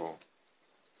modern novel,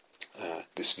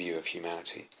 this view of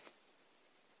humanity,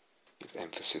 with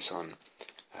emphasis on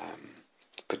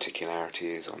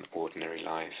particularities, on ordinary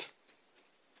life.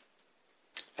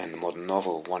 And the modern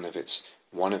novel, one of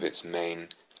its main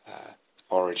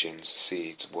origins,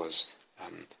 seeds, was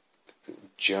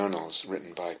journals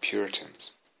written by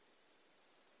Puritans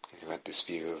who had this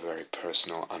view of a very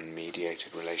personal,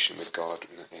 unmediated relation with God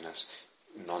in a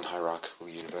non-hierarchical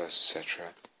universe, etc.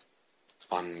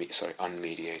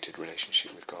 Unmediated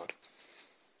relationship with God.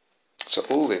 So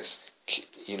all this,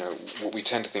 what we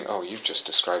tend to think, oh, you've just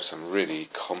described some really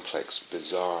complex,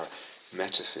 bizarre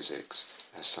metaphysics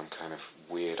as some kind of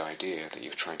weird idea that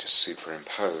you're trying to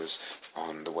superimpose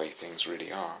on the way things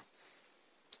really are.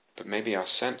 But maybe our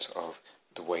sense of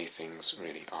the way things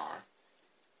really are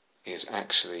is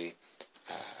actually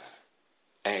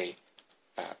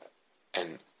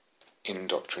an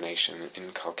indoctrination, an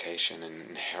inculcation, an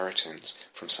inheritance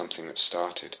from something that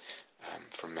started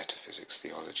from metaphysics,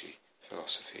 theology,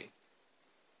 philosophy.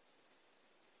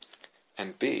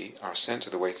 And B, our sense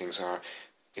of the way things are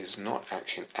is not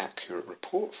actually an accurate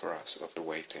report for us of the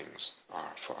way things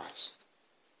are for us.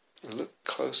 Look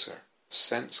closer,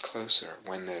 sense closer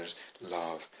when there's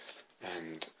love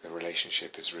and the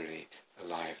relationship is really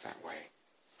alive that way.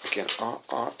 Again,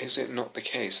 is it not the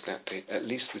case that at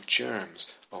least the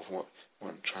germs of what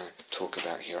I'm trying to talk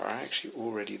about here are actually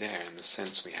already there in the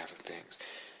sense we have of things?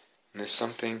 And there's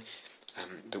something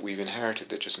that we've inherited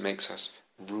that just makes us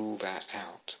rule that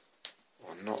out,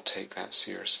 or not take that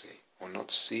seriously, or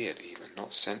not see it even,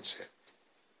 not sense it,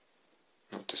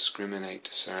 not discriminate,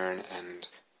 discern, and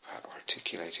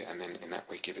articulate it, and then in that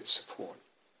way give it support.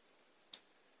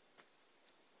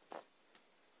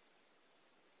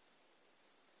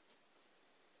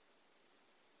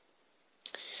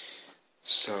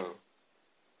 So,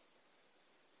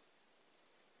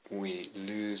 we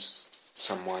lose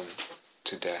someone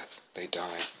to death, they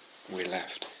die, we're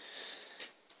left.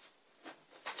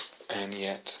 And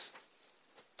yet,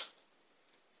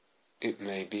 it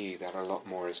may be that a lot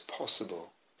more is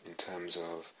possible in terms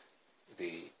of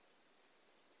the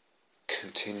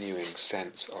continuing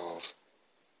sense of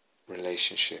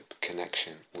relationship,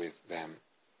 connection with them,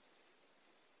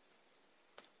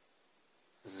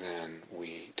 than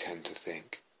we tend to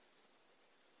think.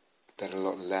 That a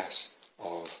lot less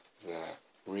of the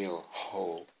real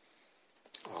whole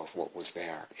of what was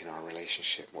there in our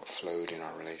relationship, what flowed in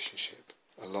our relationship,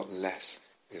 a lot less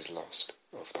is lost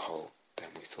of the whole than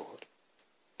we thought.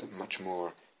 That much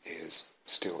more is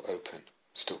still open,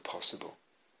 still possible,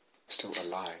 still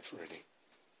alive, really.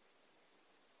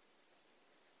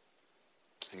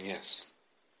 And yes,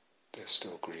 there's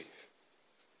still grief.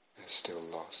 There's still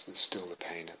loss, there's still the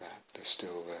pain of that, there's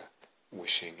still the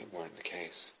wishing it weren't the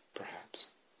case, perhaps.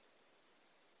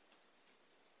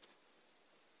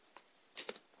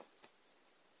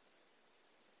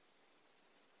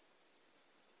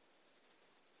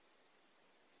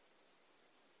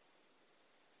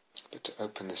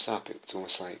 open this up, it's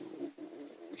almost like,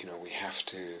 we have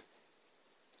to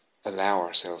allow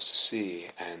ourselves to see,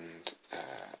 and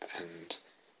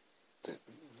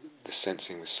the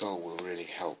sensing with soul will really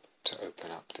help to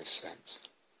open up this sense.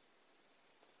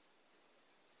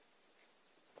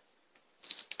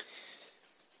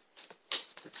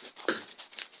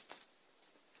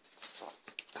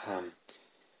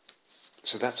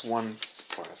 So that's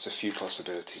that's a few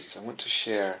possibilities. I want to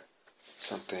share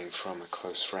something from a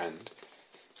close friend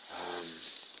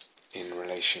in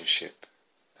relationship.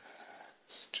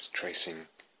 Just tracing,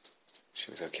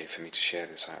 she was okay for me to share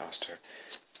this, I asked her.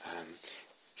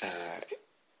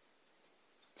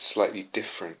 Slightly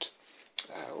different,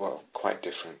 quite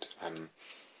different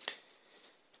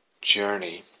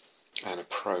journey and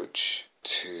approach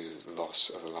to loss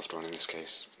of a loved one. In this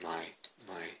case, my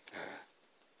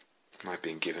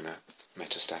being given a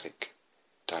metastatic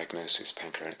diagnosis,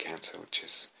 pancreatic cancer, which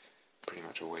is pretty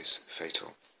much always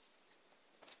fatal.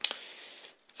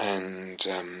 And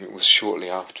it was shortly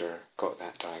after I got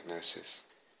that diagnosis,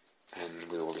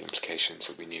 and with all the implications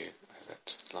that we knew,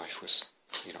 that life was,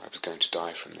 I was going to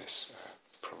die from this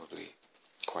probably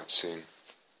quite soon.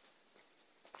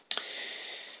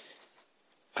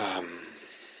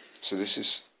 So this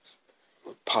is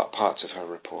parts of her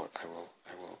report I will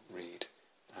read.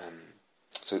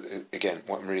 So again,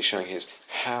 what I'm really showing here is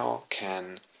how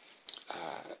can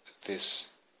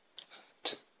this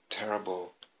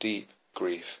terrible, deep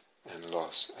grief and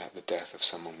loss at the death of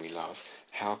someone we love,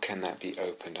 how can that be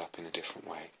opened up in a different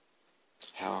way?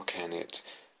 How can it?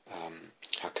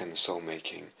 How can the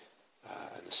soul-making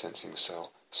and the sensing of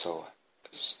soul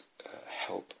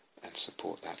help and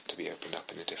support that to be opened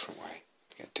up in a different way?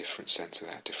 Get a different sense of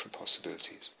that, different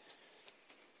possibilities.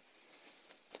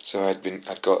 So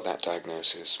I'd got that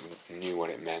diagnosis, knew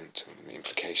what it meant and the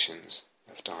implications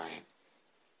of dying,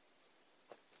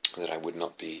 that I would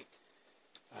not be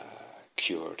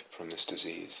cured from this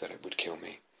disease, that it would kill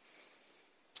me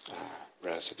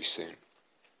relatively soon.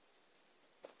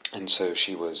 And so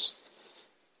she was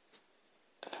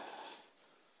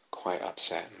quite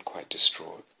upset and quite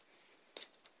distraught.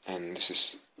 And this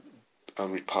is, I'll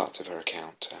read parts of her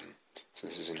account, so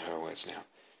this is in her words now.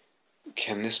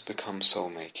 Can this become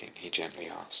soul-making? He gently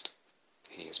asked.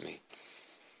 He is me.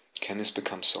 Can this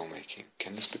become soul-making?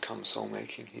 Can this become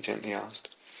soul-making? He gently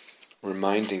asked,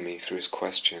 reminding me through his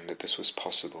question that this was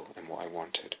possible and what I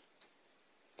wanted.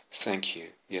 Thank you.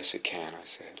 Yes, it can, I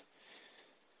said.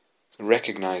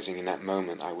 Recognizing in that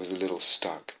moment I was a little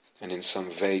stuck and in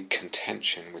some vague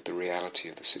contention with the reality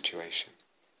of the situation.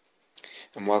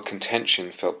 And while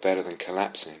contention felt better than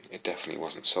collapsing, it definitely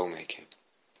wasn't soul-making.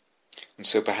 And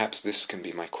so perhaps this can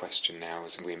be my question now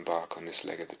as we embark on this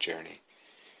leg of the journey.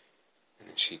 And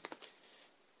then she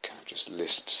kind of just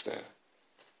lists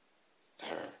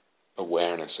her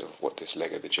awareness of what this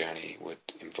leg of the journey would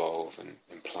involve and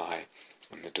imply,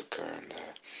 and the dukkha and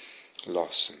the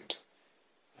loss and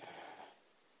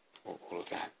all of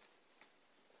that.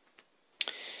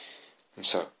 And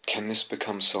so, can this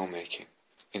become soul-making?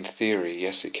 In theory,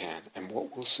 yes it can. And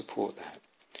what will support that?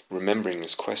 Remembering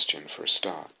this question for a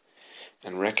start,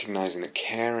 and recognizing that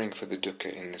caring for the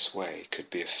dukkha in this way could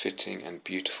be a fitting and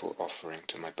beautiful offering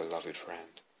to my beloved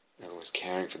friend. In other words,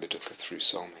 caring for the dukkha through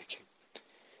soul-making.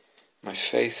 My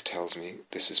faith tells me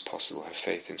this is possible. I have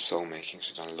faith in soul-making.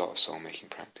 She's done a lot of soul-making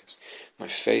practice. My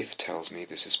faith tells me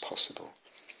this is possible.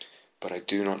 But I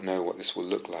do not know what this will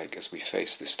look like as we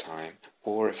face this time,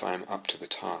 or if I am up to the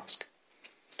task.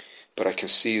 But I can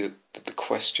see that the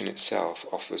question itself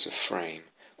offers a frame,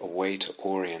 a way to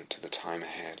orient to the time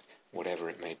ahead, whatever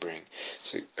it may bring.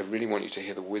 So I really want you to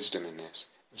hear the wisdom in this.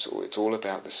 So it's all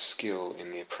about the skill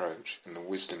in the approach, and the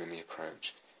wisdom in the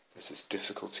approach. There's this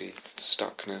difficulty,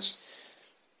 stuckness,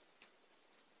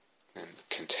 then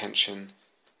contention,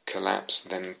 collapse,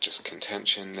 then just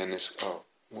contention, then this,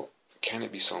 can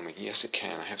it be soul-making? Yes, it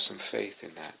can. I have some faith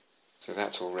in that. So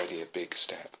that's already a big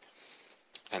step.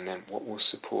 And then what will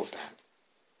support that?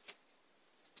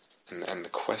 And the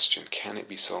question, can it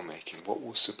be soul-making? What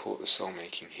will support the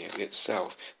soul-making here?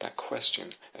 Itself, that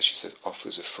question, as she says,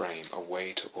 offers a frame, a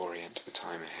way to orient to the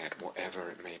time ahead,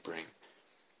 whatever it may bring,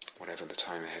 whatever the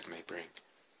time ahead may bring.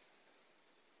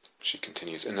 She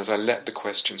continues, and as I let the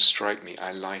question strike me,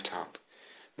 I light up.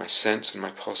 My sense and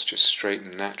my posture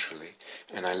straighten naturally,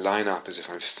 and I line up as if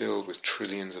I'm filled with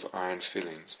trillions of iron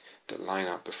fillings that line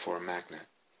up before a magnet.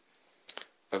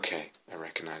 Okay, I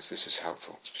recognize this is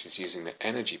helpful. She's using the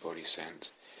energy body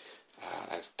sense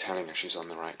as telling her she's on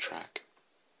the right track.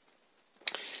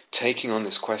 Taking on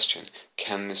this question,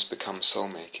 can this become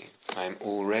soul-making? I am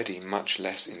already much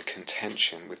less in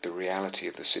contention with the reality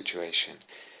of the situation,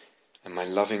 and my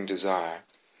loving desire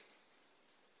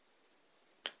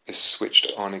is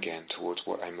switched on again towards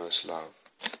what I most love,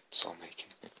 soul-making.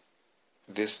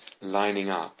 This lining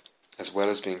up, as well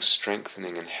as being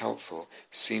strengthening and helpful,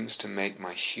 seems to make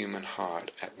my human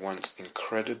heart at once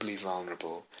incredibly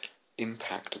vulnerable,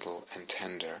 impactable and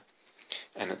tender,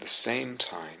 and at the same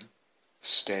time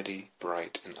steady,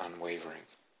 bright and unwavering,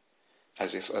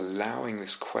 as if allowing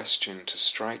this question to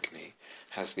strike me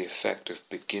has the effect of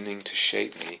beginning to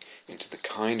shape me into the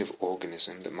kind of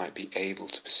organism that might be able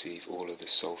to perceive all of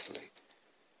this soulfully.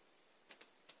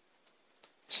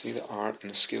 See the art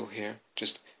and the skill here?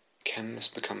 Just, can this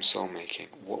become soul-making?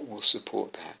 What will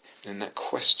support that? And that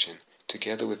question,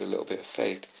 together with a little bit of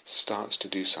faith, starts to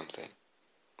do something.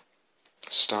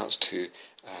 Starts to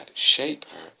shape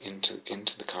her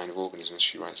into the kind of organism, as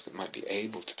she writes, that might be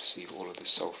able to perceive all of this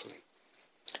soulfully.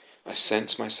 I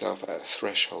sense myself at a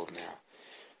threshold now,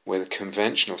 where the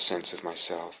conventional sense of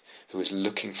myself, who is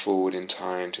looking forward in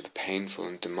time to the painful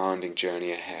and demanding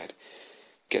journey ahead,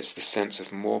 gets the sense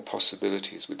of more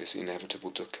possibilities with this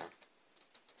inevitable dukkha.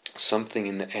 Something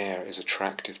in the air is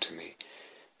attractive to me,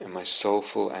 and my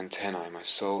soulful antennae, my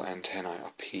soul antennae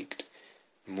are peaked.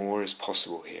 More is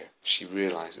possible here. She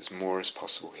realizes more is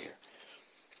possible here.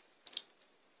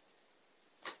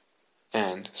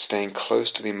 And, staying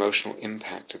close to the emotional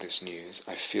impact of this news,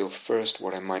 I feel first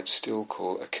what I might still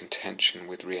call a contention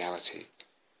with reality.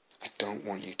 I don't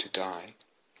want you to die.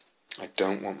 I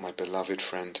don't want my beloved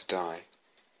friend to die.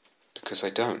 Because I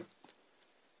don't.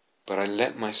 But I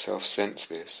let myself sense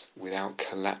this without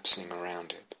collapsing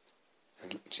around it.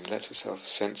 And she lets herself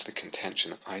sense the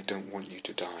contention, I don't want you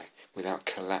to die, without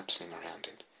collapsing around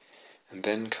it. And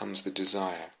then comes the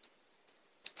desire.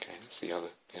 Okay, that's the other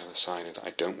side of that.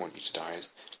 I don't want you to die. Is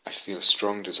I feel a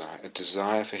strong desire, a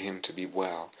desire for him to be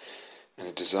well, and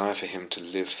a desire for him to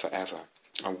live forever.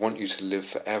 I want you to live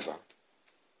forever.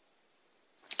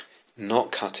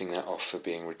 Not cutting that off for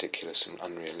being ridiculous and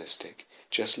unrealistic,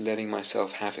 just letting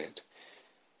myself have it.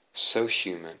 So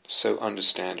human, so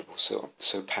understandable,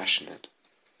 so passionate.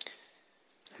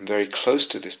 And very close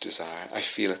to this desire, I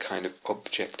feel a kind of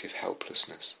objective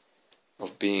helplessness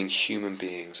of being human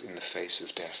beings in the face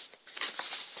of death.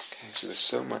 Okay, so there's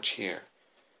so much here.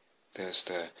 There's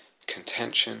the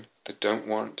contention, the don't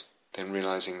want, then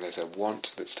realizing there's a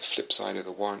want that's the flip side of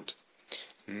the want.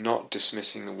 Not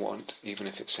dismissing the want, even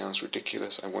if it sounds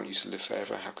ridiculous. I want you to live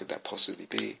forever. How could that possibly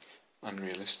be?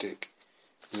 Unrealistic.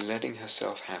 Letting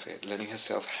herself have it. Letting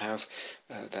herself have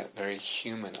that very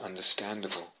human,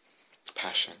 understandable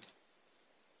passion.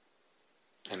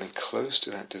 And then close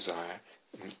to that desire,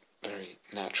 very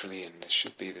naturally, and there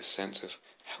should be this sense of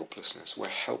helplessness. We're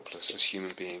helpless as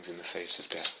human beings in the face of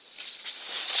death.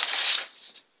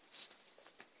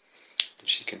 And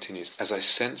she continues, as I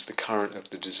sense the current of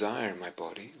the desire in my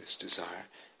body, this desire,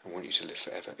 I want you to live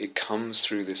forever, it comes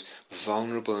through this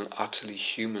vulnerable and utterly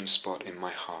human spot in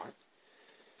my heart.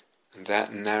 And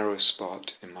that narrow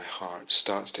spot in my heart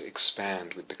starts to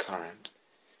expand with the current.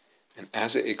 And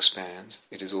as it expands,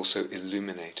 it is also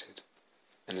illuminated.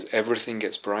 And as everything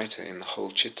gets brighter in the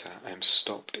whole citta, I am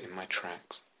stopped in my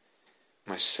tracks.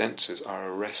 My senses are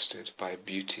arrested by a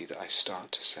beauty that I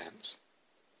start to sense.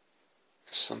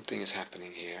 Something is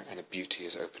happening here, and a beauty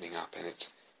is opening up, and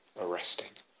it's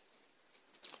arresting.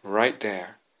 Right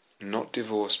there, not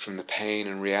divorced from the pain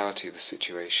and reality of the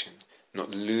situation,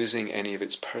 not losing any of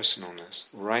its personalness,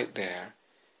 right there,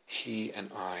 he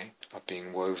and I are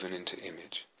being woven into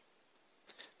image.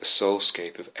 A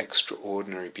soulscape of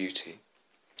extraordinary beauty.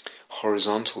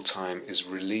 Horizontal time is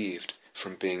relieved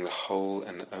from being the whole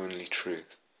and the only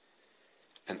truth.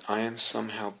 And I am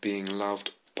somehow being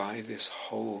loved by this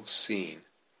whole scene,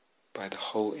 by the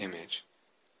whole image.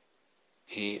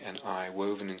 He and I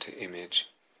woven into image,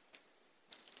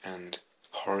 and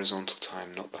horizontal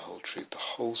time, not the whole truth. The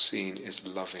whole scene is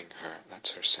loving her,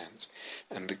 that's her sense.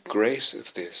 And the grace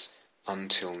of this,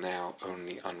 until now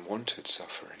only unwanted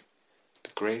suffering,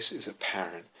 the grace is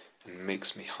apparent and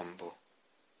makes me humble.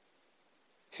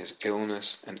 His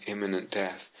illness and imminent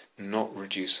death not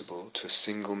reducible to a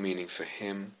single meaning for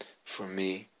him, for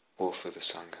me, or for the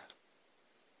Sangha.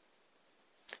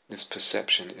 This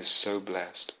perception is so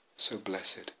blessed, so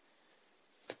blessed.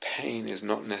 The pain is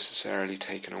not necessarily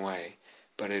taken away,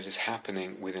 but it is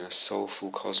happening within a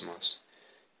soulful cosmos,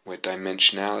 where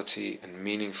dimensionality and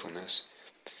meaningfulness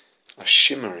are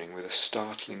shimmering with a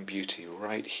startling beauty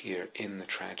right here in the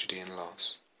tragedy and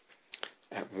loss,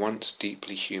 at once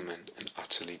deeply human and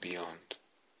utterly beyond.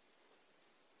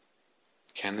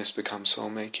 Can this become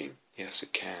soul-making? Yes,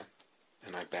 it can,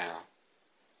 and I bow.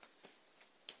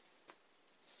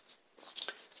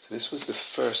 this was the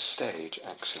first stage,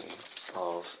 actually,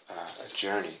 of a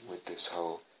journey with this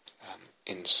whole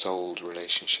ensouled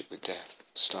relationship with death.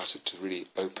 Started to really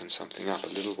open something up. A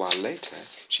little while later,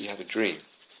 she had a dream.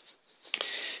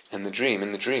 And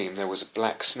in the dream, there was a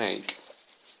black snake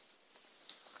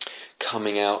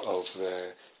coming out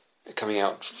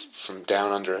from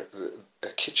down under a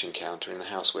kitchen counter in the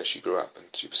house where she grew up, and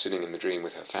she was sitting in the dream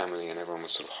with her family, and everyone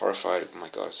was sort of horrified. Oh my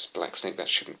God, it's a black snake, that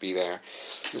shouldn't be there.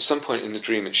 And at some point in the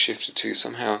dream, it shifted to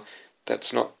somehow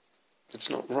it's not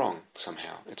wrong.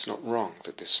 Somehow it's not wrong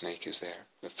that this snake is there.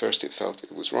 At first, it felt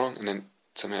it was wrong, and then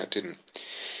somehow it didn't.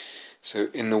 So,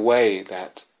 in the way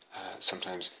that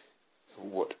sometimes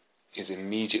what is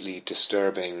immediately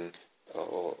disturbing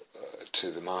or to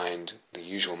the mind, the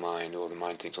usual mind, or the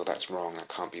mind thinks, oh, that's wrong, that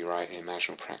can't be right in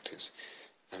imaginal practice.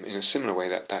 In a similar way,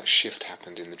 that shift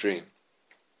happened in the dream.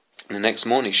 And the next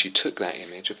morning, she took that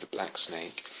image of the black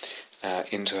snake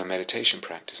into her meditation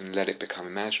practice and let it become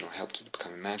imaginal, helped it to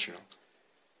become imaginal,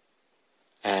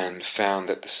 and found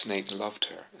that the snake loved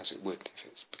her, as it would if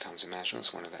it becomes imaginal.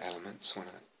 It's one of the elements of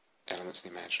the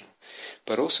imaginal.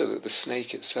 But also that the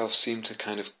snake itself seemed to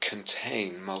kind of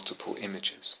contain multiple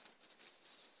images.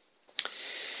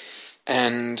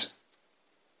 And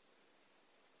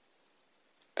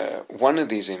one of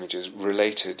these images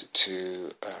related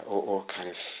to, or kind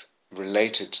of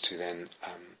related to then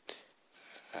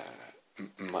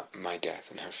my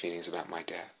death and her feelings about my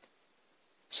death.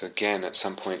 So again, at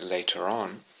some point later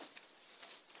on,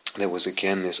 there was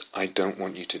again this, I don't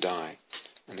want you to die.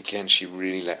 And again, she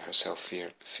really let herself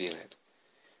feel it.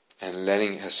 And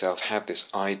letting herself have this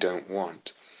I don't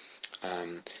want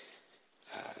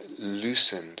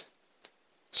loosened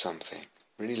something.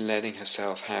 Really letting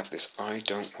herself have this I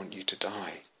don't want you to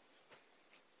die.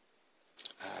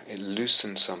 It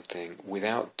loosened something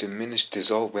without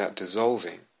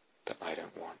dissolving that I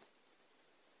don't want.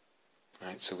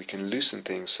 Right? So we can loosen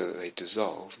things so that they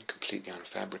dissolve and completely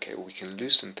unfabricate, or we can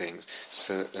loosen things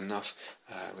so that enough,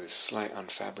 with a slight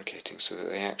unfabricating, so that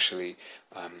they actually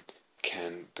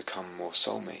can become more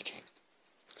soul-making.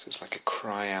 So it's like a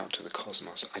cry out to the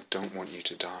cosmos, I don't want you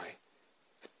to die.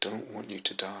 I don't want you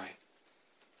to die.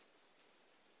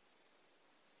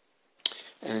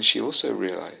 And she also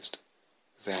realized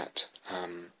that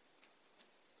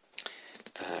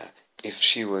if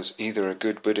she was either a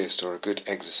good Buddhist or a good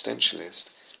existentialist,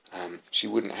 she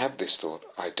wouldn't have this thought,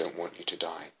 I don't want you to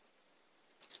die.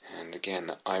 And again,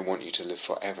 that I want you to live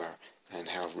forever, and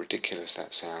how ridiculous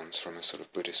that sounds from a sort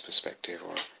of Buddhist perspective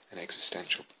or an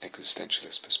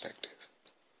existentialist perspective.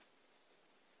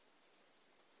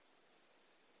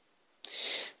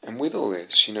 And with all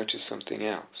this, she noticed something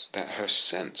else, that her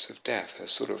sense of death, her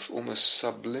sort of almost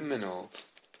subliminal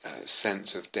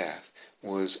sense of death,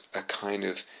 was a kind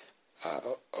of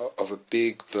a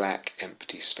big black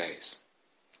empty space.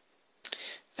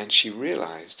 And she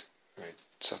realized, very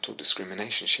subtle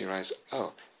discrimination, she realized,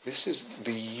 oh, this is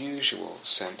the usual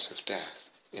sense of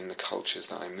death in the cultures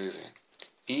that I move in.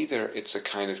 Either it's a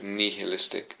kind of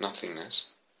nihilistic nothingness,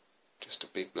 just a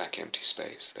big black empty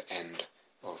space, the end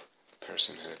of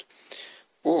personhood,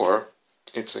 or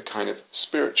it's a kind of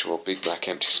spiritual big black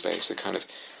empty space, a kind of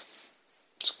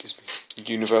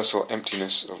universal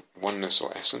emptiness of oneness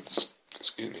or essence.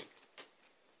 And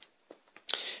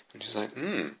she's like,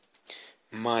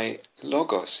 my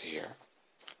logos here,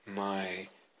 my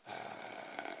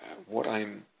what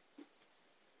I'm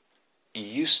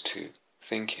used to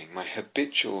thinking, my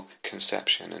habitual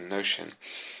conception and notion,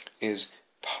 is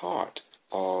part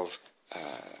of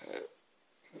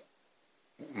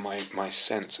my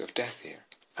sense of death here.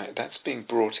 That's being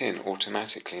brought in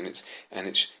automatically, and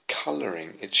it's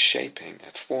colouring, it's shaping,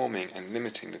 forming and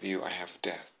limiting the view I have of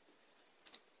death.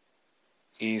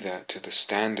 Either to the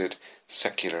standard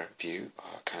secular view,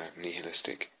 a kind of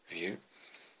nihilistic view,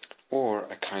 or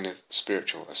a kind of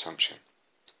spiritual assumption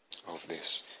of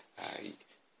this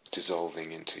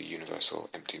dissolving into universal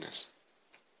emptiness,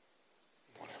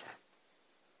 whatever.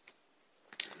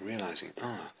 And realizing,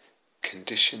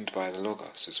 conditioned by the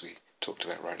logos, as we talked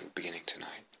about right at the beginning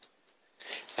tonight.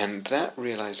 And that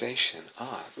realization,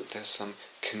 that there's some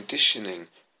conditioning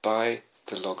by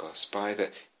the logos, by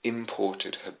the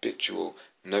imported habitual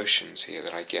notions here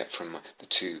that I get from the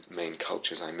two main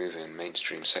cultures I move in,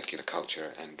 mainstream secular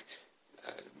culture and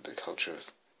the culture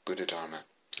of Buddha Dharma,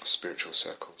 or spiritual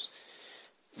circles.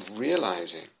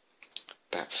 Realizing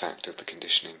that fact of the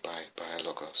conditioning by a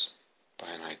logos, by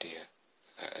an idea,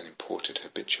 an imported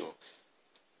habitual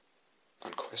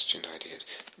unquestioned ideas,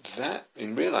 that,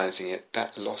 in realizing it,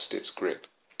 that lost its grip,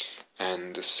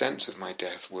 and the sense of my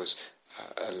death was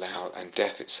allowed, and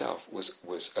death itself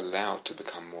was allowed to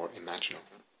become more imaginal.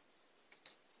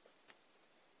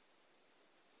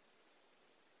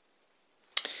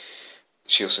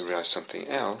 she also realized something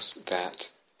else, that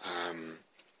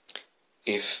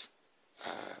if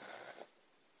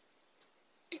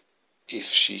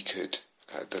she could,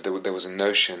 that there was a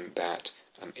notion that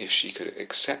if she could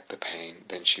accept the pain,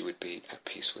 then she would be at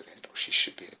peace with it, or she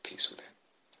should be at peace with it.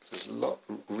 So there's a lot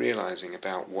realizing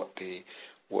about what the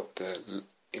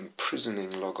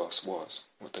imprisoning logos was,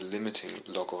 what the limiting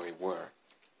logoi were,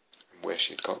 and where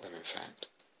she had got them, in fact,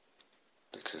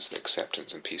 because the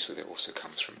acceptance and peace with it also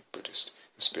comes from Buddhist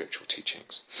and spiritual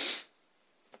teachings.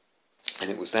 And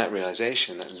it was that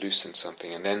realization that loosened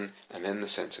something, and then the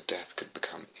sense of death could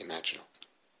become imaginal.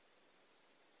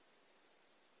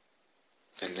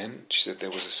 And then she said there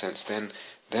was a sense, then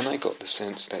I got the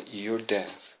sense that your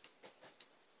death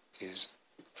is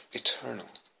eternal.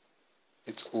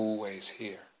 It's always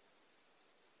here.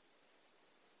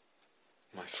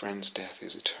 My friend's death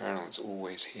is eternal, it's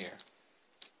always here.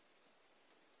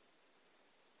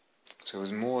 So it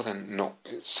was more than not,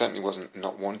 it certainly wasn't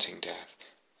not wanting death,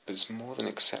 but it's more than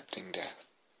accepting death.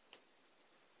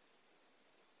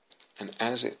 And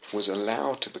as it was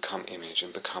allowed to become image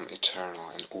and become eternal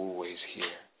and always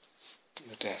here,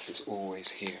 your death is always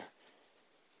here,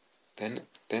 then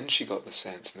she got the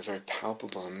sense, in the very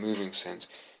palpable and moving sense,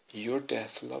 your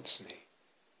death loves me.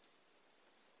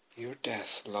 Your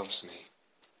death loves me.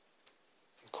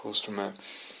 Of course,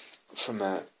 from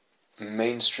a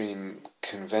mainstream,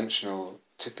 conventional,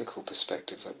 typical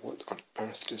perspective, like, what on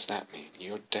earth does that mean?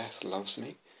 Your death loves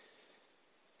me?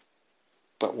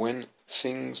 But when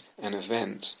things and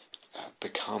events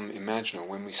become imaginal,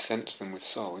 when we sense them with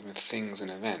soul, even things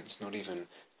and events, not even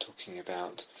talking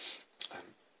about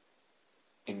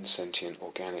insentient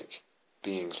organic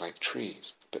beings like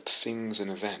trees, but things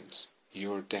and events,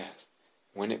 your death,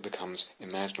 when it becomes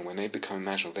imaginal, when they become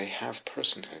imaginal, they have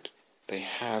personhood, they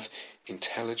have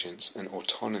intelligence and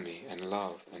autonomy and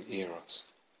love and eros.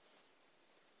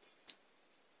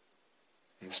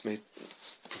 And this made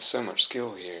so much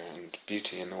skill here and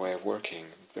beauty in the way of working,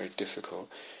 very difficult.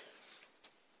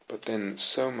 But then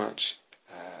so much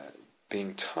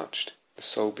being touched, the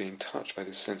soul being touched by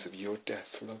this sense of your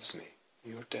death loves me,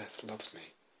 your death loves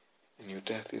me. And your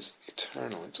death is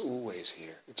eternal, it's always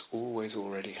here, it's always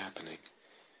already happening.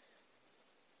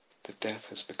 The death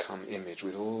has become image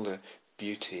with all the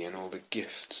beauty and all the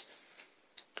gifts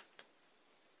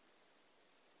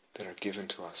that are given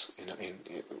to us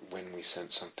when we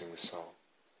sense something with soul.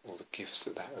 All the gifts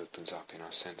that opens up in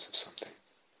our sense of something.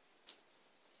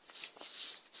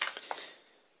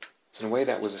 In a way,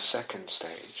 that was a second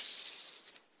stage.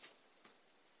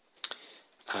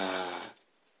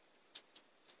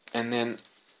 And then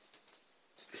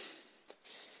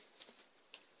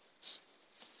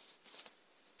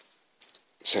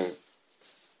so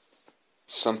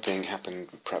something happened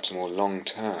perhaps more long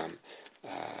term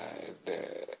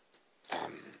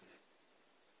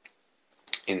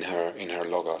in her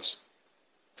logos,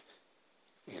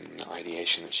 in the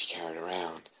ideation that she carried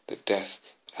around, that death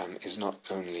is not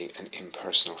only an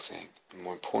impersonal thing, and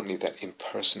more importantly that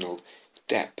impersonal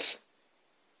depth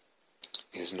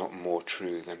is not more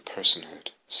true than personhood.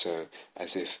 So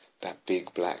as if that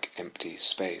big black empty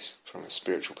space from a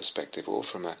spiritual perspective or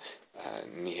from a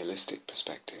nihilistic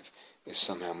perspective is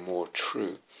somehow more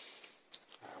true.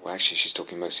 Well, actually she's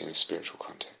talking mostly in a spiritual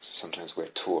context. Sometimes we're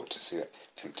taught to see that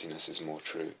emptiness is more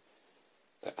true,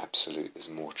 that absolute is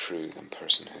more true than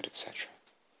personhood, etc.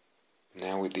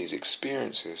 Now with these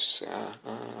experiences,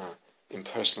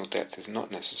 impersonal depth is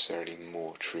not necessarily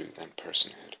more true than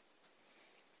personhood.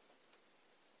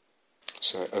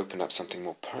 So it opened up something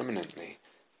more permanently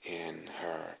in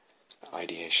her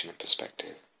ideation and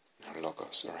perspective, in her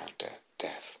logos around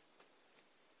death.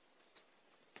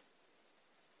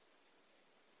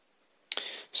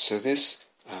 So this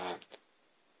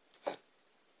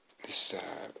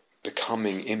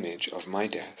becoming image of my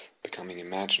death, becoming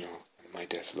imaginal, and my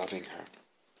death loving her,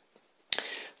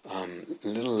 a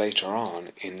little later on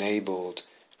enabled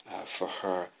for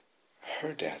her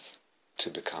death to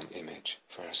become image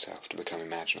for herself, to become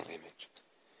imaginal image.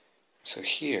 So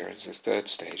here, as the third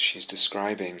stage, she's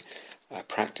describing a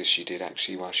practice she did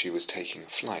actually while she was taking a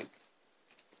flight.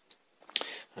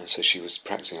 So she was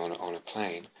practicing on a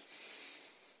plane,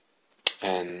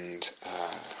 and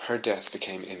her death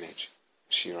became image.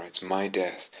 She writes, my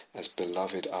death as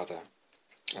beloved other,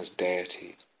 as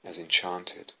deity, as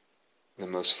enchanted, the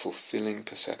most fulfilling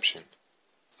perception.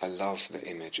 I love the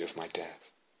image of my death.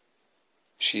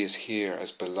 She is here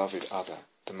as beloved other,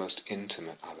 the most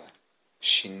intimate other.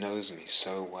 She knows me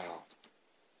so well.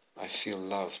 I feel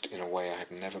loved in a way I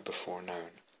have never before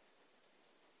known.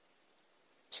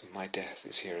 So my death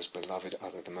is here as beloved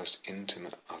other, the most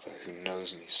intimate other who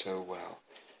knows me so well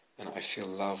and I feel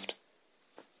loved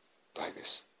by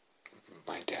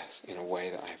my death, in a way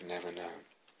that I have never known.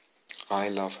 I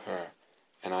love her,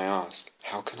 and I ask,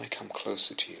 how can I come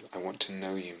closer to you? I want to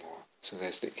know you more. So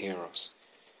there's the eros.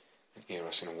 An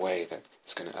eros in a way that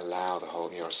is going to allow the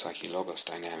whole eros, psyche, logos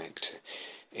dynamic to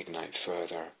ignite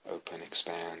further, open,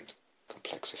 expand,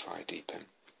 complexify, deepen.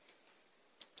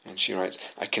 And she writes,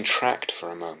 I contract for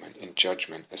a moment in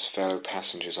judgment as fellow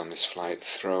passengers on this flight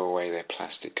throw away their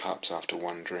plastic cups after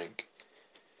one drink.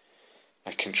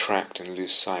 I contract and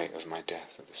lose sight of my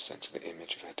death, of the sense of the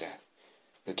image of her death.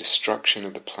 The destruction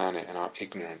of the planet and our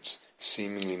ignorance,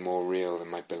 seemingly more real than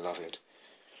my beloved.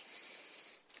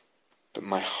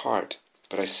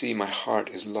 But I see my heart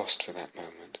is lost for that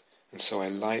moment, and so I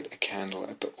light a candle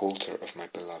at the altar of my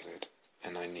beloved,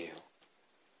 and I kneel.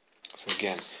 So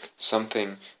again,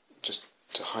 something, just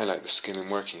to highlight the skill in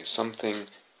working, is something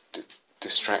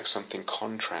distracts, something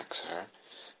contracts her.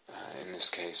 In this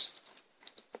case,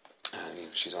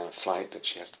 she's on a flight that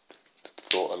she had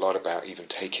thought a lot about even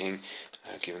taking,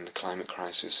 given the climate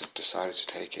crisis, had decided to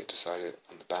take it, decided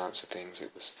on the balance of things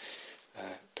it was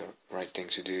the right thing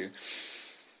to do.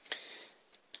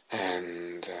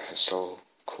 And her soul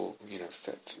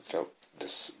felt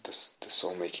this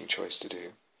soul-making choice to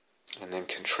do. And then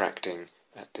contracting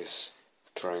at this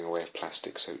throwing away of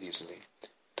plastic so easily.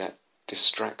 That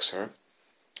distracts her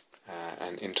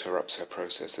and interrupts her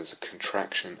process. There's a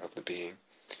contraction of the being,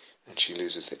 and she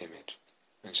loses the image.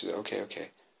 And she says, okay,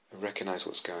 I recognize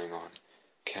what's going on.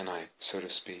 Can I, so to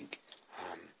speak,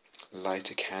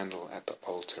 light a candle at the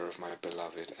altar of my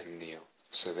beloved and kneel?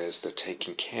 So there's the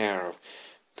taking care of,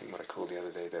 I think what I called the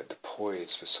other day, the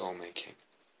poise for soul-making.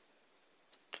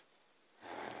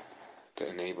 That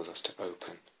enables us to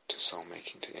open to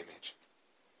soul-making, to image.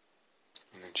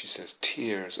 And then she says,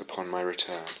 tears upon my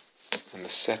return, and the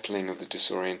settling of the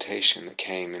disorientation that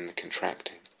came in the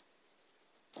contracting.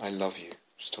 I love you.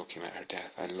 She's talking about her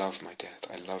death. I love my death.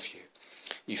 I love you.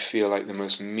 You feel like the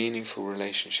most meaningful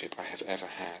relationship I have ever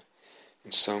had,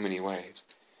 in so many ways.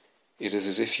 It is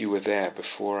as if you were there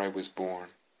before I was born.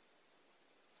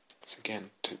 So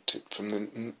again, from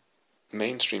the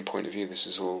mainstream point of view, this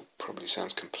is all probably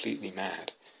sounds completely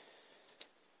mad.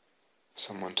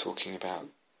 Someone talking about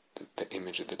the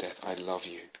image of the death. I love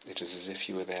you. It is as if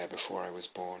you were there before I was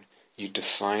born. You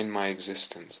define my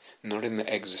existence, not in the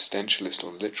existentialist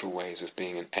or literal ways of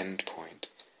being an end point.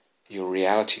 Your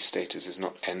reality status is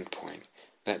not end point.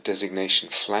 That designation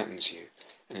flattens you,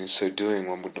 and in so doing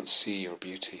one would not see your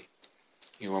beauty.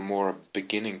 You are more a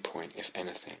beginning point, if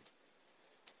anything.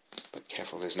 But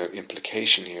careful, there's no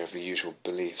implication here of the usual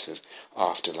beliefs of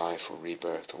afterlife or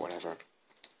rebirth or whatever.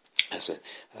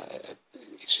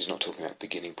 She's not talking about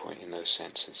beginning point in those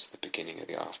senses, the beginning of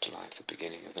the afterlife, the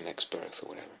beginning of the next birth or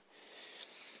whatever.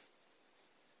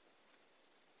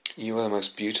 You are the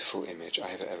most beautiful image I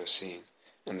have ever seen,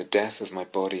 and the death of my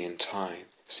body in time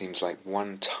seems like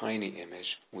one tiny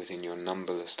image within your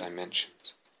numberless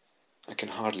dimensions. I can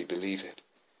hardly believe it.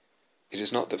 It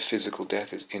is not that physical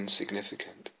death is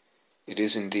insignificant. It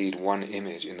is indeed one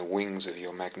image in the wings of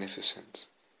your magnificence,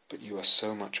 but you are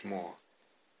so much more.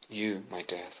 You, my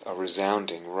death, are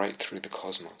resounding right through the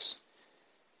cosmos.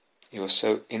 You are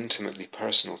so intimately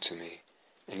personal to me,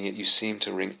 and yet you seem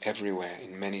to ring everywhere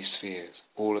in many spheres,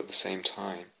 all at the same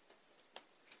time.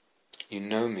 You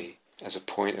know me as a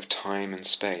point of time and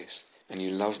space, and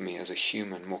you love me as a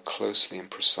human more closely and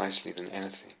precisely than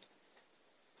anything.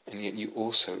 And yet you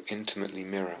also intimately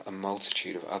mirror a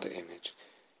multitude of other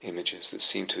images that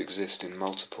seem to exist in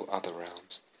multiple other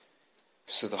realms.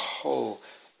 So the whole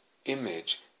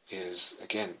image is,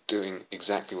 again, doing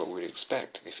exactly what we'd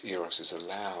expect if eros is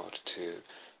allowed to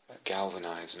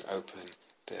galvanize and open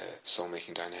the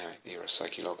soul-making dynamic, eros,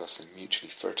 psyche, logos, and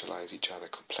mutually fertilize each other,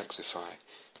 complexify,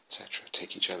 etc.,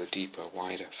 take each other deeper,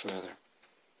 wider, further.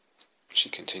 She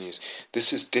continues,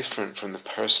 this is different from the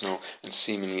personal and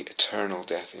seemingly eternal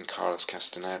death in Carlos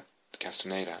Castaneda.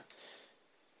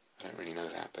 I don't really know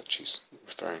that, but she's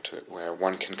referring to it, where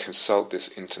one can consult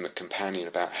this intimate companion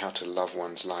about how to love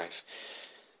one's life,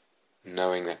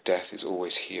 knowing that death is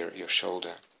always here at your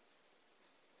shoulder.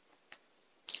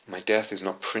 My death is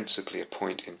not principally a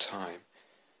point in time,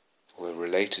 or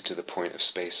related to the point of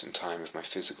space and time of my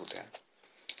physical death,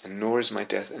 and nor is my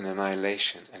death an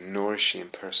annihilation, and nor is she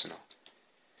impersonal.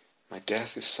 My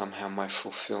death is somehow my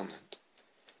fulfillment,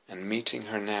 and meeting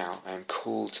her now I am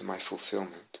called to my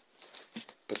fulfillment.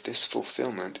 But this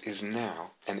fulfillment is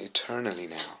now, and eternally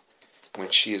now,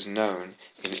 when she is known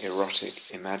in erotic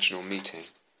imaginal meeting.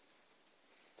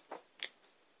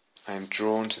 I am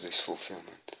drawn to this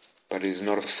fulfillment, but it is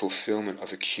not a fulfillment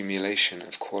of accumulation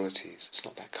of qualities. It's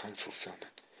not that kind of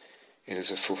fulfillment. It is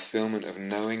a fulfillment of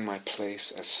knowing my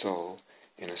place as soul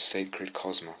in a sacred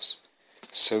cosmos,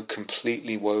 so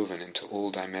completely woven into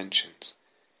all dimensions,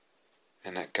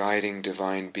 and that guiding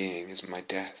divine being is my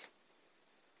death.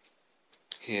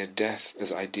 Here, death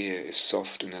as idea is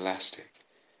soft and elastic,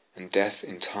 and death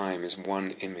in time is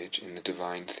one image in the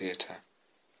divine theatre.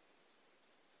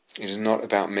 It is not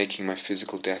about making my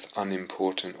physical death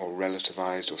unimportant or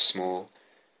relativized or small.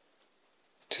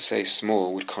 To say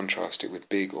small would contrast it with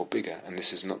big or bigger, and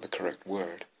this is not the correct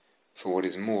word for what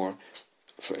is more.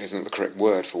 Is not the correct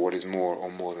word for what is more or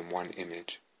more than one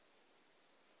image.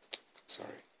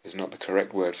 Is not the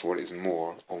correct word for what is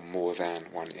more or more than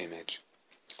one image.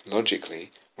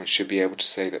 Logically, one should be able to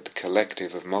say that the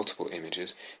collective of multiple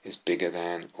images is bigger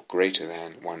than or greater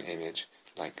than one image,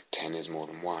 like 10 is more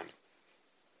than 1.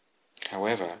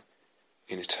 However,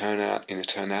 in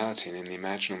eternality and in the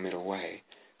imaginal middle way,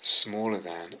 smaller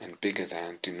than and bigger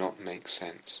than do not make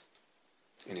sense.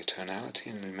 In eternality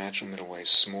and in the imaginal middle way,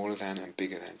 smaller than and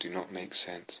bigger than do not make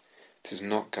sense. It is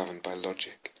not governed by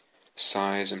logic.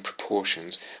 Size and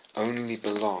proportions only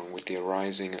belong with the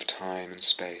arising of time and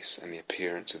space and the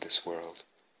appearance of this world.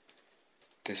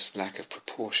 This lack of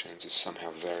proportions is somehow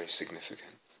very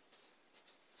significant.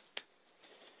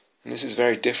 And this is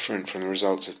very different from the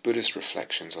results of Buddhist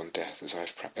reflections on death, as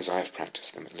I have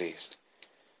practiced them at least.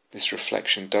 This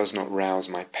reflection does not rouse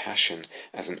my passion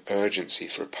as an urgency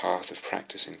for a path of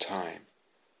practice in time.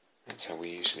 That's how we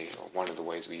usually, or one of the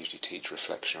ways we usually teach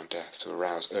reflection on death, to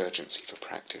arouse urgency for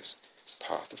practice,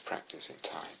 path of practice in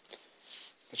time.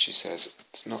 But she says,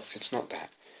 it's not that,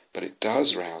 but it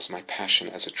does rouse my passion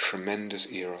as a tremendous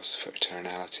eros for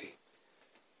eternality,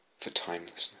 for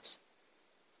timelessness.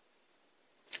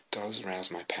 It does rouse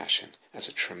my passion as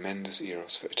a tremendous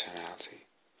eros for eternality.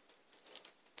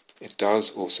 It does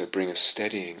also bring a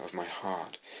steadying of my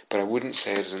heart, but I wouldn't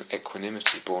say it is an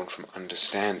equanimity born from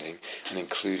understanding and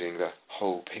including the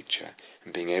whole picture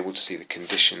and being able to see the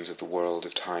conditions of the world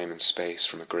of time and space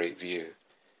from a great view.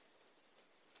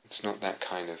 It's not that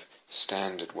kind of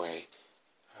standard way,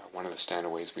 one of the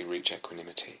standard ways we reach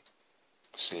equanimity,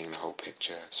 seeing the whole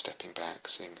picture, stepping back,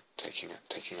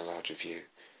 taking a larger view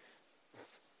of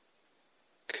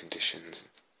conditions,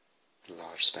 a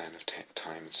large span of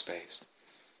time and space.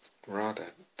 Rather,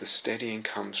 the steadying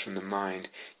comes from the mind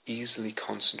easily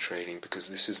concentrating because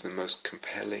this is the most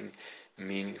compelling,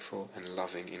 meaningful and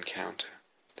loving encounter.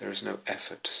 There is no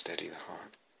effort to steady the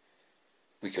heart.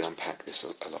 We could unpack this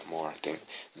a lot more, I think,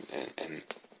 and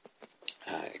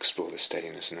explore the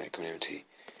steadiness and equanimity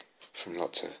from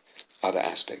lots of other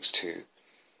aspects too.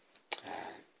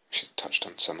 She touched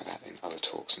on some of that in other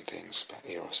talks and things about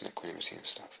eros and equanimity and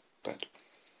stuff, but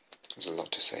there's a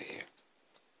lot to say here.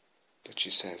 But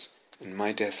she says, and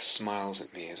my death smiles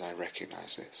at me as I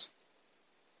recognize this.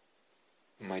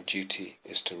 My duty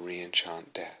is to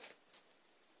re-enchant death.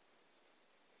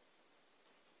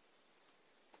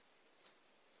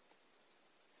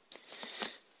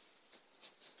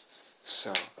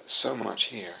 So much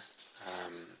here,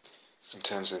 in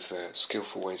terms of the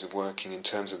skillful ways of working, in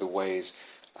terms of the ways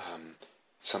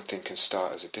something can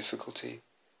start as a difficulty,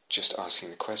 just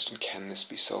asking the question, can this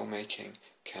be soul-making?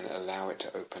 Can it allow it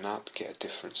to open up, get a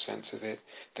different sense of it?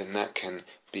 Then that can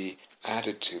be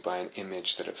added to by an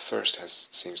image that at first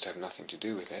seems to have nothing to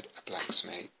do with it,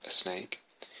 a snake,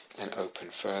 and open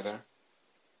further.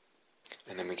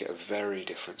 And then we get a very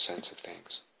different sense of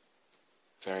things.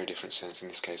 Very different sense, in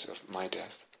this case, of my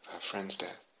death, of her friend's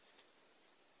death.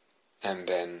 And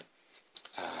then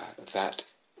that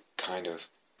kind of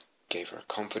gave her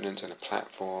a confidence and a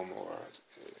platform, or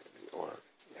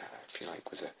if you like,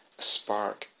 was a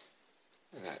spark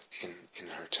that in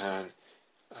her turn,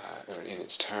 or in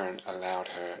its turn, allowed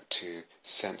her to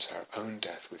sense her own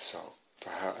death with soul, for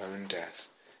her own death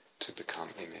to become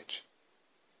image.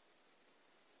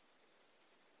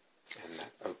 And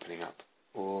that opening up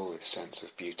all this sense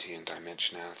of beauty and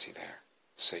dimensionality there,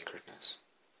 sacredness,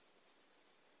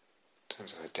 in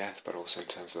terms of her death, but also in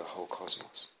terms of the whole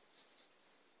cosmos.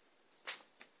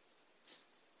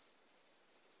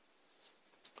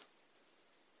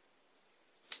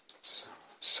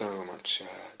 So much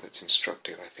that's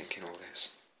instructive, I think, in all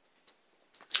this.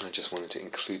 And I just wanted to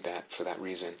include that for that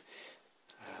reason,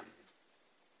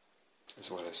 as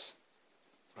well as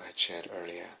what I had shared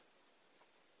earlier.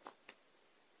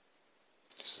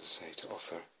 Just to say, to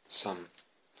offer some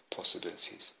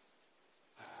possibilities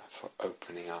for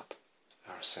opening up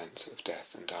our sense of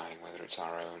death and dying, whether it's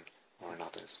our own or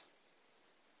another's.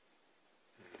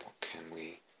 And what can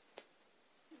we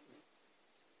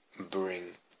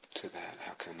bring to that?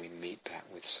 How can we meet that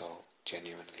with soul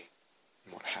genuinely?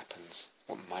 And what happens,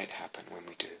 what might happen when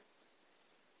we do?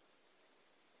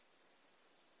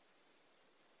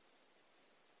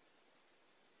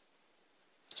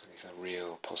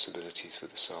 possibilities for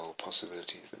the soul,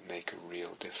 possibilities that make a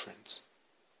real difference.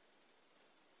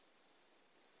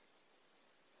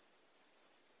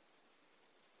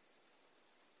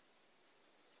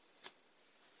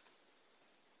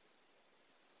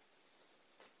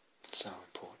 So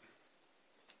important.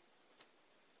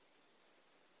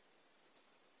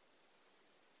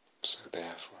 So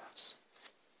there for us.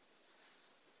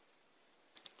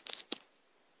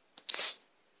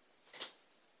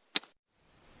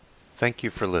 Thank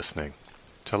you for listening.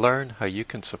 To learn how you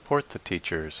can support the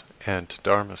teachers and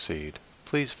Dharma Seed,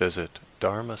 please visit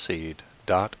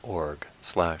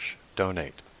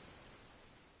dharmaseed.org/donate.